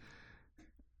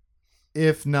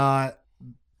 if not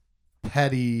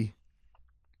petty,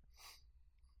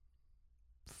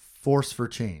 force for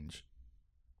change.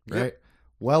 Right? Yep.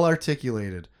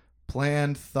 Well-articulated,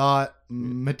 planned, thought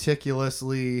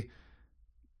meticulously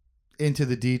into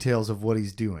the details of what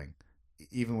he's doing.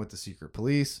 Even with the secret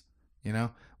police,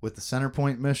 with the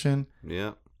Centerpoint mission.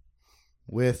 Yeah.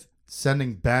 With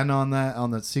sending Ben on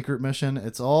that secret mission.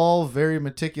 It's all very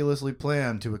meticulously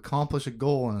planned to accomplish a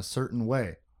goal in a certain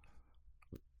way.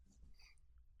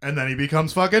 And then he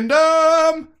becomes fucking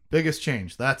dumb. Biggest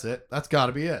change. That's it. That's got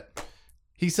to be it.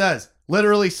 He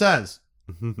literally says,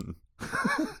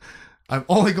 I'm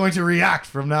only going to react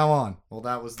from now on. Well,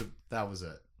 that was it.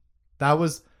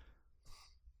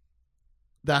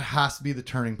 That has to be the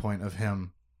turning point of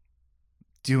him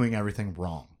doing everything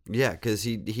wrong. Yeah, because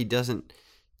he doesn't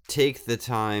take the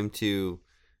time to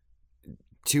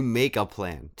make a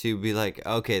plan, to be like,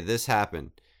 okay, this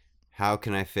happened. How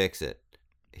can I fix it?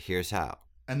 Here's how.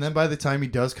 And then by the time he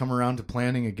does come around to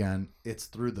planning again, it's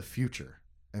through the future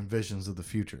and visions of the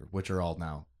future, which are all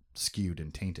now skewed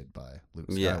and tainted by Luke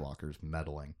Skywalker's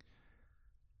meddling.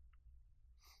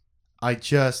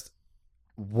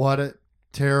 What a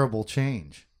terrible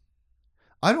change.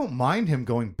 I don't mind him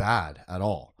going bad at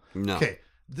all. No. Okay,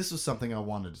 this is something I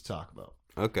wanted to talk about.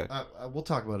 Okay. We'll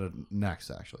talk about it next,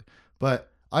 actually.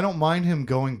 But I don't mind him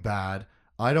going bad.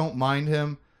 I don't mind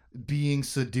him being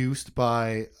seduced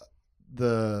by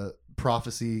the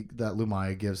prophecy that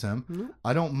Lumaya gives him. Mm-hmm.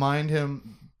 I don't mind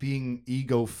him being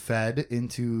ego-fed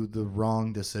into the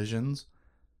wrong decisions.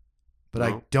 But no.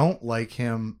 I don't like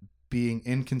him being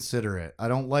inconsiderate. I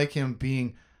don't like him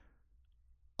being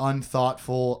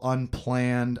unthoughtful,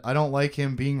 unplanned. I don't like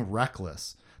him being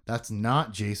reckless. That's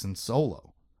not Jason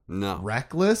Solo. No.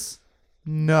 Reckless?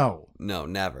 No. No,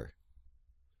 never.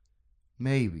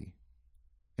 Maybe.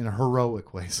 In a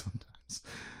heroic way sometimes.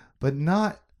 But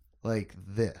not like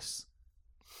this.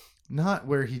 Not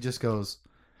where he just goes,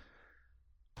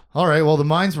 all right, well, the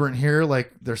mines weren't here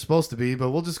like they're supposed to be,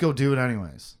 but we'll just go do it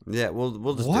anyways. Yeah, we'll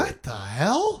just do it. What the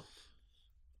hell?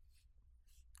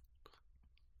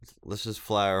 Let's just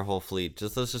fly our whole fleet.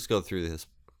 Let's just go through this.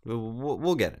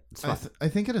 We'll get it. It's fine. I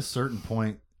think at a certain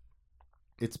point,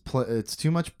 it's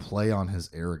too much play on his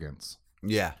arrogance.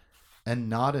 Yeah. And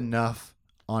not enough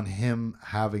on him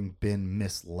having been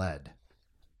misled.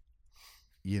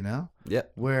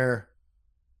 Yep. Where,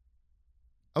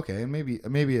 okay,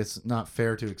 maybe it's not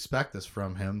fair to expect this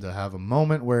from him, to have a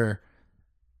moment where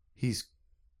he's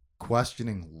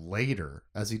questioning later,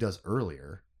 as he does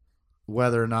earlier,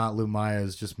 whether or not Lumaya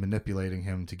is just manipulating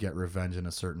him to get revenge in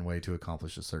a certain way to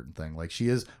accomplish a certain thing. Like she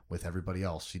is with everybody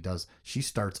else. She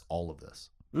starts all of this.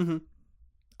 Mm-hmm.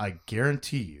 I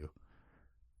guarantee you,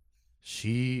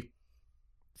 she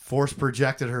force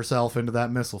projected herself into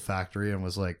that missile factory and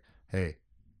was like, hey,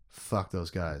 fuck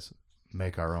those guys.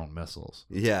 Make our own missiles.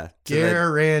 Yeah.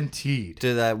 Guaranteed.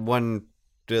 To that one,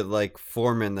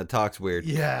 foreman that talks weird.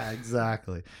 Yeah,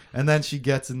 exactly. And then she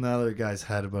gets in the other guy's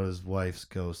head about his wife's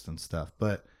ghost and stuff.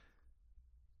 But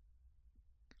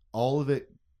all of it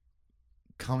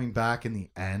coming back in the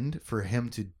end, for him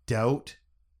to doubt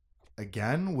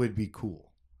again would be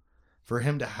cool. For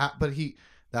him to have, but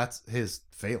that's his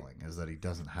failing, is that he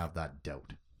doesn't have that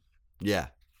doubt. Yeah.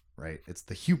 Right? It's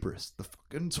the hubris, the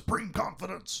fucking supreme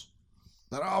confidence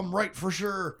that I'm right for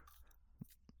sure.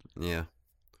 Yeah.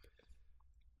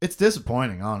 It's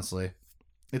disappointing, honestly.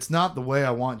 It's not the way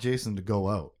I want Jason to go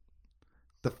out.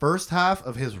 The first half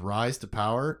of his rise to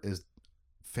power is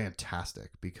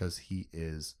fantastic because he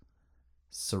is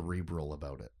cerebral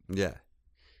about it. Yeah.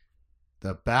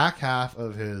 The back half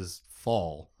of his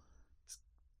fall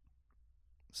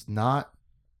is not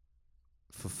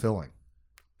fulfilling.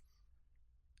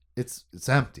 it's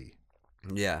empty.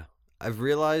 Yeah. I've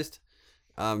realized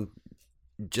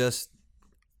just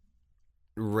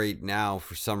right now,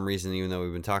 for some reason, even though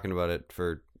we've been talking about it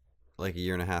for like a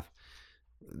year and a half,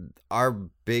 our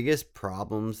biggest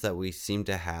problems that we seem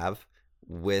to have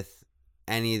with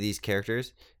any of these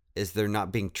characters is they're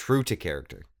not being true to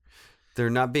character. They're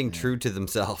not being true to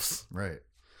themselves. Right.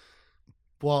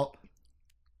 Well,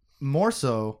 more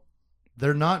so,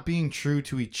 they're not being true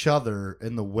to each other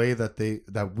in the way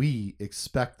that we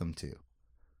expect them to.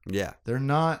 Yeah. They're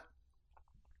not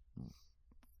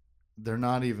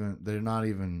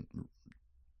even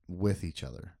with each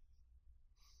other.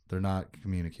 They're not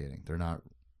communicating. They're not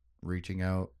reaching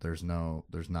out. There's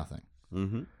nothing.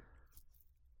 Mm-hmm.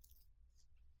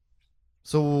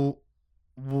 So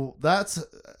that's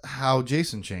how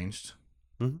Jason changed.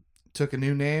 Mm-hmm. Took a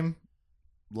new name,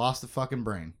 lost the fucking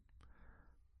brain.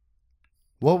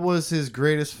 What was his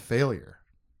greatest failure?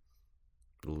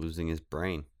 Losing his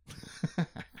brain.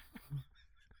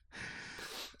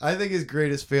 I think his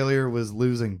greatest failure was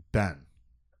losing Ben.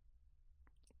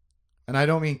 And I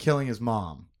don't mean killing his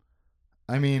mom.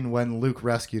 I mean when Luke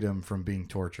rescued him from being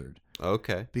tortured.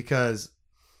 Okay. Because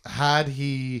had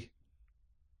he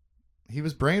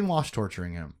was brainwashed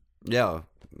torturing him. Yeah.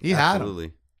 He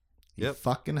absolutely. had him. He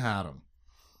fucking had him.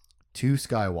 2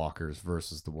 Skywalkers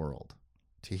versus the world.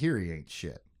 Tahiri ain't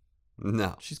shit.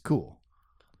 No. She's cool.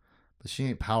 But she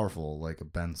ain't powerful like a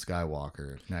Ben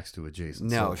Skywalker next to a Jason.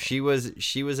 No, Solo.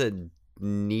 she was a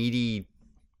needy,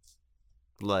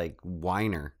 like,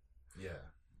 whiner. Yeah.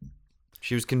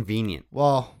 She was convenient.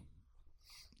 Well,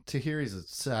 Tahiri's a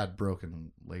sad,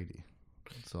 broken lady.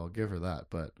 So I'll give her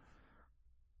that. But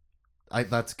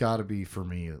that's got to be, for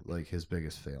me, like his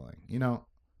biggest failing. You know,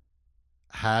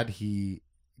 had he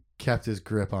kept his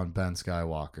grip on Ben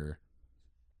Skywalker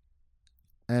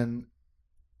and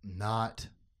not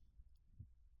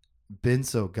been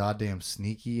so goddamn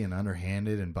sneaky and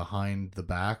underhanded and behind the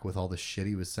back with all the shit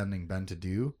he was sending Ben to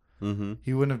do,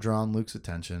 he wouldn't have drawn Luke's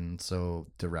attention so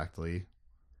directly.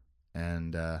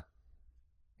 And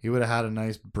he would have had a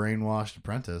nice brainwashed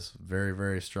apprentice, very,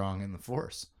 very strong in the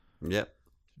Force. Yep.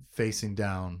 Facing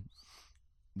down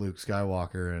Luke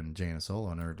Skywalker and Jaina Solo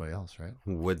and everybody else, right?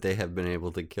 Would they have been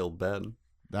able to kill Ben?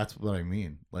 That's what I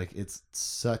mean. Like, it's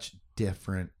such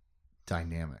different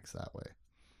dynamics that way.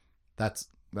 That's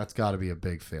got to be a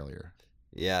big failure.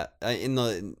 Yeah, in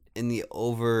the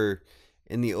overall,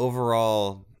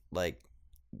 like,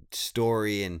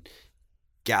 story and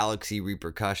galaxy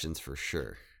repercussions, for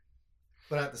sure.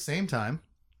 But at the same time,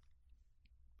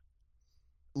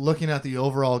 looking at the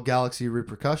overall galaxy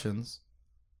repercussions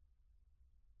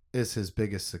is his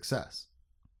biggest success.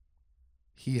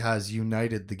 He has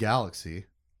united the galaxy.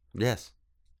 Yes.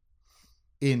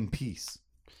 In peace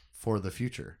for the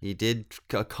future. He did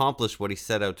accomplish what he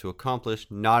set out to accomplish,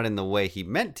 not in the way he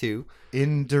meant to.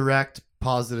 Indirect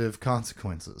positive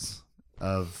consequences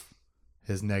of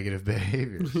his negative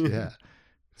behaviors. Yeah.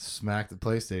 Smack the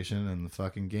PlayStation and the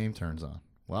fucking game turns on.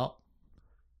 Well,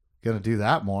 gonna do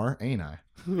that more, ain't I?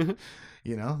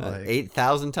 You know, like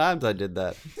 8,000 times I did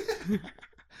that.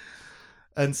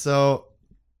 And so,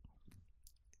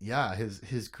 yeah,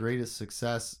 his greatest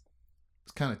success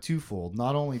is kind of twofold.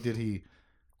 Not only did he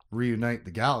reunite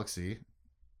the galaxy,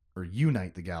 or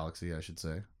unite the galaxy, I should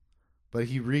say, but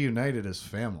he reunited his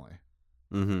family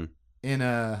in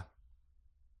a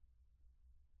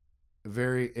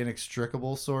very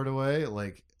inextricable sort of way.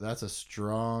 Like, that's a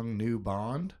strong new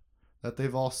bond that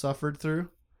they've all suffered through.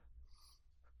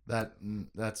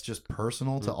 That's just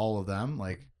personal to all of them.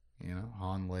 Like, you know,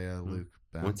 Han, Leia, Luke,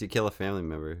 Ben. Once you kill a family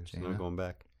member, there's no going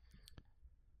back.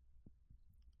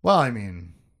 Well, I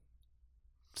mean,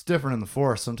 it's different in the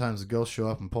Force. Sometimes the ghosts show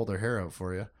up and pull their hair out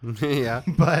for you. Yeah.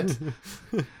 But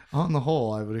on the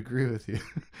whole, I would agree with you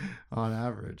on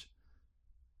average.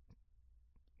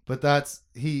 But that's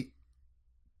the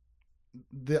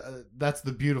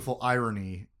beautiful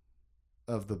irony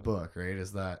of the book, right?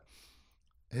 Is that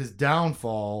his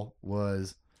downfall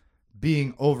was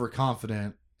being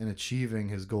overconfident in achieving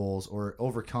his goals or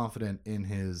overconfident in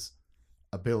his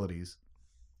abilities.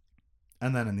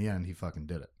 And then in the end, he fucking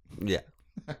did it. Yeah.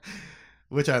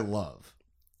 Which I love.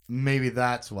 Maybe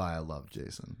that's why I love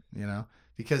Jason, you know?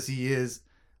 Because he is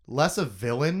less a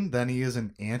villain than he is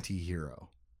an anti-hero.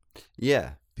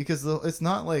 Yeah. Because it's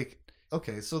not like,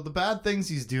 okay, so the bad things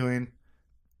he's doing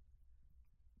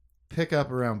pick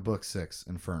up around book 6,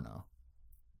 Inferno.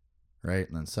 Right?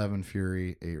 And then 7,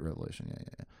 Fury, 8, Revelation.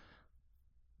 Yeah.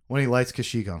 When he lights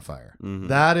Kashyyyk on fire. Mm-hmm.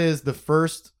 That is the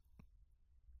first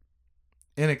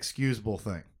inexcusable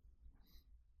thing.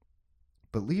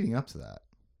 But leading up to that,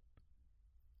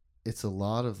 it's a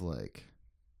lot of like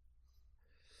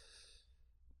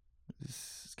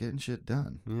He's getting shit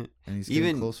done. Yeah. And he's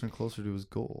getting closer and closer to his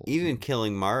goals. Even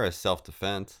killing Mara is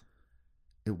self-defense.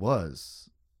 It was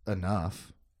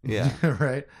enough. Yeah.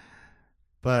 Right?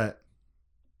 But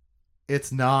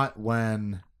it's not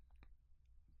when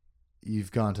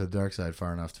you've gone to the dark side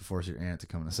far enough to force your aunt to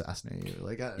come and assassinate you.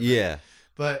 Like, yeah.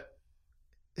 But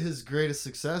his greatest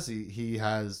success, he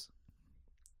has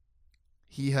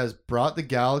brought the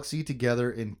galaxy together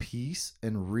in peace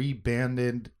and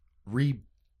rebonded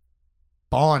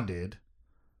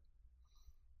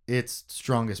its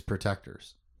strongest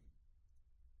protectors.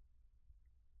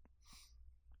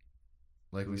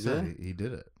 Like we said, he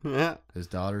did it. Yeah. His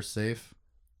daughter's safe,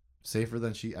 safer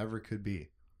than she ever could be,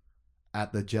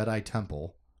 at the Jedi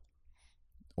Temple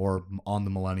or on the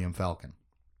Millennium Falcon.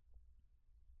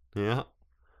 Yeah.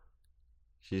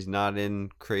 She's not in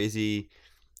crazy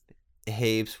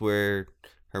hapes where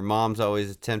her mom's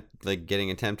always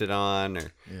getting attempted on,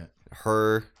 or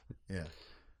her. Yeah.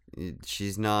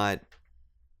 She's not.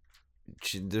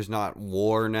 There's not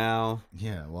war now.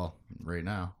 Yeah, well, right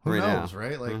now. Who knows,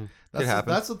 right? Like,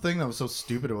 that's the thing that was so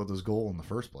stupid about this goal in the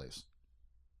first place.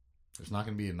 There's not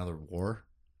going to be another war.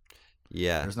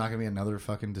 Yeah. There's not going to be another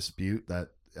fucking dispute that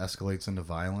escalates into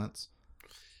violence.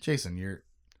 Jason,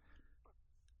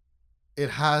 it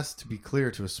has to be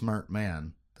clear to a smart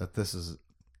man that this is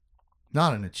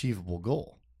not an achievable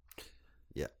goal.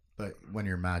 Yeah. But when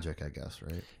you're magic, I guess,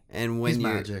 right? And when He's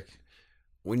magic.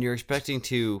 When you're expecting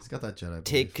to He's got that Jedi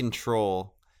take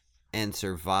control and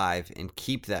survive and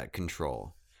keep that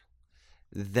control,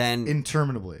 then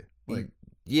interminably, like,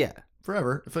 yeah,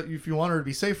 forever. If you want her to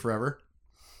be safe forever,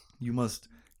 you must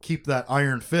keep that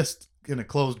iron fist in a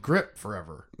closed grip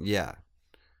forever. Yeah.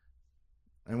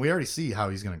 And we already see how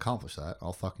he's going to accomplish that.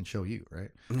 I'll fucking show you, right?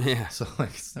 Yeah. So, like,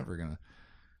 it's never going to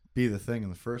be the thing in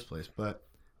the first place. But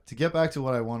to get back to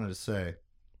what I wanted to say,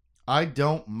 I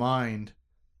don't mind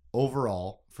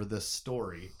overall for this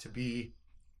story to be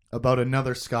about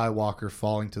another Skywalker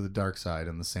falling to the dark side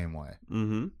in the same way.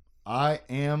 Mm-hmm. I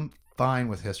am fine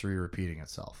with history repeating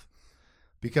itself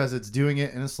because it's doing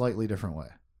it in a slightly different way.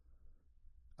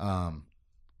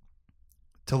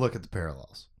 To look at the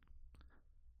parallels.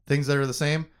 Things that are the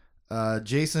same.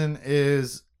 Jason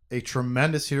is a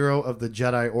tremendous hero of the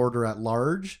Jedi Order at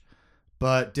large,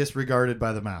 but disregarded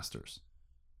by the Masters.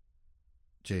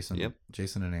 Jason and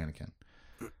Anakin.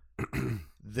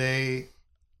 They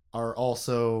are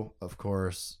also, of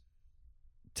course,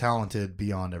 talented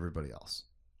beyond everybody else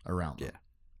around them.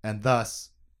 Yeah. And thus,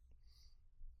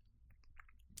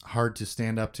 hard to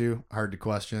stand up to, hard to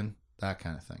question, that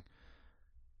kind of thing.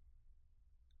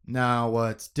 Now,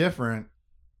 what's different...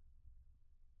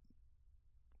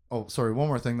 Oh, sorry, one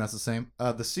more thing that's the same.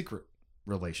 The secret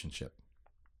relationship.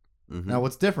 Mm-hmm. Now,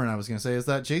 what's different, I was going to say, is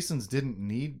that Jason's didn't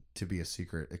need to be a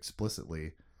secret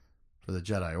explicitly for the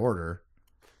Jedi Order.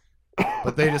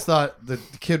 But they just thought the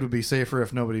kid would be safer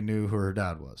if nobody knew who her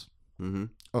dad was. Mm-hmm.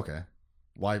 Okay.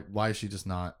 Why is she just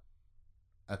not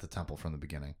at the temple from the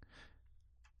beginning?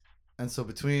 And so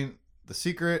between the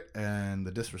secret and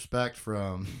the disrespect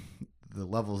from the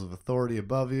levels of authority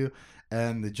above you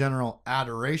and the general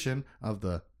adoration of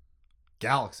the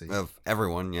galaxy. Of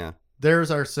everyone, yeah.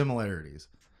 There's our similarities.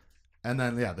 And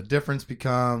then, yeah, the difference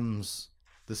becomes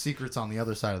the secret's on the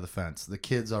other side of the fence. The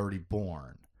kid's already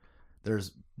born.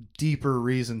 There's deeper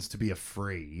reasons to be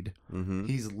afraid. Mm-hmm.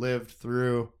 He's lived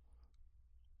through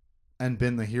and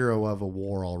been the hero of a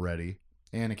war already.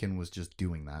 Anakin was just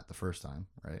doing that the first time,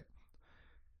 right?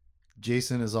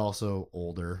 Jason is also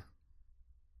older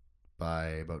by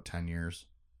about 10 years.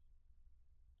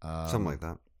 Something like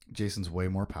that. Jason's way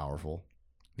more powerful.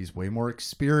 He's way more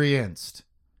experienced.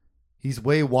 He's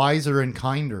way wiser and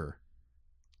kinder.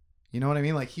 You know what I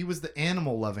mean? Like, he was the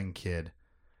animal-loving kid,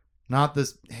 not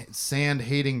this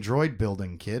sand-hating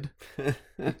droid-building kid.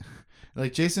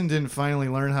 Like, Jason didn't finally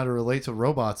learn how to relate to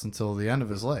robots until the end of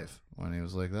his life, when he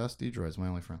was like, the SD droid's my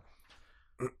only friend.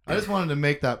 I just wanted to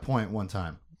make that point one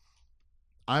time.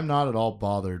 I'm not at all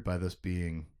bothered by this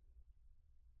being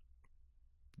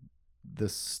the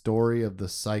story of the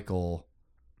cycle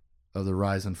of the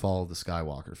rise and fall of the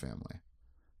Skywalker family.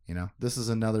 You know, this is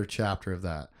another chapter of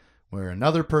that, where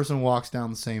another person walks down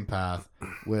the same path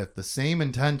with the same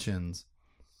intentions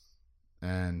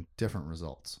and different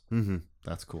results. Mm-hmm.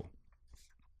 That's cool.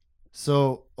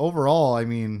 So overall, I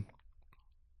mean,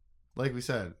 like we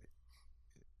said,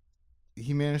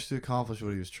 he managed to accomplish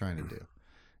what he was trying to do,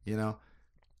 you know,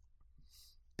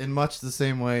 in much the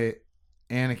same way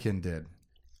Anakin did.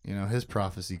 You know, his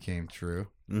prophecy came true.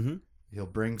 Mm-hmm. He'll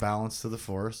bring balance to the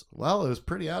Force. Well, it was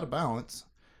pretty out of balance.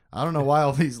 I don't know why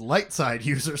all these light side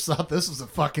users thought this was a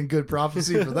fucking good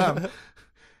prophecy for them.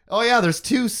 Oh yeah, there's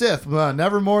 2 Sith,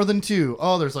 never more than 2.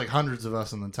 Oh, there's like hundreds of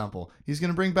us in the temple. He's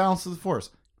gonna bring balance to the Force.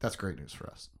 That's great news for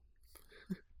us.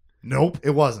 Nope,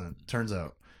 it wasn't. Turns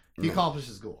out he accomplished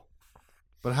his goal.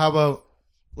 But how about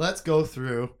let's go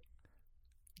through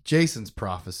Jason's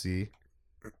prophecy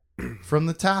from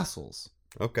the tassels.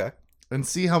 Okay. And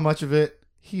see how much of it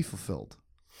he fulfilled.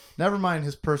 Never mind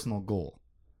his personal goal.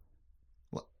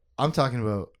 I'm talking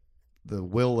about the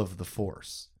will of the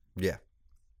Force. Yeah.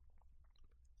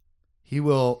 He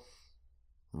will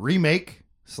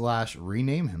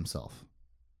remake/rename himself.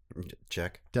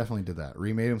 Check. Definitely did that.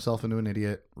 Remade himself into an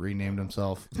idiot. Renamed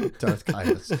himself Darth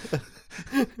Kaius.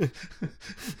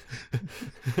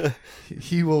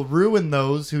 He will ruin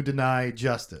those who deny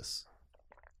justice.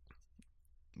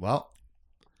 Well,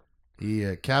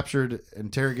 he captured,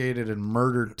 interrogated, and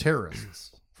murdered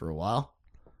terrorists for a while.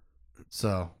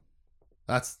 So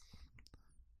that'll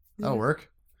work.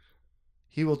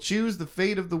 He will choose the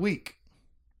fate of the weak.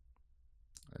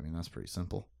 I mean, that's pretty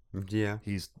simple. Yeah.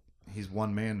 He's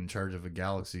one man in charge of a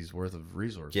galaxy's worth of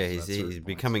resources. Yeah, he's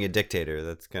becoming a dictator.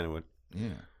 That's kind of what...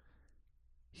 Yeah.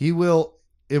 He will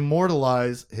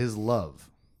immortalize his love.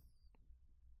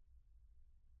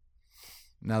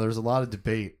 Now, there's a lot of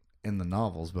debate in the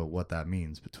novels about what that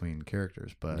means between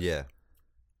characters, but... Yeah.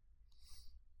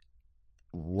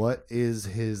 What is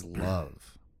his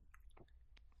love?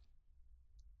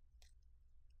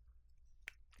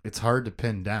 It's hard to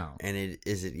pin down. And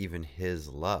is it even his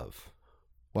love?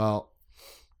 Well,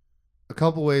 a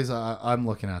couple ways I'm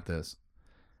looking at this.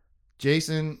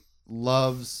 Jason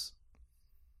loves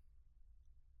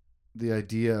the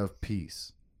idea of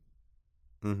peace.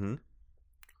 Mm-hmm.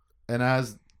 And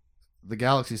as the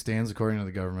galaxy stands, according to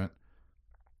the government,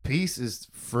 peace is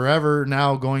forever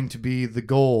now going to be the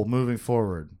goal moving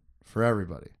forward for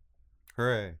everybody.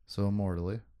 Hooray. So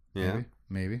immortally. Yeah.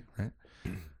 Maybe, right?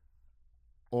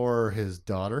 Or his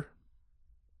daughter,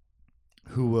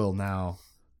 who will now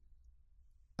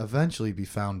eventually be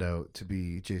found out to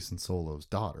be Jason Solo's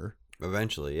daughter.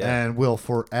 Eventually, yeah. And will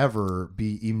forever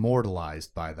be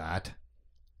immortalized by that.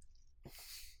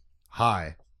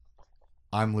 Hi,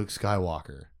 I'm Luke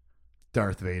Skywalker,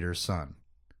 Darth Vader's son.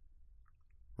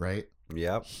 Right?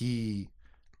 Yep. He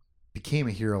became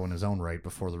a hero in his own right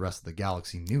before the rest of the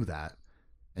galaxy knew that.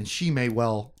 And she may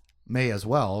as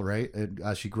well, right?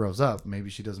 As she grows up, maybe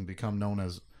she doesn't become known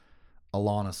as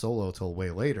Alana Solo till way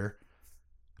later.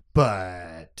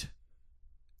 But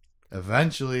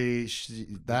eventually,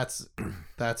 that's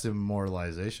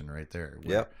immortalization right there.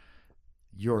 Yep.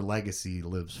 Your legacy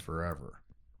lives forever.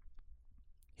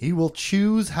 He will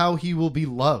choose how he will be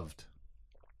loved.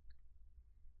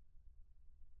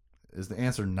 Is the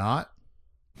answer not?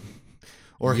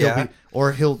 Or he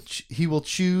will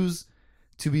choose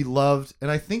to be loved, and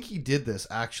I think he did this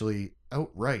actually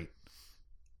outright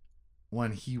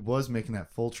when he was making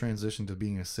that full transition to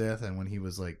being a Sith, and when he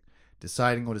was like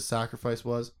deciding what his sacrifice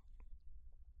was.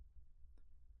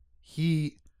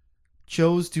 He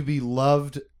chose to be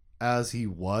loved as he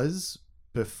was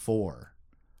before,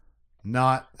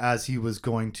 not as he was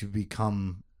going to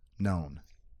become known.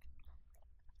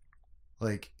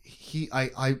 Like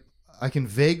I can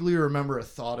vaguely remember a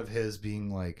thought of his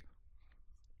being like,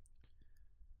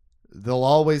 they'll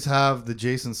always have the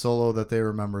Jason Solo that they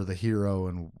remember, the hero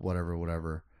and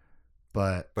whatever.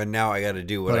 But now I got to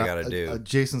do what I got to do.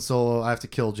 Jason Solo, I have to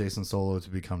kill Jason Solo to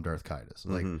become Darth Kaius.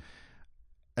 Like,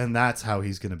 and that's how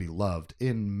he's going to be loved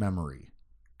in memory.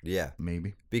 Yeah,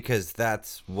 maybe because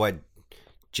that's what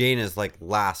Jaina's like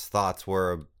last thoughts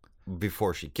were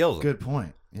before she kills him. Good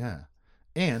point. Yeah,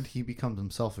 and he becomes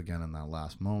himself again in that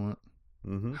last moment.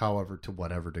 However, to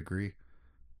whatever degree.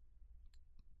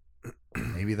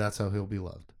 Maybe that's how he'll be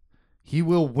loved. He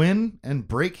will win and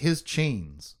break his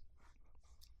chains.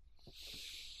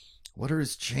 What are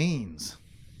his chains?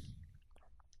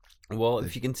 Well,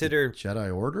 if you consider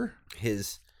Jedi Order,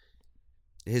 his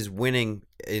winning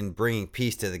in bringing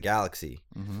peace to the galaxy,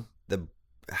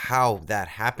 how that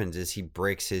happens is he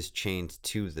breaks his chains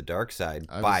to the dark side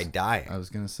by dying. I was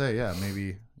gonna say,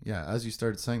 maybe. As you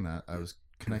started saying that, I was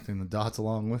connecting the dots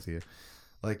along with you.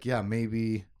 Like,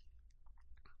 maybe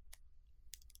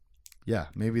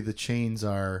the chains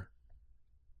are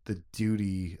the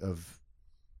duty of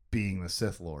being the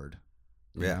Sith Lord.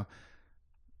 You know?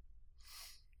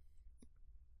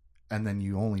 And then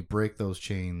you only break those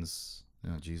chains.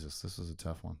 Oh, Jesus, this is a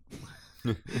tough one.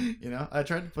 I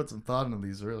tried to put some thought into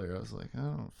these earlier. I was like,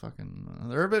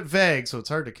 they're a bit vague, so it's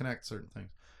hard to connect certain things.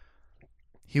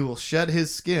 He will shed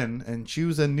his skin and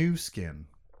choose a new skin.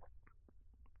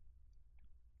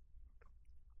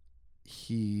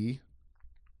 He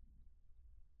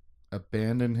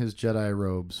abandon his Jedi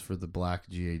robes for the black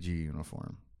GAG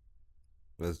uniform.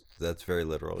 That's very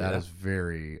literal. That is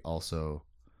very also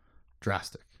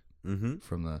drastic. Mm-hmm.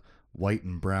 From the white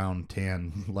and brown,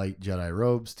 tan, light Jedi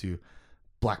robes to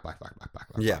black.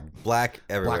 Yeah, black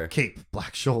everywhere. Black cape,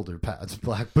 black shoulder pads,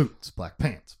 black boots, black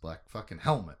pants, black fucking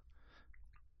helmet.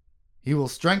 He will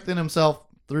strengthen himself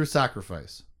through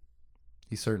sacrifice.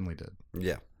 He certainly did.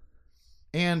 Yeah.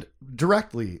 And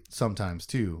directly sometimes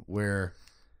too, where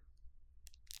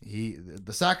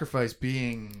the sacrifice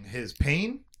being his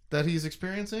pain that he's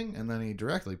experiencing, and then he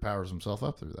directly powers himself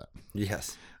up through that.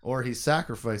 Yes. Or he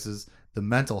sacrifices the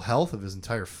mental health of his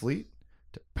entire fleet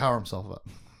to power himself up.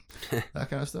 That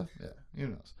kind of stuff. Yeah, who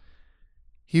knows?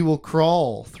 He will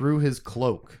crawl through his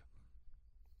cloak.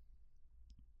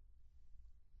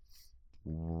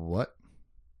 What?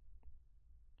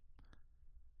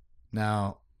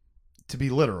 Now, to be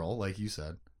literal, like you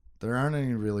said, there aren't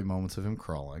any really moments of him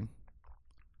crawling.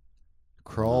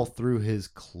 Crawl through his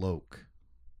cloak.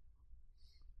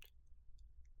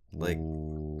 Like,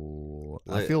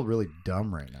 I feel really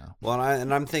dumb right now. Well,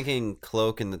 I'm thinking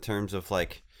cloak in the terms of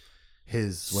like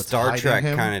his Star Trek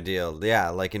kind of deal.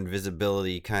 Yeah, like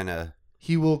invisibility kind of.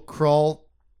 He will crawl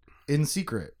in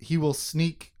secret. He will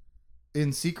sneak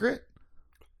in secret.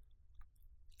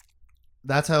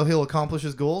 That's how he'll accomplish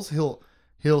his goals. He'll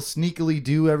sneakily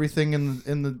do everything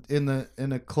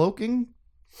in a cloaking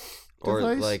or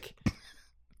device? Like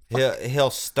he'll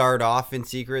start off in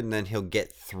secret and then he'll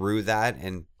get through that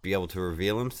and be able to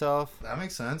reveal himself. That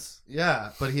makes sense.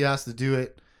 Yeah, but he has to do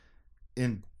it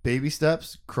in baby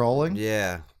steps, crawling.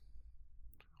 Yeah.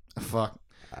 Fuck.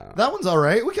 That one's all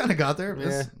right. We kind of got there.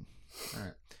 Yeah. All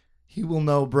right. He will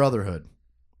know brotherhood.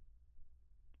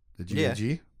 The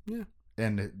GAG. Yeah.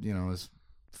 And his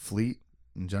fleet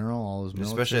in general, all his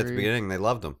military. Especially at the beginning, they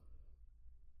loved him.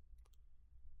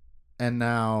 And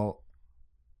now,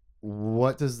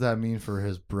 what does that mean for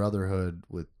his brotherhood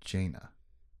with Jaina?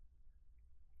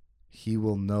 He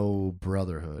will know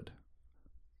brotherhood.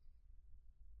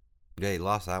 Yeah, he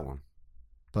lost that one.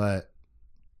 But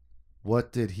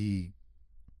what did he...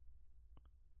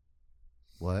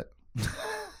 What?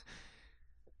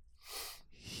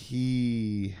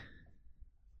 He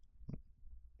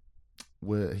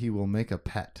will make a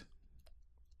pet.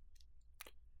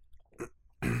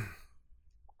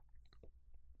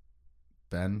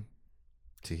 Ben,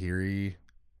 Tahiri.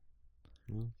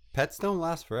 Pets don't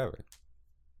last forever.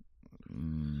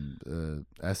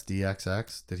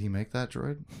 SDXX. Did he make that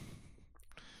droid?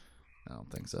 I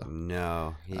don't think so.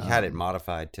 No, he had it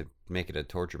modified to make it a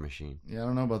torture machine. Yeah, I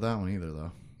don't know about that one either,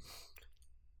 though.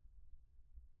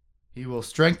 He will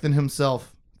strengthen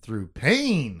himself through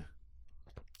pain.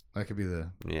 That could be the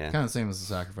kind of the same as the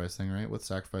sacrifice thing, right? With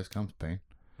sacrifice comes pain.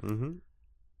 Mm-hmm.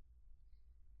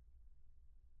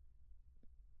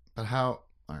 But how?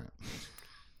 All right.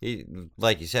 He,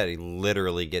 like you said, he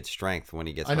literally gets strength when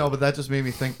he gets. I know, but that just made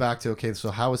me think back to, okay,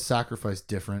 so how is sacrifice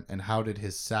different, and how did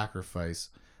his sacrifice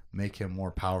make him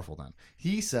more powerful then?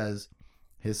 He says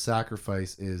his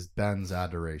sacrifice is Ben's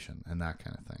adoration and that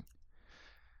kind of thing.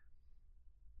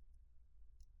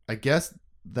 I guess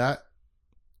that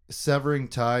severing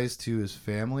ties to his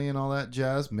family and all that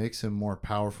jazz makes him more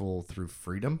powerful through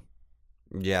freedom.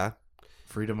 Yeah.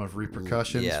 Freedom of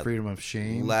repercussions, freedom of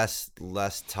shame. Less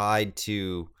tied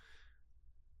to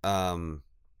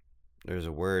there's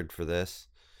a word for this.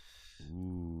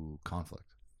 Ooh, conflict.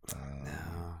 No.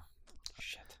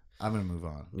 Shit. I'm going to move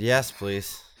on. Yes,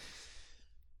 please.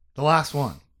 The last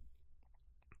one.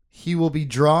 He will be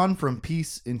drawn from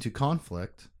peace into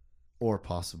conflict, or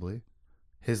possibly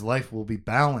his life will be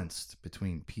balanced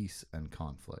between peace and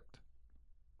conflict.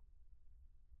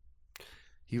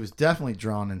 He was definitely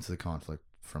drawn into the conflict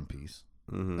from peace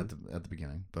at the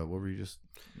beginning. But what were you just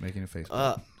making a face?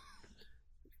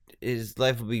 His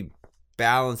life will be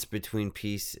balanced between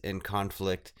peace and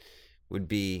conflict. Would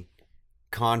be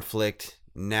conflict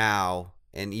now,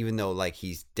 and even though like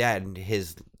he's dead,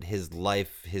 his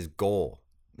life goal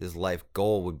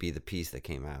would be the peace that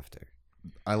came after.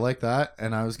 I like that,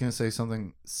 and I was gonna say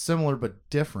something similar but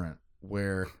different,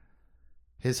 where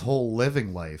his whole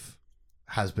living life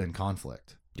has been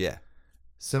conflict. Yeah.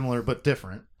 Similar but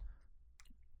different.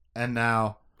 And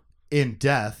now, in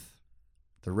death,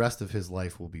 the rest of his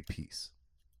life will be peace.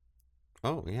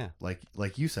 Oh, yeah. Like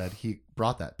you said, he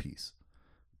brought that peace.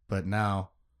 But now,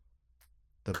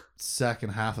 the second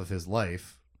half of his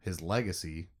life, his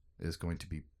legacy, is going to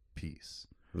be peace.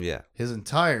 Yeah. His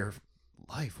entire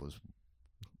life was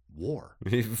war.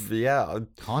 Yeah.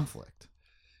 Conflict.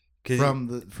 From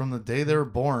the day they were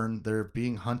born, they're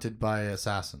being hunted by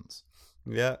assassins.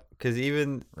 Yeah, because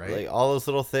even like all those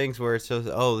little things where it says,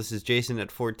 "Oh, this is Jason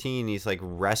at 14." He's like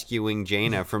rescuing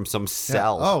Jaina from some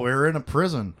cell. Yeah. Oh, we were in a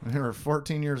prison. We were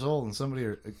 14 years old, and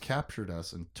somebody captured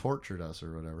us and tortured us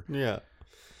or whatever. Yeah,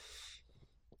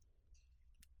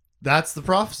 that's the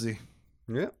prophecy.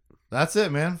 Yeah, that's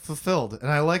it, man. Fulfilled.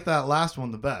 And I like that last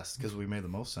one the best because we made the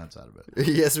most sense out of it.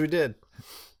 Yes, we did.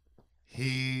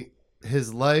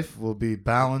 His life will be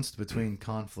balanced between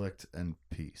conflict and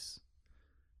peace.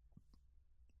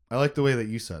 I like the way that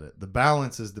you said it. The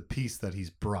balance is the peace that he's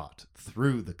brought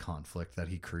through the conflict that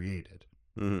he created.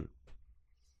 Mm-hmm.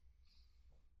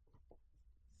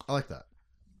 I like that.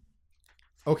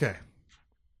 Okay.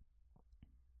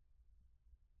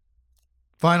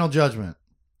 Final judgment.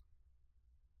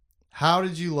 How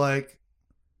did you like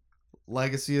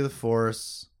Legacy of the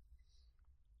Force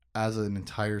as an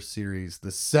entire series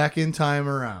the second time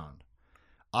around?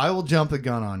 I will jump the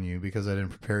gun on you because I didn't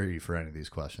prepare you for any of these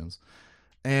questions.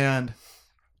 And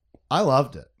I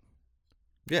loved it.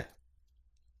 Yeah.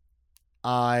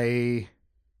 I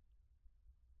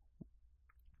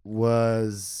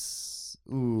was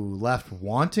left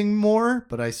wanting more,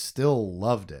 but I still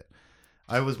loved it.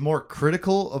 I was more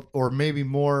critical of, or maybe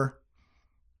more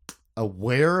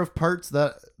aware of parts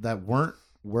that weren't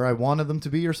where I wanted them to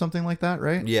be or something like that,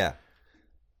 right? Yeah.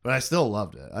 But I still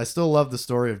loved it. I still love the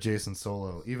story of Jacen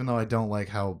Solo, even though I don't like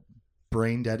how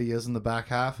brain dead he is in the back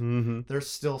half. Mm-hmm. There's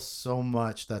still so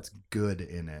much that's good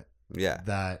in it. Yeah.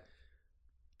 That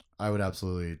I would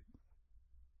absolutely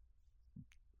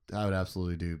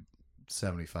do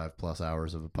 75 plus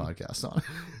hours of a podcast on.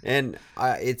 And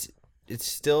it's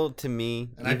still, to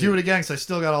me, and I do it again because I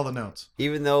still got all the notes.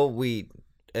 Even though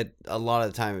a lot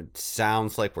of the time it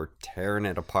sounds like we're tearing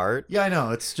it apart. Yeah, I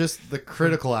know. It's just the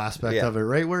critical aspect of it,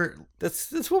 right? Where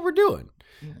that's what we're doing.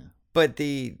 Yeah. But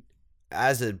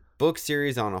as a book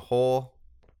series on a whole,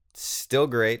 still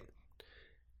great.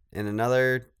 In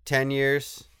another 10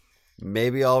 years,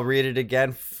 maybe I'll read it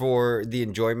again for the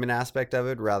enjoyment aspect of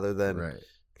it rather than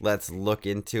let's look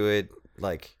into it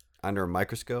like under a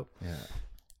microscope. Yeah.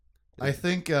 I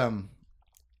think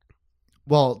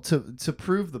well, to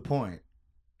prove the point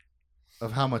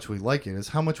of how much we like it is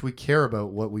how much we care about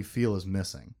what we feel is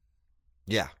missing.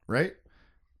 Yeah. Right?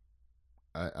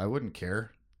 I wouldn't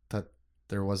care that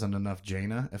there wasn't enough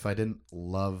Jaina if I didn't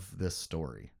love this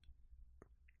story.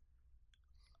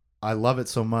 I love it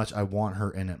so much I want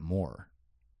her in it more.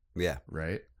 Yeah.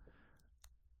 Right?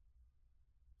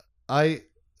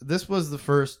 This was the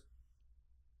first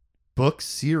book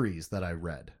series that I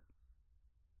read.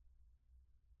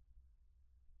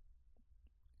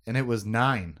 And it was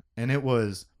 9. And it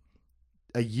was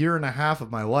a year and a half of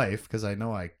my life, because I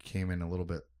know I came in a little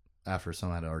bit after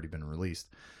some had already been released.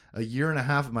 A year and a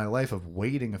half of my life of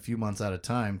waiting a few months at a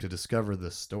time to discover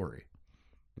this story.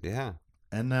 Yeah.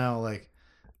 And now, like,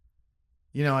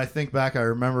 you know, I think back, I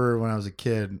remember when I was a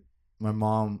kid, my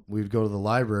mom, we'd go to the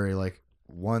library like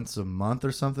once a month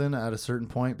or something at a certain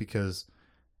point because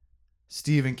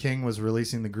Stephen King was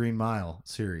releasing the Green Mile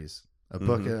series. A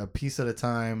book, a piece at a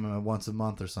time, once a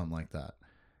month or something like that.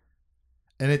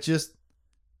 And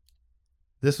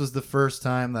this was the first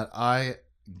time that I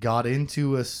got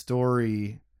into a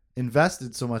story,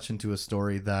 invested so much into a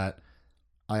story that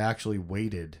I actually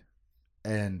waited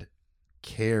and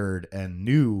cared and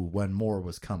knew when more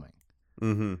was coming.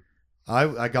 Mm-hmm.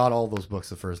 I got all those books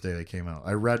the first day they came out.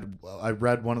 I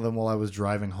read one of them while I was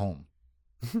driving home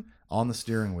on the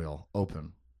steering wheel,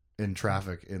 open, in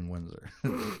traffic in Windsor.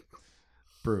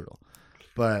 Brutal.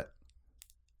 But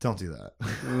don't do that.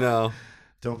 No.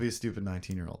 Don't be a stupid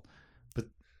 19-year-old.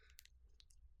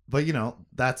 But you know,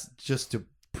 that's just to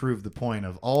prove the point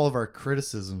of all of our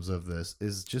criticisms of this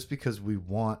is just because we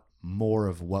want more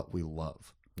of what we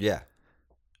love. Yeah.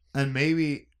 And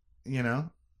maybe, you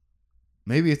know,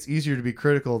 maybe it's easier to be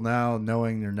critical now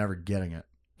knowing you're never getting it.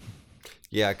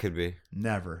 Yeah, it could be.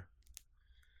 Never.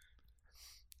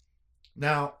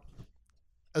 Now,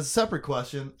 as a separate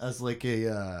question, as like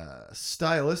a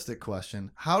stylistic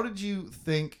question, how did you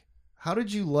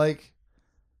like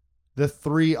the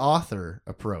 3-author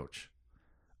approach?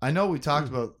 I know we talked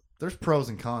about there's pros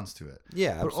and cons to it.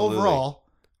 Yeah, but absolutely. overall,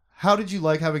 how did you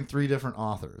like having 3 different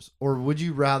authors? Or would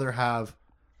you rather have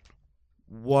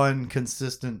one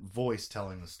consistent voice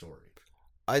telling the story?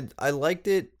 I liked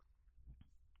it.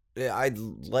 I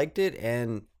liked it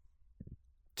and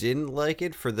didn't like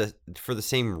it for the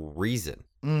same reason.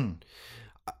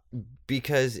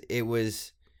 Because it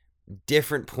was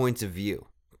different points of view,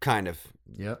 kind of.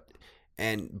 Yep.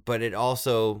 But it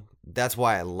also, that's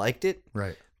why I liked it.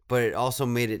 Right. But it also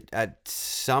made it at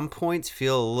some points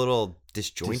feel a little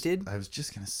disjointed. I was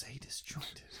just going to say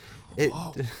disjointed.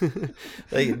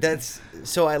 Like that's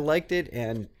so I liked it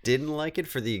and didn't like it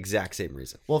for the exact same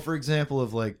reason. Well, for example,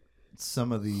 of like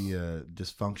some of the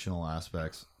dysfunctional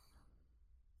aspects.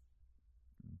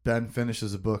 Ben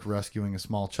finishes a book rescuing a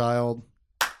small child.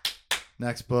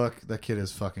 Next book, that kid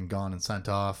is fucking gone and sent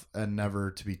off and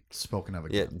never to be spoken of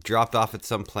again. Yeah, dropped off at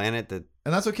some planet that,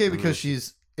 and that's okay because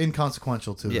she's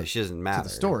inconsequential to she doesn't matter to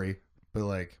the story, but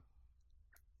like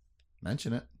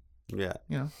mention it. Yeah,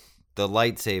 you know, the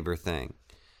lightsaber thing.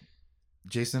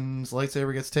 Jason's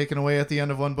lightsaber gets taken away at the end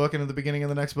of one book, and at the beginning of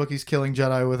the next book, he's killing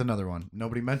Jedi with another one.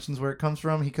 Nobody mentions where it comes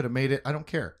from. He could have made it. I don't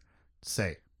care.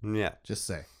 Say. Yeah. Just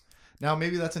say. Now,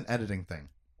 maybe that's an editing thing.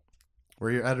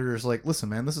 Where your editor's like, listen,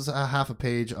 man, this is a half a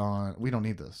page on... We don't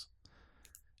need this.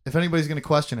 If anybody's going to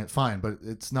question it, fine. But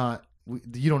it's not...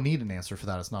 You don't need an answer for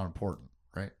that. It's not important,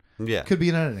 right? Yeah. Could be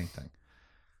an editing thing.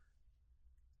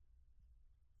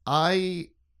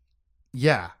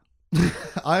 Yeah.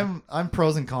 I'm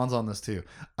pros and cons on this too.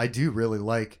 I do really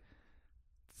like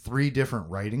 3 different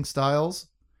writing styles,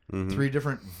 3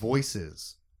 different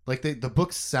voices. Like the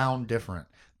books sound different.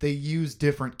 They use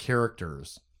different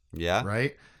characters. Yeah.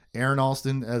 Right? Aaron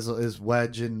Alston as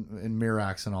Wedge and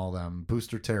Mirax and all them.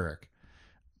 Booster Tarek.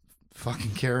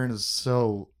 Fucking Karen is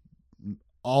so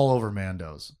all over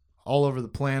Mandos. All over the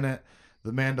planet.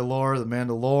 The Mandalore,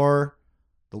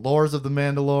 the lores of the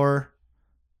Mandalore.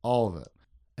 All of it.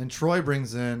 And Troy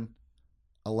brings in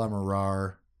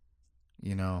Alemarar,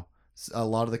 you know, a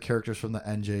lot of the characters from the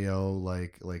NJO,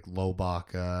 like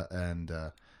Lobaka, and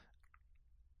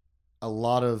a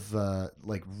lot of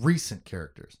like recent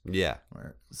characters. Yeah.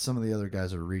 Where some of the other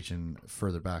guys are reaching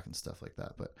further back and stuff like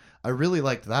that. But I really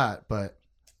liked that. But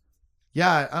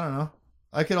yeah, I don't know.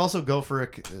 I could also go for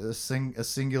a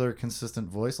singular consistent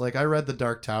voice. Like I read The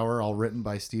Dark Tower, all written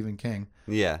by Stephen King.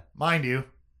 Yeah. Mind you,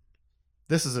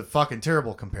 this is a fucking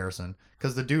terrible comparison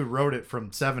because the dude wrote it from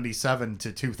 1977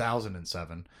 to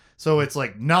 2007. So it's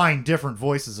like 9 different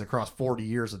voices across 40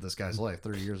 years of this guy's life,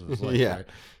 30 years of his life. Yeah. Right?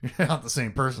 You're not the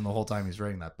same person the whole time he's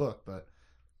writing that book, but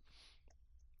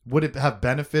would it have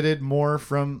benefited more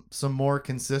from some more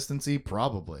consistency?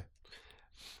 Probably.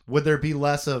 Would there be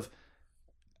less of,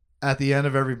 at the end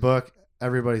of every book,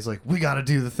 everybody's like, we got to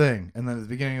do the thing. And then at the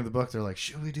beginning of the book, they're like,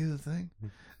 should we do the thing?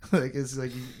 Like, it's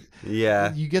like,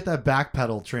 yeah, you get that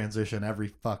backpedal transition every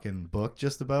fucking book,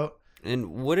 just about.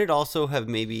 And would it also have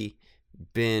maybe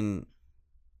been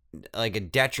like a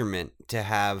detriment to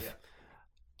have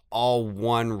all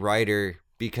one writer?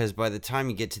 Because by the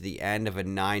time you get to the end of a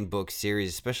 9-book series,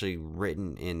 especially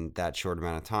written in that short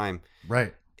amount of time,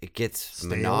 right, it gets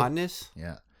stale. Monotonous.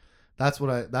 Yeah, that's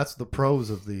the pros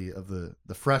of the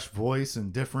fresh voice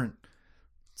and different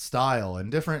style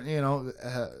and different, you know,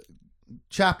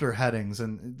 chapter headings,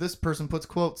 and this person puts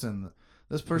quotes in,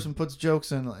 this person puts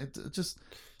jokes in. It just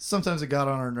sometimes it got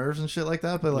on our nerves and shit like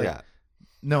that. But like,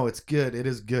 no, it's good. It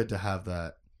is good to have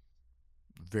that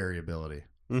variability.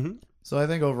 Mm-hmm. So I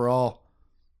think overall,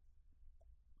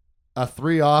 a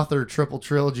 3-author triple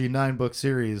trilogy 9-book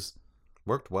series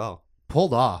worked well,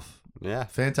 pulled off,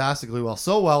 fantastically well.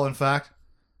 So well, in fact,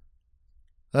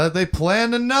 that they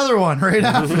planned another one right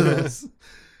after this.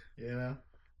 You know.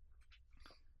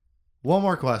 One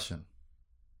more question.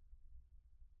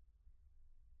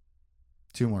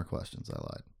 2 more questions. I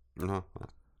lied. No,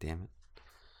 damn it.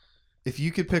 If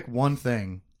you could pick one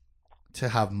thing to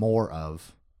have more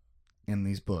of in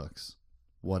these books,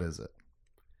 what is it?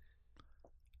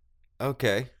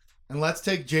 Okay. And let's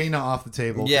take Jaina off the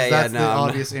table. That's the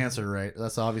obvious answer, right?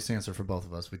 That's the obvious answer for both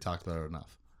of us. We talked about it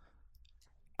enough.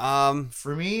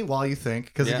 For me, while you think,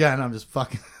 because again, I'm just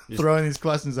fucking throwing these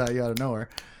questions at you out of nowhere.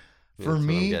 For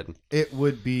me, it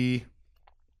would be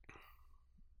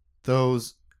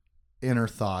those inner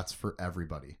thoughts for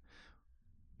everybody.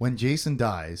 When Jason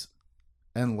dies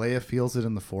and Leia feels it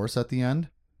in the Force at the end,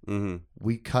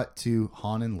 we cut to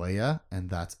Han and Leia, and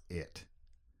that's it.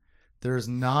 There's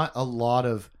not a lot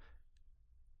of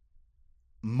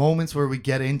moments where we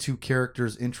get into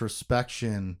characters'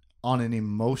 introspection on an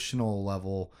emotional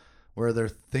level where they're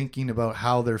thinking about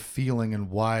how they're feeling and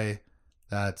why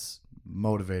that's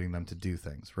motivating them to do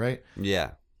things, right?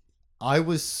 Yeah. I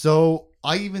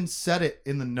even said it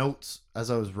in the notes as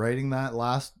I was writing that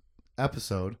last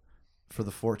episode for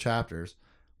the 4 chapters.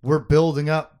 We're building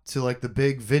up to like the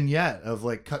big vignette of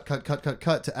like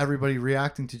cut to everybody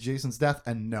reacting to Jason's death,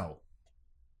 and no.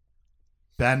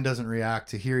 Ben doesn't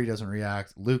react, Tahiri doesn't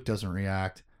react, Luke doesn't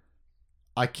react.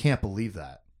 I can't believe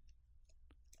that.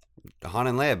 Han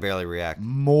and Leia barely react.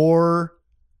 More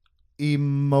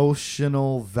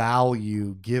emotional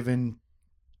value given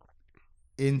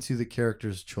into the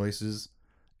character's choices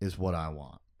is what I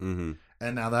want. Mm-hmm.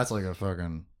 And now that's like a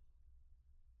fucking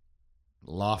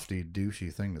lofty,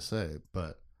 douchey thing to say,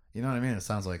 but you know what I mean? It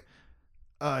sounds like,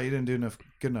 oh, you didn't do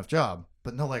good enough job.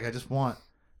 But no, like, I just want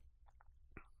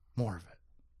more of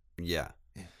it. Yeah.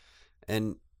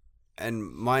 And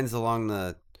mine's along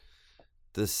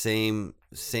the same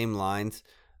lines,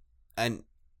 and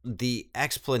the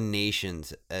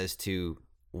explanations as to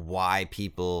why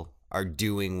people are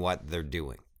doing what they're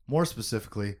doing. More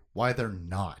specifically, why they're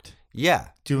not. Yeah.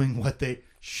 Doing what they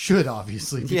should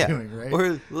obviously be doing, right?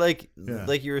 Or like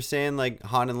you were saying, like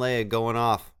Han and Leia going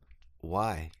off.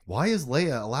 Why? Why is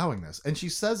Leia allowing this? And she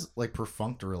says, like,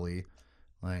 perfunctorily,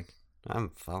 like, I'm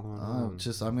following.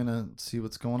 I'm gonna see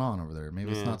what's going on over there.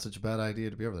 Maybe it's not such a bad idea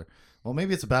to be over there. Well,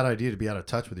 maybe it's a bad idea to be out of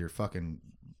touch with your fucking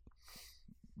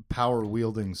power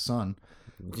wielding son.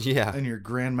 Yeah. And your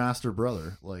grandmaster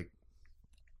brother. Like,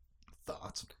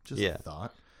 thoughts. Just a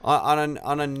thought.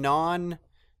 On a non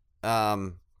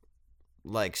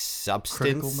like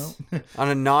substance on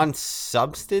a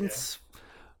non-substance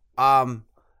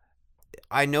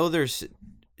I know there's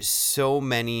so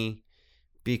many,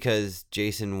 because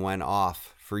Jason went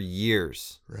off for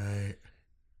years, right,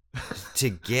 to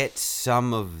get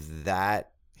some of that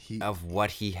of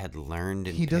what he had learned,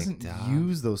 and he doesn't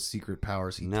use those secret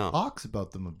powers. He talks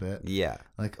about them a bit. Yeah,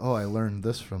 like, oh, I learned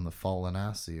this from the fallen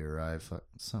Assi, or I've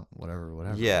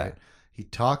whatever. Yeah, right? He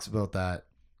talks about that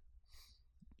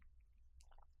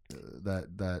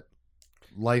that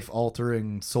life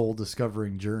altering, soul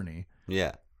discovering journey.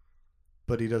 Yeah,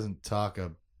 but he doesn't talk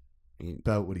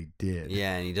about what he did.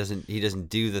 Yeah, and he doesn't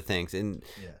do the things, and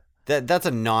that's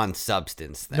a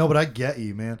non-substance thing. No, but I get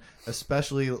you, man.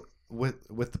 Especially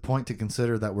with the point to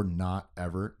consider that we're not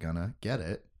ever gonna get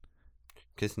it.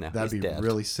 Because now that'd be dead.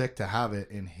 Really sick to have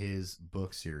it in his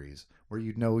book series, where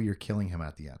you know you're killing him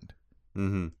at the end.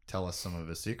 Mm-hmm. Tell us some of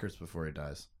his secrets before he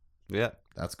dies. Yeah,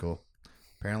 that's cool.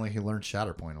 Apparently, he learned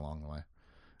Shatterpoint along the way.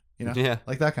 You know, yeah,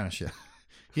 like that kind of shit.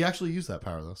 He actually used that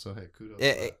power though, so hey,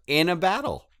 kudos. In a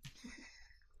battle.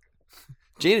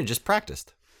 Jaina just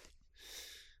practiced.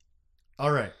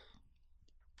 All right.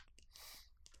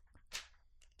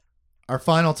 Our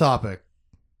final topic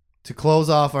to close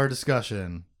off our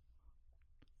discussion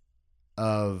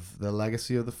of the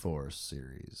Legacy of the Force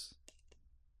series.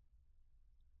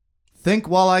 Think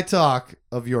while I talk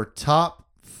of your top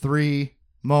 3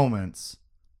 moments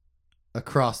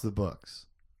across the books.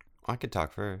 I could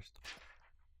talk first.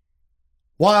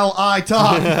 While I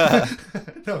talk.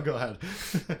 No, go ahead.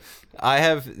 I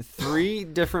have 3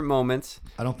 different moments.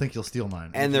 I don't think you'll steal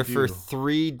mine. And they're for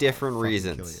 3 different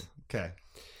reasons. Okay.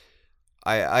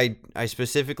 I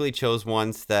specifically chose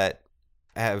ones that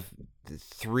have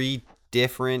 3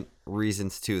 different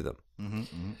reasons to them.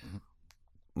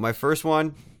 My first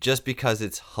one, just because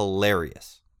it's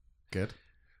hilarious. Good.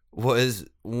 Was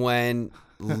when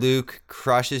Luke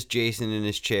crushes Jason in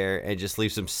his chair and just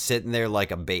leaves him sitting there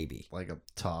like a baby. Like a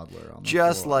toddler on the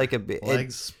just floor. like a baby.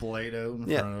 Legs splayed out in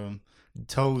front of him.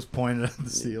 Toes pointed at the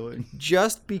ceiling.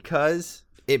 Just because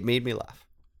it made me laugh.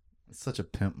 It's such a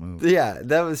pimp move. Yeah,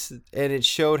 that was, and it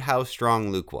showed how strong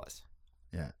Luke was.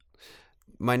 Yeah.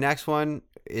 My next one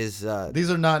is... these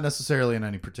are not necessarily in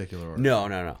any particular order.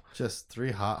 No. Just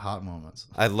 3 hot moments.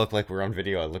 I look like we're on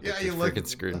video. I look at the freaking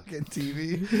screen. Fucking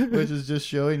TV, which is just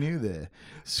showing you the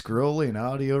scrolling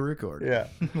audio recorder. Yeah.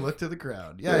 Look to the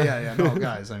crowd. Yeah. No,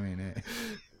 guys, I mean... Hey.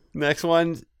 Next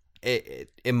one,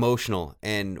 emotional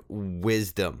and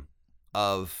wisdom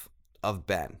of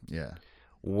Ben. Yeah.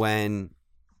 When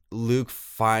Luke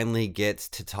finally gets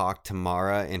to talk to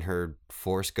Mara in her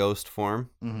Force Ghost form,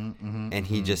 and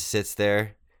he just sits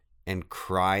there and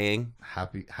crying,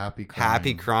 happy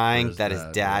crying that his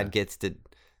dad gets to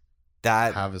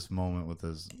have his moment with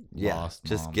his lost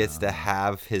just mom gets now. to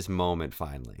have his moment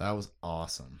finally. That was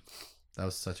awesome. That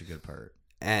was such a good part.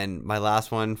 And my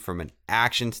last one, from an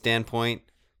action standpoint,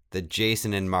 the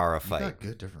Jason and Mara fight. You got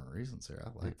good different reasons here.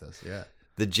 I like this. Yeah.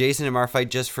 The Jason and Mara fight,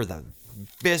 just for the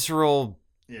visceral,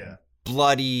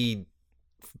 bloody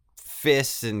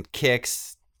fists and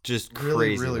kicks, just really,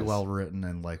 crazy. Really well written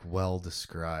and like well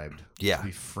described. Yeah. To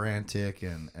be frantic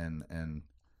and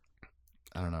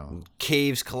I don't know.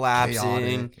 Caves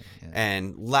collapsing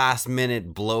and last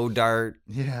minute blow dart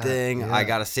thing. Yeah. I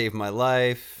gotta save my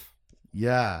life.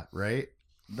 Yeah, right.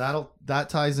 That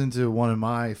ties into one of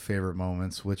my favorite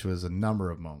moments, which was a number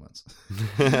of moments,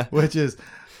 which is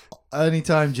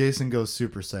anytime Jason goes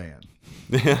Super Saiyan.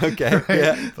 Okay. Right?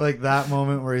 Yeah. Like that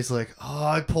moment where he's like,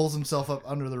 he pulls himself up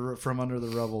from under the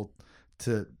rubble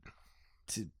to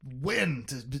win,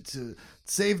 to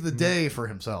save the day for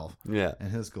himself. Yeah.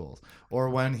 And his goals. Or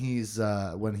when he's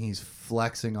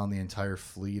flexing on the entire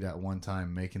fleet at one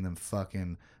time, making them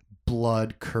fucking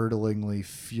blood curdlingly,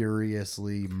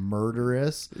 furiously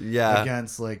murderous. Yeah.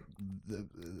 Against like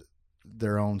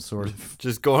their own sort of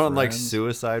just going on like friends.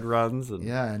 suicide runs. And...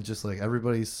 Yeah, and just like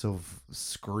everybody's so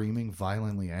screaming,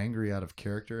 violently angry, out of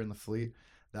character in the fleet.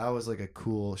 That was like a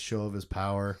cool show of his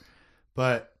power.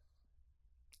 But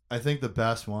I think the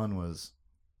best one was,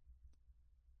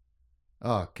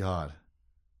 oh God,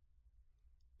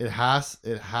 it has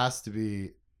to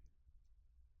be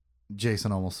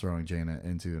Jason almost throwing Jaina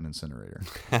into an incinerator.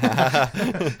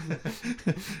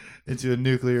 Into a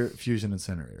nuclear fusion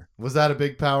incinerator. Was that a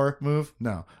big power move?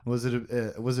 No. Was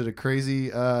it a crazy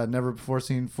never before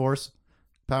seen force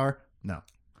power? No.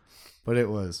 But it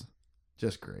was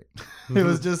just great. It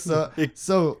was just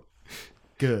so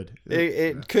good.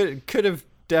 It could have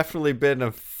definitely been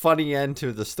a funny end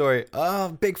to the story. Oh,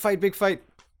 big fight,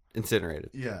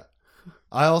 incinerated. Yeah.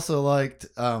 I also liked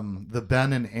the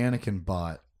Ben and Anakin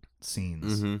bot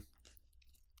scenes. Mm-hmm.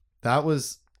 That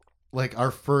was like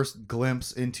our first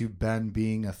glimpse into Ben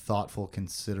being a thoughtful,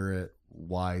 considerate,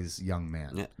 wise young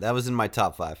man. Yeah, that was in my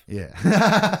top 5. Yeah.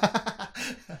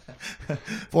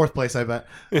 4th place, I bet.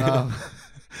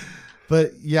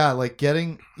 But yeah, like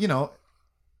getting,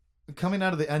 coming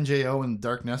out of the NJO and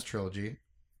Dark Nest trilogy,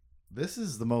 this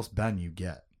is the most Ben you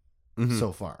get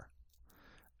so far.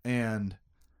 And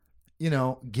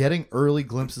getting early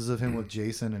glimpses of him with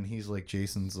Jason, and he's like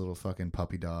Jason's little fucking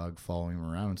puppy dog following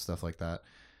him around and stuff like that.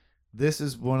 This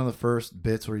is one of the first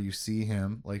bits where you see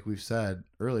him, like we've said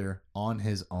earlier, on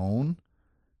his own,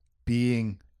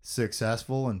 being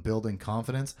successful and building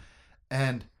confidence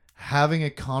and having a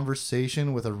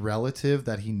conversation with a relative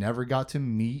that he never got to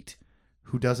meet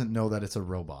who doesn't know that it's a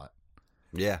robot.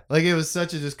 Yeah. Like, it was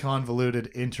such a just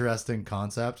convoluted, interesting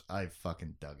concept. I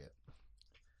fucking dug it.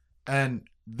 And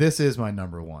this is my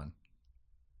number 1.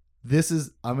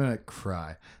 I'm going to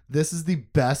cry. This is the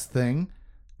best thing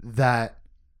that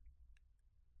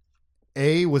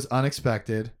A, was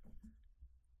unexpected,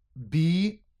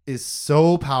 B, is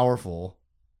so powerful,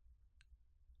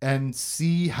 and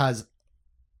C, has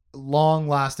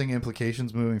long-lasting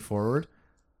implications moving forward.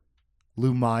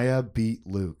 Lumaya beat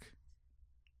Luke.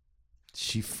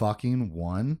 She fucking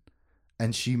won,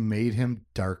 and she made him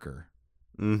darker.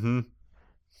 Mm-hmm.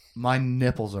 My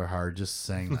nipples are hard just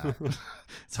saying that.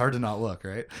 It's hard to not look,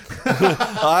 right?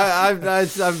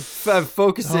 I'm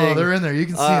focusing. Oh, they're in there. You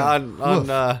can see them.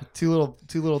 on two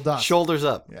little dots. Shoulders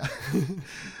up. Yeah.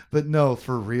 But no,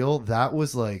 for real, that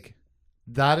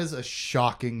is a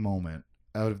shocking moment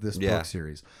out of this book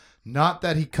series. Not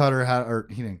that he cut her head, or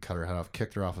he didn't cut her head off,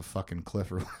 kicked her off a fucking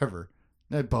cliff or whatever.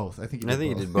 Both. I think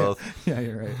he did both. Yeah,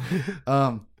 you're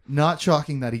right. Not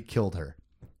shocking that he killed her.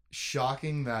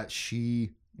 Shocking that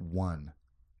she won.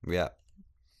 Yeah.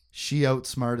 She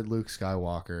outsmarted Luke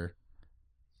Skywalker,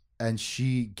 and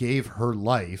she gave her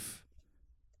life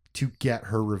to get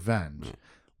her revenge,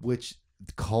 which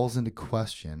calls into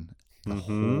question the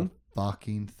whole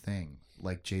fucking thing.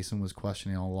 Like Jason was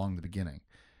questioning all along the beginning.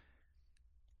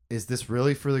 Is this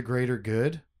really for the greater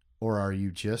good, or are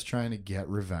you just trying to get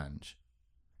revenge?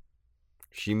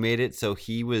 She made it so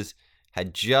he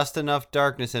had just enough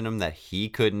darkness in him that he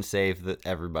couldn't save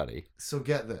everybody. So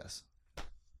get this.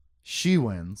 She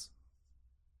wins.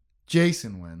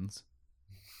 Jason wins.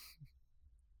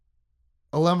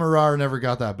 Alemarar never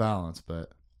got that balance,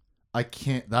 but I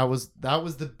can't. That was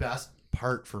the best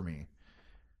part for me.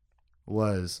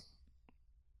 Was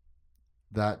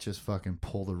that just fucking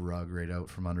pull the rug right out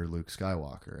from under Luke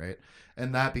Skywalker, right?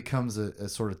 And that becomes a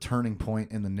sort of turning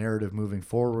point in the narrative moving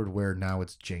forward, where now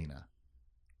it's Jaina.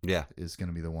 Yeah. Is going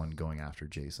to be the one going after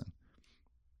Jason.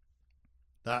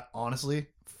 That honestly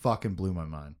fucking blew my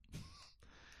mind.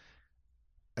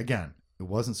 Again, it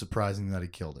wasn't surprising that he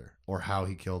killed her, or how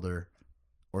he killed her,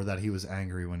 or that he was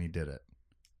angry when he did it.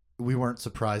 We weren't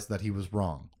surprised that he was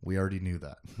wrong. We already knew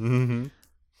that. Mm-hmm.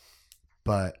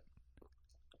 But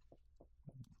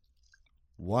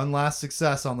one last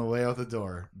success on the way out the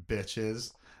door,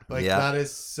 bitches. Like, that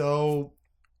is so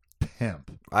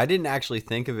pimp. I didn't actually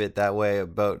think of it that way,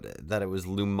 about that it was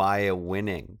Lumaya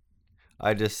winning.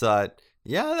 I just thought,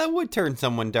 yeah, that would turn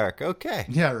someone dark. Okay.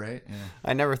 Yeah, right. Yeah.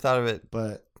 I never thought of it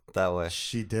but that way.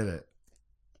 She did it.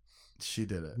 She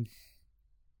did it.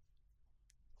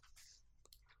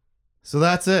 So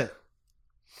that's it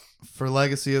for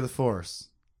Legacy of the Force.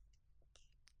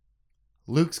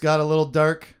 Luke's got a little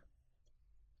dark.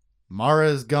 Mara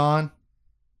is gone.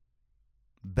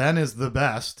 Ben is the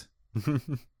best.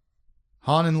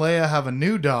 Han and Leia have a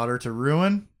new daughter to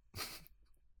ruin.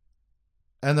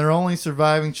 And their only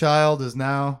surviving child is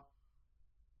now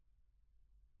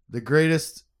the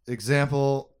greatest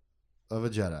example of a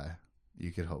Jedi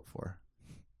you could hope for.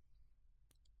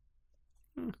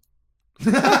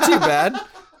 Not too bad.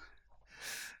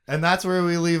 And that's where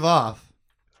we leave off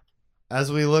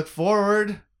as we look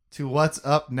forward to what's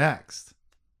up next.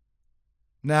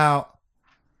 Now,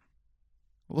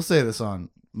 we'll say this on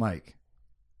mic.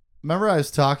 Remember I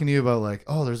was talking to you about like,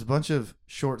 oh, there's a bunch of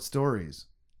short stories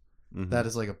that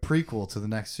is like a prequel to the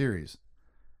next series.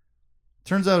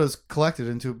 Turns out it's collected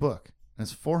into a book. And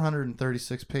it's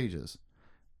 436 pages.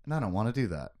 And I don't want to do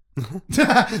that.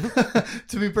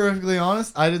 To be perfectly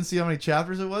honest, I didn't see how many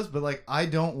chapters it was, but like I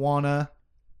don't want to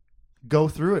go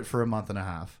through it for a month and a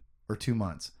half or 2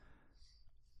 months.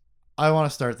 I want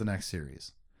to start the next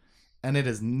series. And it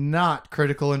is not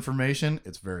critical information.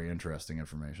 It's very interesting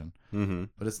information.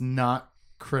 But it's not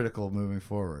critical moving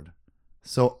forward.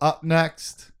 So up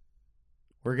next,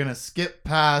 we're going to skip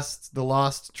past The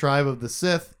Lost Tribe of the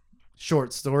Sith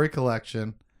short story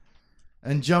collection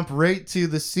and jump right to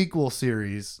the sequel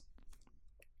series,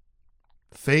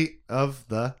 Fate of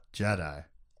the Jedi.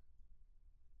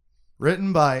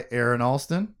 Written by Aaron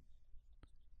Alston,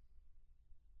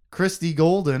 Christie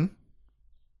Golden,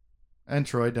 and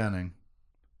Troy Denning.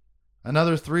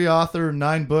 Another 3-author,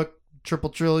 9-book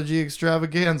triple trilogy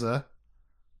extravaganza.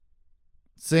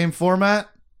 Same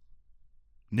format,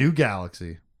 new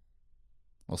galaxy.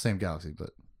 Well, same galaxy,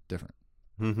 but different.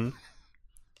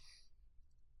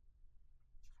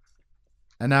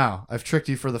 And now, I've tricked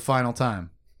you for the final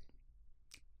time.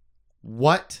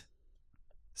 What/who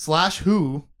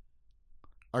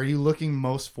are you looking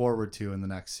most forward to in the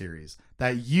next series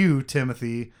that you,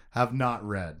 Timothy, have not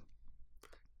read?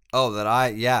 Oh,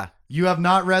 yeah. You have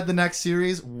not read the next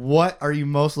series. What are you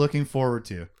most looking forward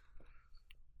to?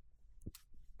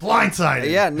 Blindsided.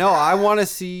 Yeah, no, I want to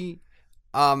see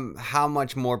how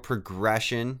much more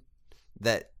progression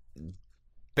that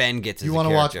Ben gets as a character. You want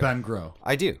to watch Ben grow.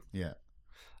 I do. Yeah.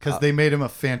 Because they made him a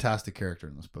fantastic character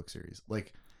in this book series.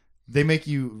 Like, they make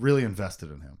you really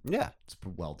invested in him. Yeah. It's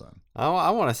well done.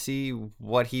 I want to see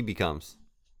what he becomes.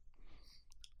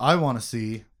 I want to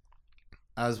see,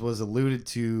 as was alluded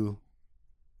to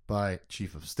by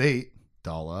Chief of State,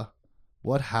 Dalla,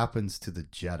 what happens to the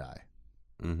Jedi.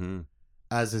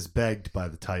 As is begged by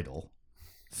the title,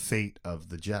 Fate of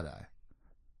the Jedi.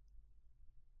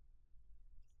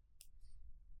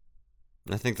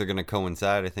 I think they're going to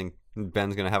coincide. I think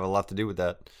Ben's going to have a lot to do with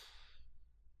that.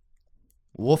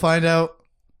 We'll find out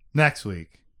next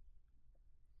week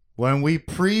when we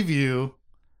preview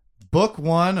Book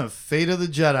 1 of Fate of the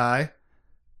Jedi.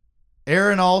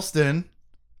 Aaron Alston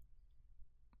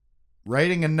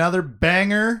writing another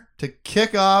banger to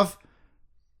kick off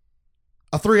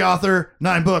a 3-author,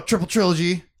 9-book triple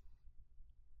trilogy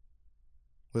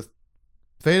with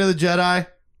Fate of the Jedi,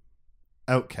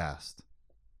 Outcast.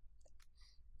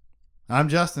 I'm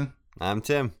Justin. I'm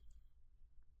Tim.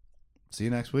 See you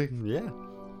next week. Yeah.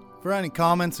 For any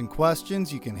comments and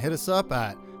questions, you can hit us up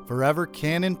at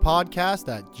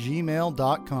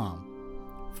forevercanonpodcast@gmail.com.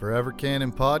 Forever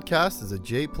Canon Podcast is a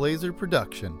Jay Plazer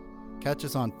production. Catch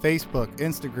us on Facebook,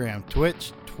 Instagram,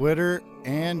 Twitch, Twitter,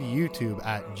 and YouTube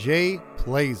at Jay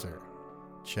Plazer.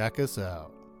 Check us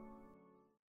out.